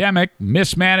 pandemic,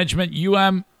 mismanagement,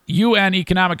 UN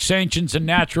economic sanctions, and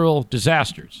natural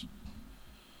disasters.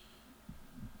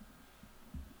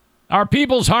 Our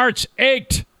people's hearts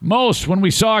ached most when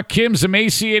we saw Kim's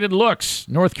emaciated looks,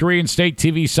 North Korean state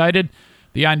TV cited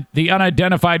the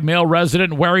unidentified male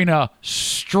resident wearing a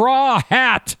straw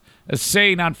hat, as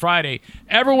saying on Friday.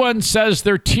 Everyone says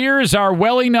their tears are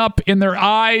welling up in their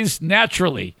eyes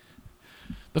naturally.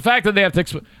 The fact that they have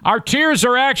to our tears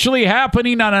are actually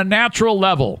happening on a natural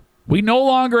level. We no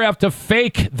longer have to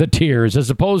fake the tears as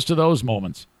opposed to those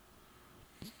moments.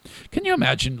 Can you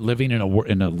imagine living in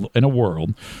a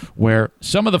world where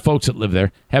some of the folks that live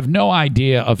there have no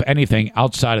idea of anything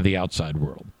outside of the outside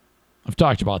world? I've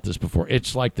talked about this before.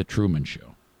 It's like the Truman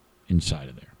Show inside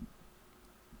of there.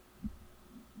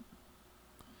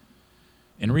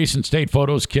 In recent state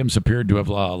photos, Kim's appeared to have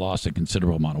lost a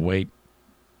considerable amount of weight.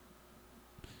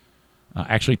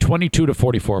 Actually, 22 to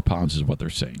 44 pounds is what they're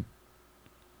saying.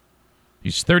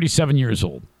 He's 37 years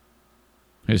old.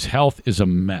 His health is a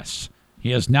mess.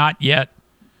 He has not yet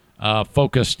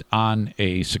focused on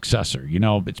a successor. You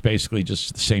know, it's basically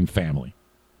just the same family.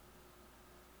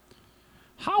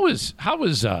 How is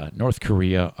North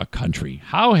Korea a country?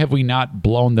 How have we not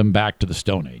blown them back to the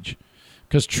Stone Age?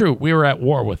 Because, true, we were at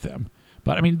war with them.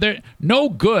 But, I mean, no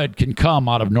good can come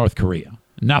out of North Korea.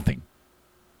 Nothing.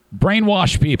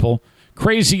 Brainwashed people,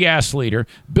 crazy-ass leader,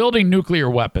 building nuclear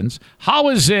weapons. How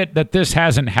is it that this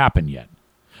hasn't happened yet?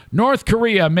 North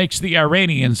Korea makes the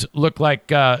Iranians look like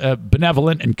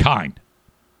benevolent and kind.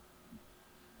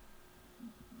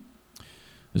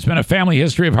 There's been a family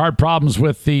history of hard problems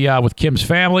with Kim's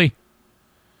family.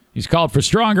 He's called for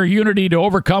stronger unity to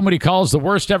overcome what he calls the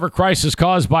worst ever crisis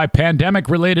caused by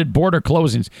pandemic-related border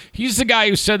closings. He's the guy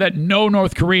who said that no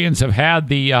North Koreans have had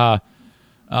the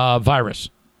virus,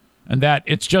 and that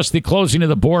it's just the closing of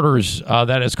the borders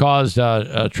that has caused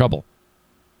trouble.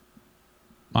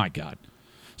 My God.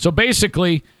 So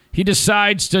basically, he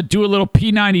decides to do a little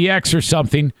P90X or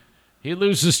something. He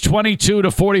loses 22 to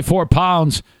 44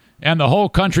 pounds, and the whole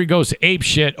country goes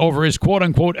apeshit over his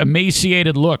quote-unquote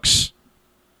emaciated looks.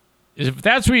 If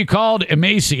that's what you called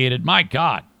emaciated, my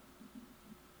God.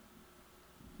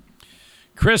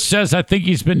 Chris says, I think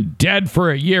he's been dead for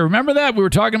a year. Remember that? We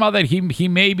were talking about that he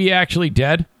may be actually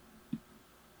dead.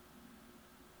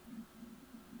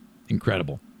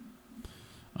 Incredible.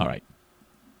 All right.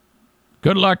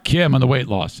 Good luck, Kim, on the weight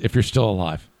loss, if you're still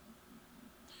alive.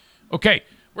 Okay,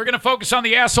 we're going to focus on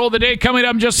the asshole of the day coming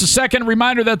up in just a second.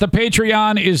 Reminder that the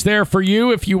Patreon is there for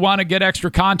you if you want to get extra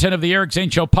content of the Eric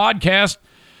Zane Show podcast.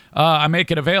 I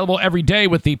make it available every day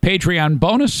with the Patreon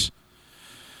bonus.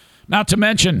 Not to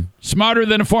mention, Smarter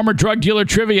Than a Former Drug Dealer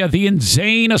Trivia, the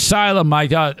Insane Asylum,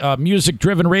 my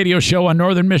music-driven radio show on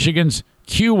Northern Michigan's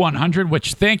Q100,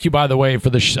 which thank you, by the way, for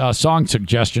the song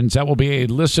suggestions. That will be a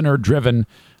listener-driven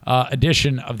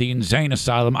edition of the Insane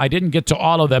Asylum. I didn't get to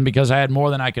all of them because I had more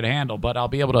than I could handle, but I'll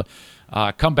be able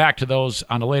to come back to those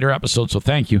on a later episode, so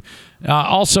thank you.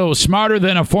 Also, Smarter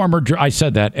Than a Former... I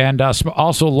said that. And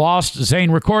also Lost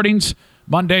Zane Recordings,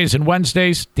 Mondays and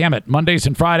Wednesdays. Damn it, Mondays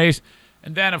and Fridays.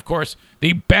 And then, of course,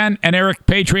 the Ben and Eric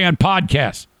Patreon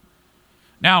podcast.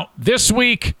 Now, this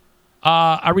week,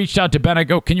 I reached out to Ben. I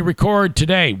go, can you record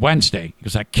today, Wednesday? He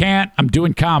goes, I can't. I'm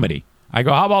doing comedy. I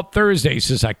go, how about Thursday? He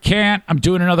says, I can't. I'm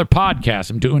doing another podcast.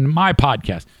 I'm doing my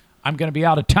podcast. I'm going to be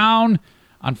out of town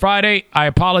on Friday. I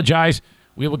apologize.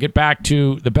 We will get back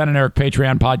to the Ben and Eric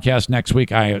Patreon podcast next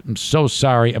week. I am so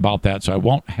sorry about that, so I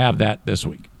won't have that this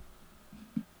week.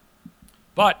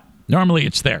 But normally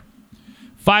it's there.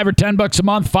 $5 or $10 a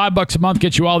month. $5 a month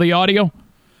gets you all the audio.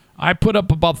 I put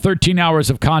up about 13 hours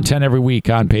of content every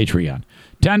week on Patreon.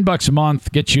 $10 a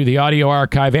month gets you the audio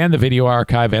archive and the video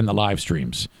archive and the live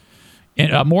streams.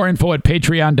 And, more info at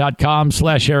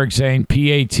patreon.com/Eric Zane,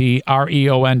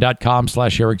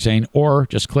 patreon.com/Eric Zane, or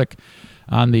just click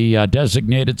on the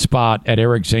designated spot at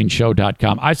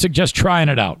ericzaneshow.com. I suggest trying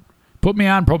it out. Put me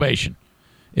on probation.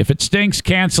 If it stinks,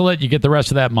 cancel it. You get the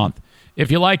rest of that month. If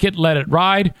you like it, let it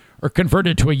ride or convert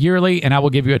it to a yearly, and I will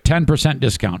give you a 10%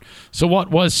 discount. So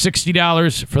what was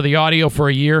 $60 for the audio for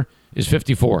a year is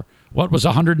 $54. What was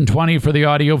 $120 for the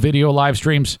audio, video, live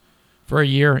streams for a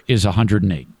year is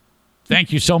 $108.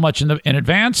 Thank you so much in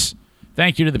advance.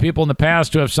 Thank you to the people in the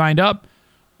past who have signed up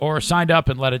or signed up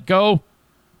and let it go.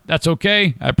 That's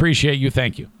okay. I appreciate you.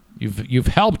 Thank you. You've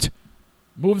helped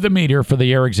move the meter for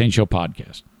the Eric Zane Show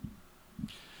podcast.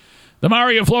 The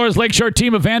Mario Flores Lakeshore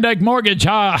team of Van Dyke Mortgage.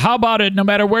 How about it? No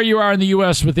matter where you are in the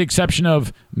U.S., with the exception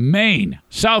of Maine,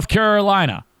 South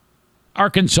Carolina,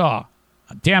 Arkansas.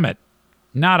 Damn it.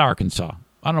 Not Arkansas.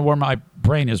 I don't know where my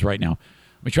brain is right now.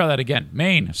 Let me try that again.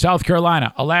 Maine, South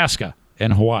Carolina, Alaska,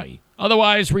 and Hawaii.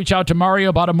 Otherwise, reach out to Mario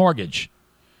about a mortgage.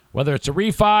 Whether it's a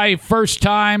refi, first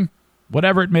time,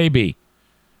 whatever it may be.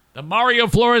 The Mario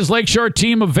Flores Lakeshore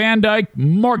team of Van Dyke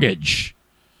Mortgage.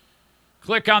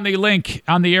 Click on the link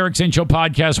on the Eric Zane Show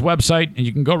podcast website, and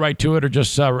you can go right to it, or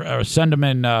just send them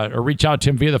in or reach out to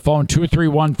him via the phone,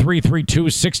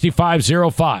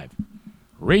 231-332-6505.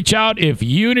 Reach out if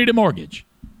you need a mortgage.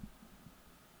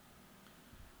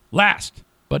 Last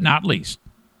but not least,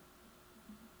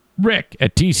 Rick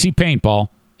at TC Paintball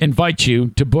invites you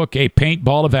to book a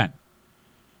paintball event.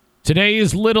 Today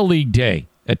is Little League Day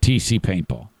at TC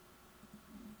Paintball.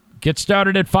 Get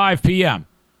started at 5 p.m.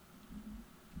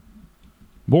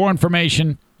 More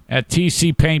information at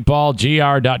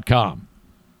tcpaintballgr.com.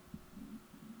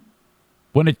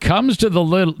 When it comes to the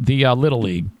Little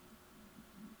League,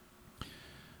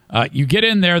 you get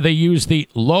in there, they use the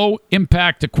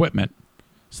low-impact equipment,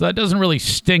 so that doesn't really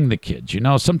sting the kids.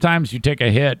 Sometimes you take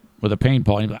a hit with a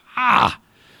paintball, and you're like, ah!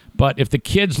 But if the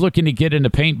kid's looking to get into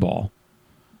paintball,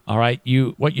 all right,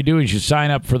 what you do is you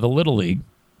sign up for the Little League,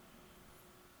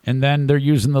 and then they're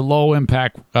using the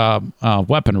low-impact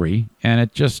weaponry,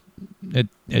 and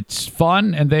it's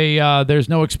fun, and there's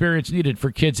no experience needed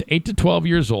for kids 8 to 12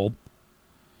 years old.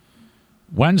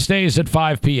 Wednesdays at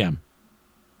 5 p.m.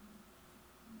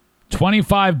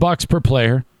 $25 per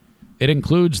player. It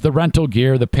includes the rental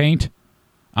gear, the paint.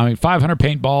 500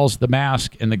 paintballs, the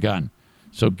mask, and the gun.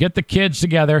 So get the kids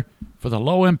together for the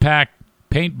low-impact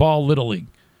paintball Little League.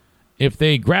 If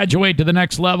they graduate to the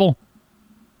next level,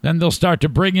 then they'll start to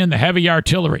bring in the heavy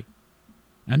artillery.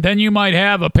 And then you might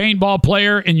have a paintball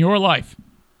player in your life.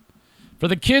 For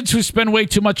the kids who spend way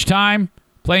too much time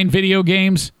playing video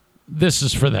games, this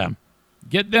is for them.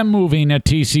 Get them moving at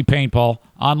TC Paintball,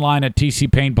 online at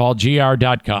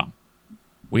tcpaintballgr.com.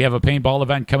 We have a paintball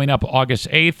event coming up August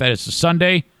 8th. That is a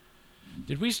Sunday.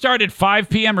 Did we start at 5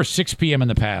 p.m. or 6 p.m. in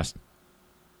the past?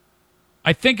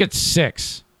 I think it's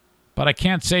 6, but I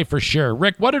can't say for sure.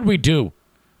 Rick, what did we do?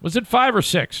 Was it 5 or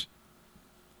 6?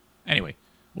 Anyway,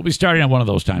 we'll be starting at one of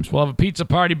those times. We'll have a pizza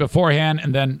party beforehand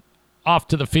and then off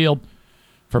to the field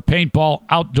for paintball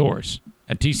outdoors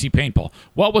at TC Paintball.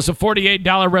 What was a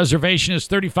 $48 reservation is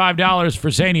 $35 for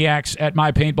Zaniacs at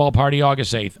my paintball party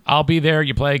August 8th. I'll be there.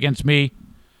 You play against me.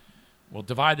 We'll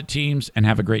divide the teams and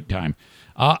have a great time.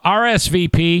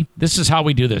 RSVP, this is how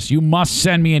we do this. You must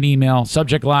send me an email,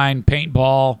 subject line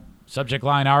paintball, subject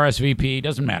line RSVP,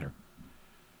 doesn't matter.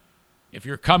 If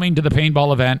you're coming to the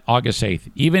paintball event August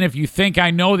 8th, even if you think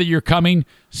I know that you're coming,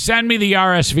 send me the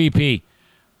RSVP.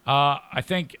 I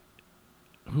think,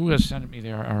 who has sent me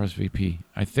their RSVP?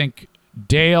 I think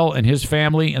Dale and his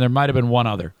family, and there might have been one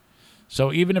other.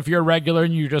 So even if you're a regular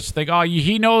and you just think, oh,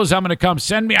 he knows I'm going to come,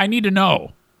 send me. I need to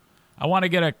know. I want to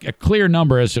get a clear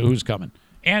number as to who's coming.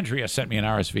 Andrea sent me an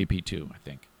RSVP too, I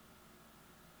think.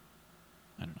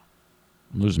 I don't know.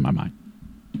 I'm losing my mind.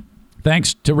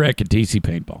 Thanks to Rick at DC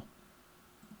Paintball.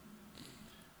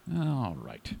 All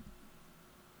right.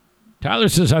 Tyler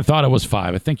says, I thought it was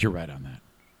 5. I think you're right on that.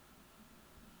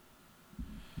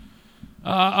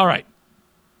 All right.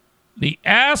 The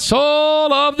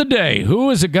asshole of the day.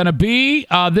 Who is it going to be?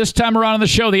 This time around on the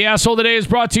show, the asshole of the day is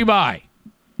brought to you by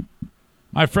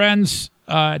my friends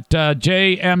at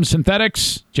JM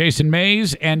Synthetics, Jason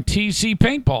Mays, and TC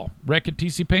Paintball. Rick at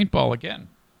TC Paintball again.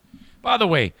 By the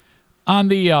way, on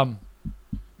the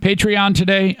Patreon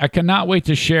today, I cannot wait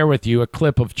to share with you a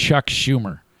clip of Chuck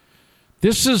Schumer.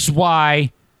 This is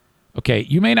why, okay,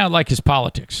 you may not like his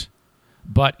politics,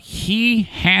 but he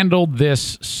handled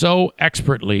this so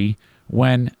expertly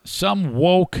when some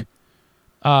woke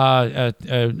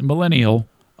millennial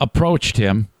approached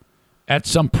him at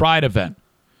some Pride event.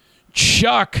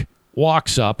 Chuck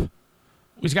walks up.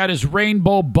 He's got his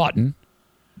rainbow button.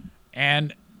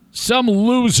 And some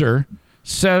loser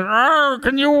said, oh,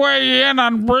 can you weigh in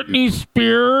on Britney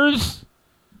Spears?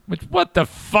 Which, what the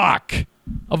fuck?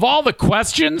 Of all the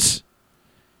questions,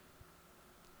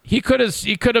 he could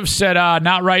have said,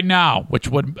 not right now, which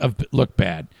would have looked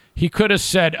bad. He could have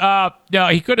said, no,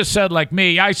 he could have said like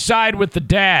me, I side with the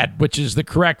dad, which is the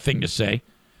correct thing to say.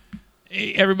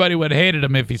 Everybody would have hated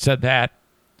him if he said that.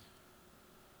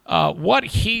 What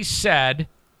he said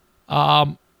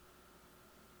and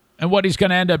what he's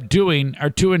going to end up doing are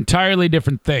two entirely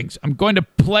different things. I'm going to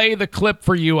play the clip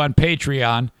for you on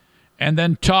Patreon and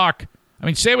then talk. I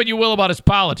mean, say what you will about his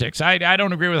politics. I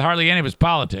don't agree with hardly any of his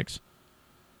politics.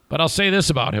 But I'll say this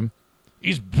about him.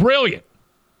 He's brilliant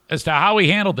as to how he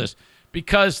handled this.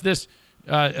 Because this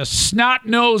a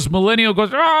snot-nosed millennial goes,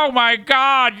 oh, my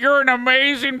God, you're an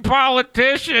amazing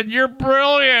politician. You're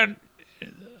brilliant.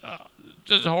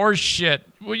 Just horse shit.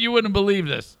 Well, you wouldn't believe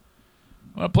this.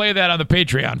 I'm going to play that on the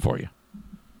Patreon for you.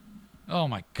 Oh,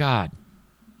 my God.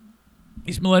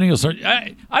 These millennials are... I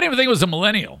didn't even think it was a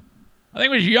millennial. I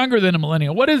think it was younger than a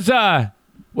millennial. What is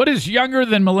younger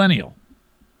than millennial?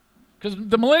 Because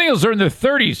the millennials are in their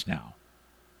 30s now.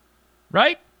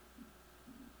 Right?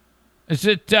 Is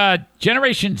it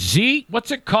Generation Z?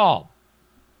 What's it called?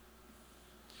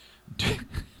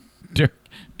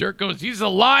 Dirk goes, he's a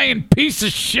lying piece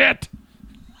of shit.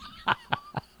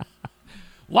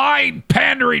 Lying,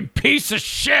 pandering piece of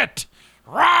shit.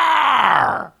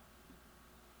 Rawr!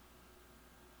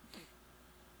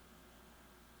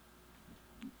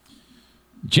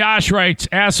 Josh writes,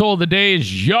 asshole of the day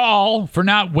is y'all for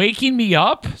not waking me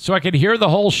up so I could hear the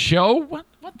whole show. What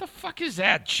the fuck is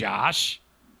that, Josh?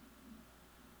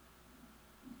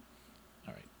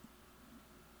 All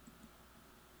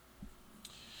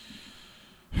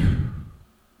right.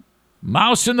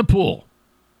 Mouse in the pool.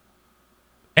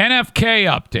 NFK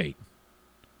update.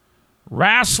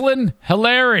 Wrestling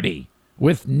hilarity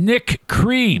with Nick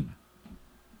Cream.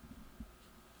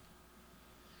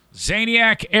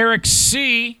 Zaniac Eric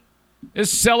C. is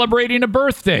celebrating a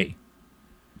birthday.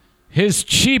 His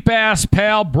cheap-ass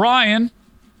pal Brian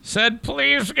said,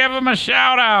 please give him a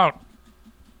shout-out.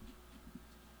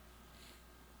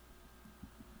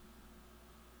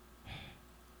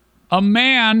 A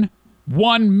man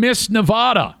won Miss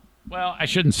Nevada. Well, I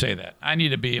shouldn't say that. I need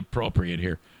to be appropriate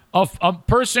here. A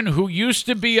person who used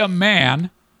to be a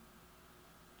man.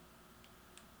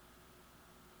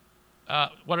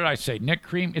 What did I say? Nick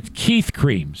Cream? It's Keith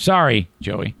Cream. Sorry,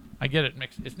 Joey. I get it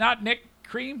mixed. It's not Nick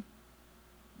Cream.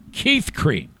 Keith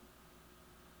Cream.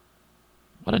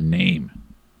 What a name.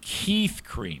 Keith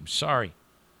Cream. Sorry.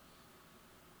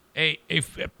 A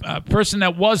person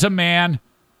that was a man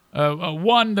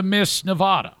won the Miss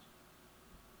Nevada.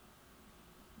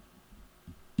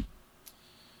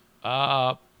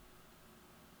 Below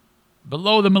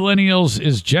the millennials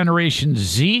is Generation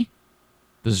Z,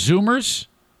 the Zoomers.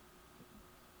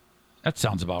 That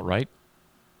sounds about right.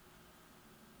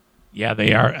 Yeah,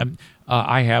 they are.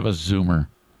 I have a Zoomer.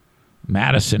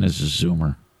 Madison is a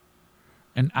Zoomer.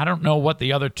 And I don't know what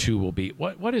the other two will be.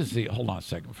 What is the... Hold on a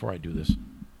second before I do this.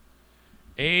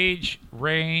 Age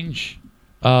range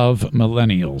of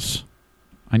millennials.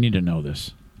 I need to know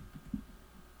this.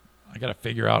 I got to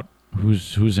figure out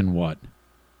who's in what.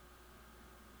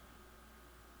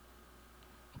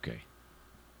 Okay.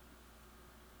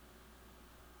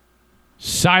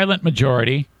 Silent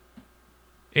majority,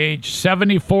 age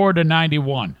 74 to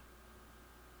 91.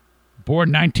 Born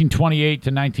 1928 to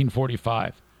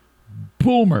 1945.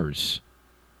 Boomers,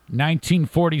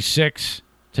 1946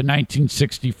 to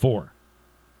 1964.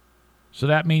 So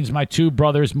that means my two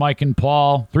brothers, Mike and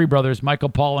Paul, three brothers, Michael,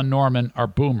 Paul, and Norman, are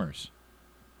boomers.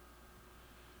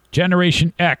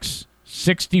 Generation X,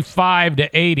 65 to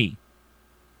 80.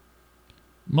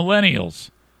 Millennials,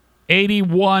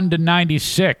 81 to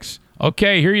 96.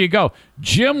 Okay, here you go.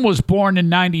 Jim was born in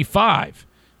 95.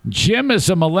 Jim is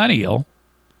a millennial.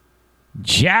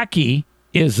 Jackie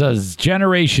is a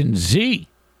Generation Z.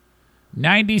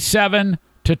 97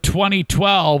 to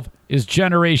 2012 is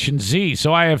Generation Z.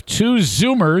 So I have two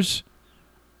Zoomers,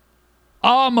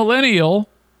 a millennial.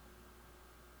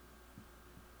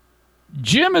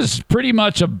 Jim is pretty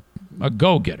much a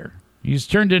go-getter. He's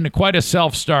turned into quite a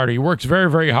self-starter. He works very,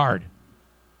 very hard.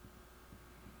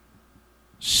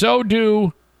 So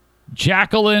do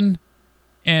Jacqueline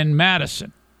and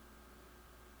Madison.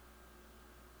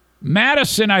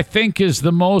 Madison, I think, is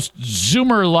the most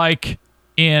Zoomer-like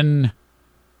in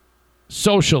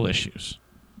social issues.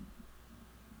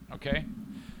 Okay?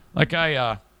 Like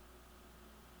I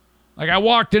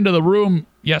walked into the room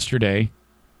yesterday.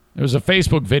 There was a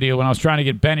Facebook video when I was trying to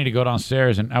get Benny to go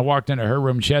downstairs, and I walked into her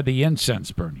room, and she had the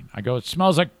incense burning. I go, it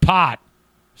smells like pot.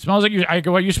 It smells like you. I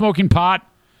go, are you smoking pot?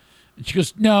 And she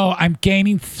goes, no, I'm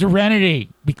gaining serenity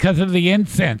because of the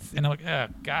incense. And I'm like, oh,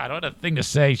 God, what a thing to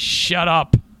say. Shut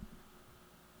up.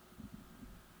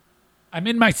 I'm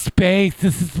in my space.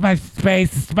 This is my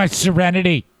space. This is my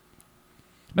serenity.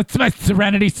 That's my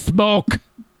serenity smoke.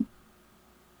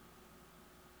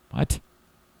 What?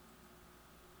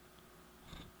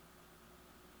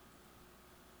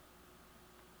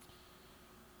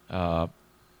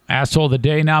 Asshole of the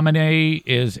Day nominee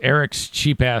is Eric's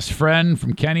cheap-ass friend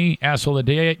from Kenny. Asshole of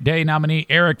the Day nominee,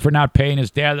 Eric, for not paying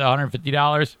his dad the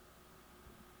 $150.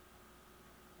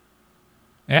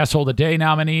 Asshole of the Day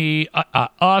nominee,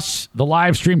 us, the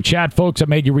live stream chat folks that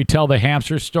made you retell the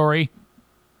hamster story.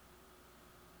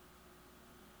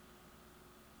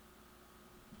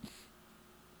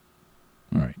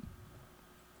 All right.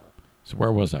 So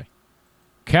where was I?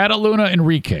 Cataluna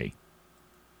Enrique.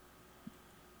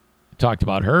 Talked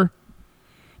about her.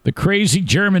 The crazy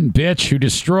German bitch who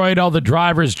destroyed all the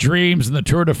drivers' dreams in the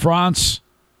Tour de France.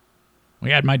 We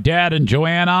had my dad and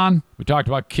Joanne on. We talked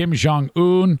about Kim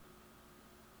Jong-un.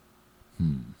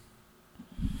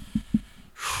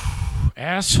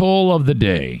 Asshole of the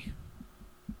day.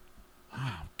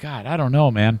 Oh, God, I don't know,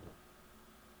 man.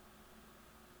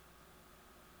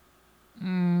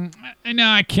 No,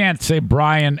 I can't say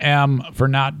Brian M. for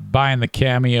not buying the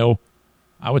Cameo.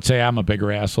 I would say I'm a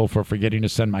bigger asshole for forgetting to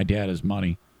send my dad his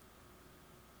money.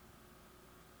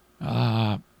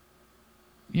 Yeah,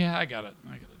 I gotta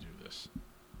do this.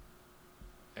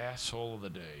 Asshole of the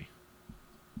day.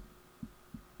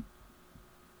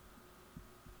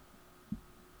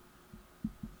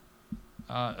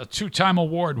 A 2-time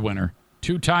award winner.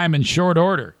 2-time in short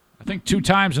order. I think 2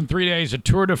 times in 3 days. A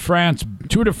Tour de France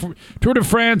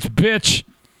bitch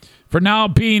for now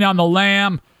being on the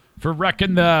lam for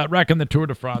wrecking the Tour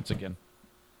de France again.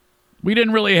 We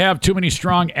didn't really have too many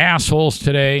strong assholes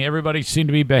today. Everybody seemed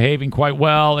to be behaving quite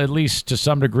well, at least to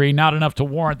some degree. Not enough to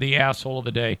warrant the asshole of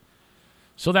the day.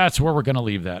 So that's where we're going to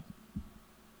leave that.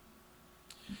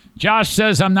 Josh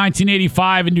says, I'm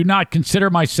 1985 and do not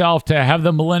consider myself to have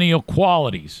the millennial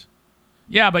qualities.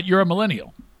 Yeah, but you're a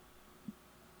millennial.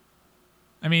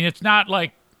 I mean, it's not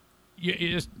like,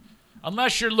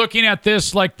 unless you're looking at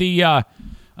this like the,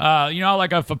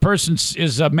 like if a person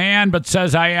is a man but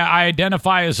says, I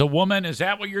identify as a woman, is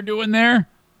that what you're doing there?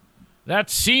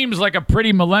 That seems like a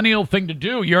pretty millennial thing to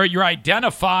do. You're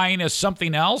identifying as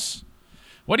something else.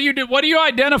 What do you do? What are you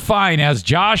identifying as,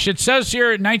 Josh? It says here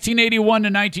 1981 to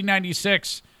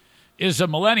 1996 is a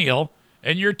millennial,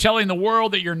 and you're telling the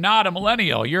world that you're not a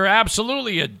millennial. You're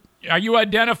absolutely are you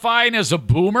identifying as a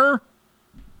boomer?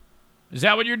 Is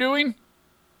that what you're doing?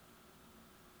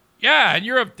 Yeah, and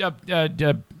you're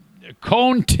a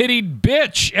cone-tittied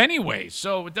bitch anyway,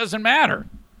 so it doesn't matter.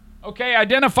 Okay,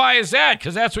 identify as that,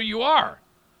 because that's what you are.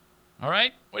 All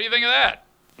right? What do you think of that?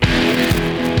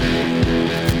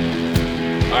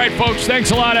 All right, folks,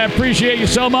 thanks a lot. I appreciate you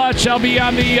so much. I'll be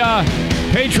on the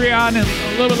Patreon a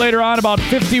little bit later on, about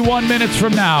 51 minutes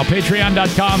from now.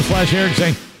 Patreon.com/Eric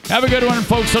Zane. Have a good one,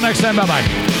 folks. Till next time, bye-bye.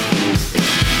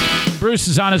 Bruce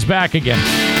is on his back again.